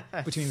stronger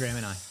between Graham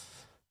and I?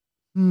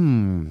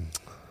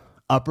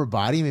 Upper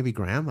body, maybe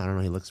Graham. I don't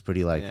know. He looks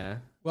pretty like. Yeah.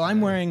 Well,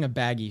 I'm wearing a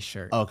baggy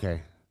shirt.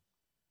 Okay.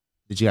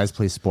 Did you guys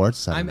play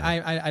sports? I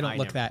don't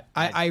look that.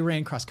 I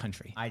ran cross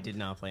country. I did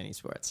not play any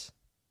sports.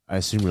 I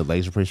assume your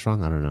legs are pretty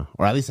strong. I don't know,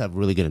 or at least have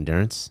really good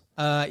endurance.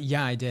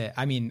 Yeah, I did.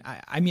 I mean,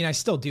 I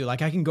still do.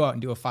 Like, I can go out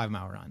and do a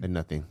 5-mile run. And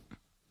nothing.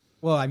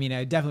 Well, I mean,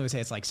 I definitely would say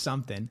it's like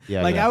something.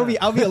 Yeah. Like I'll be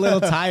a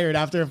little tired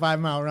after a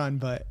 5-mile run,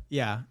 but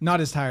yeah,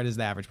 not as tired as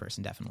the average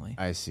person, definitely.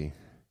 I see.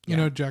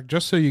 Jack,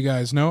 just so you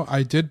guys know,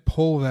 I did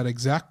poll that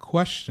exact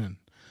question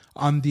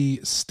on the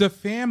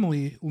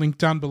Family link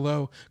down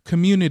below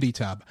community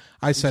tab.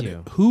 I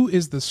said, who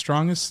is the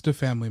strongest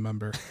Family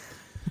member?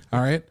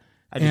 All right.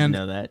 I didn't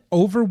know that.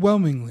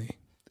 Overwhelmingly,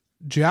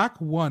 Jack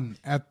won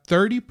at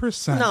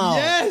 30%. No.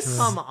 Yes.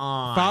 Come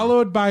on.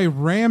 Followed by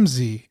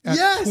Ramsey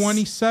at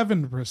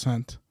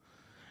 27%.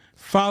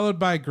 Followed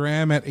by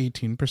Graham at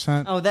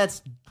 18%. Oh,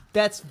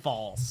 that's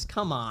false.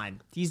 Come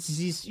on.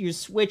 You're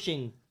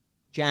switching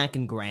Jack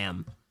and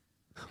Graham.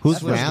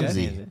 Who's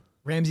Ramsey?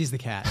 Ramsey's the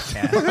cat.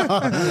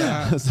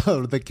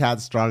 So the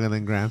cat's stronger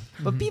than Graham.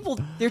 But people,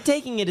 they're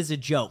taking it as a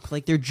joke.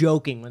 Like they're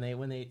joking when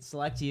they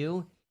select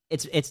you.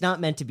 It's not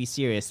meant to be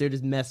serious. They're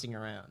just messing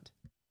around.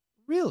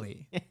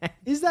 Really?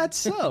 Is that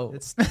so?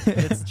 It's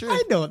true.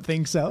 I don't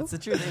think so. It's the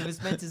truth. It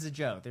was meant as a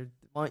joke. They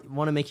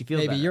want to make you feel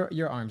maybe better.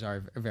 your arms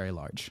are very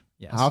large.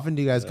 Yes. How often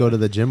do you guys go to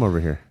the gym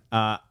over here?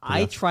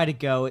 I try to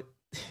go.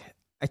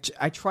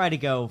 I try to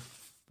go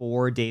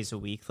 4 days a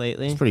week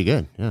lately. It's pretty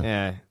good.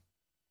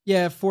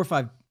 Yeah, 4 or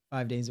 5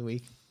 days a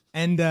week.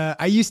 And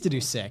I used to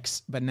do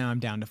 6, but now I'm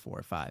down to 4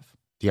 or 5.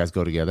 Do you guys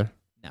go together?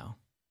 No.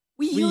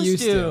 We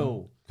used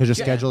to. Because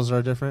your schedules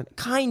are different.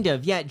 Kind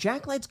of, yeah.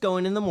 Jack likes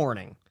going in the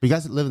morning. But you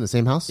guys live in the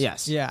same house?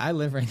 Yes. Yeah, I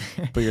live right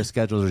there. But your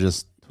schedules are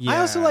just. I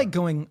also like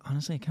going.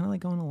 Honestly, I kind of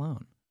like going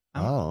alone.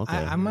 Okay.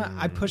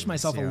 I push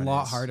myself see a how it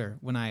lot is. harder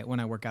when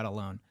I work out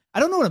alone. I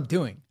don't know what I'm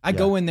doing. I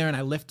go in there and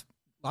I lift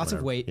lots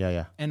of weight.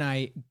 Yeah. And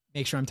I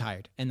make sure I'm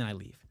tired, and then I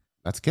leave.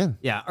 That's good.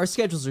 Yeah, our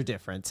schedules are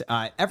different.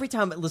 Every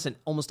time, listen,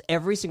 almost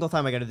every single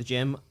time I go to the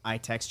gym, I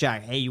text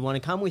Jack, hey, you want to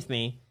come with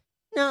me?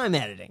 No, I'm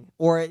editing.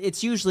 Or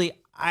it's usually,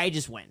 I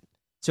just went.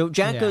 So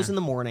Jack goes in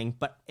the morning,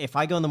 but if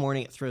I go in the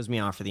morning, it throws me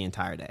off for the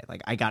entire day.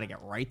 Like, I got to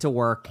get right to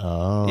work.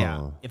 Oh.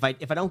 Yeah. If I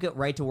don't get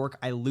right to work,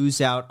 I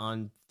lose out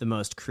on the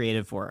most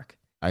creative work.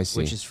 I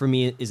see. Which is, for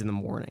me, is in the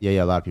morning.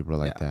 Yeah, a lot of people are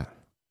like that.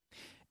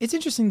 It's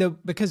interesting, though,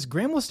 because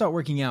Graham will start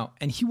working out,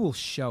 and he will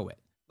show it.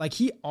 Like,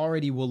 he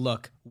already will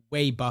look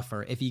way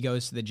buffer if he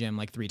goes to the gym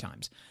like 3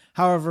 times.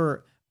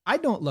 However, I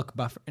don't look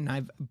buffer, and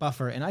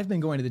I've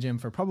been going to the gym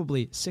for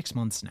probably 6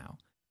 months now.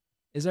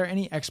 Is there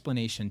any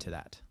explanation to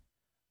that?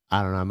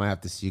 I don't know. I might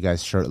have to see you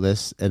guys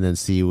shirtless and then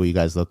see what you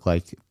guys look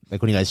like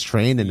when you guys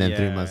trained, and then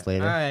 3 months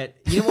later. All right.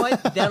 You know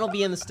what? That'll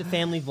be in the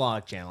Stefamily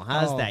Vlog channel.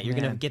 How's that? You're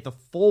going to get the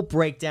full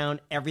breakdown,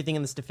 everything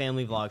in the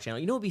Stefamily Vlog channel.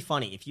 You know what would be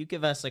funny? If you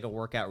give us like a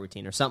workout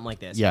routine or something like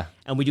this. Yeah.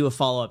 And we do a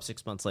follow-up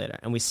 6 months later,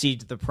 and we see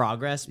the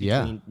progress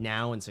between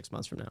now and 6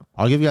 months from now.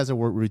 I'll give you guys a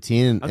work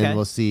routine, and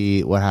we'll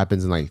see what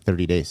happens in like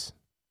 30 days.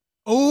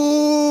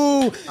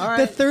 Oh,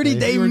 right. the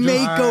 30-day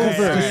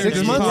makeover. Right.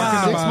 6 months,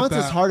 Wow. 6 months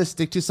is hard to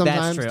stick to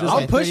sometimes. That's true. I'll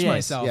Okay, push 30 days.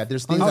 myself. Yeah,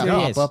 there's things Okay. that 30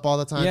 pop days. up all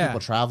the time. Yeah. People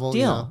travel. Deal.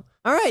 You know?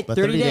 All right, But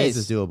 30 days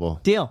is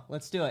doable. Deal.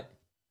 Let's do it.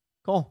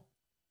 Cool.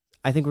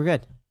 I think we're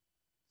good.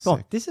 Cool.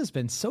 Sick. This has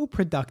been so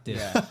productive.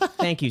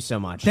 Thank you so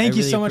much. Thank I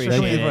you really so much for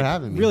appreciate Thank you joining. for it.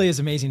 having me. Really is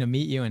amazing to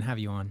meet you and have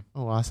you on.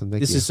 Oh, awesome.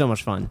 Thank This you. is so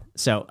much fun.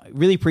 So I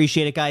really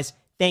appreciate it, guys.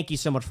 Thank you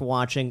so much for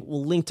watching.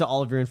 We'll link to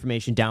all of your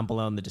information down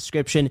below in the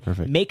description.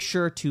 Perfect. Make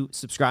sure to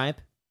subscribe.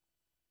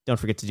 Don't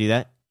forget to do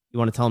that. You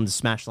want to tell them to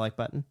smash the like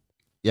button?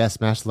 Yeah,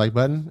 smash the like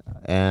button,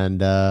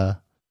 and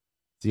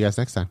see you guys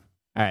next time.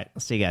 All right.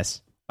 I'll see you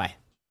guys. Bye.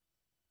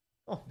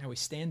 Now we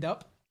stand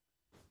up.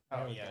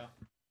 There we go.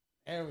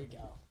 There we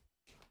go.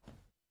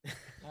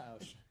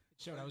 Uh-oh.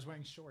 Showed I was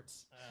wearing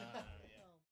shorts.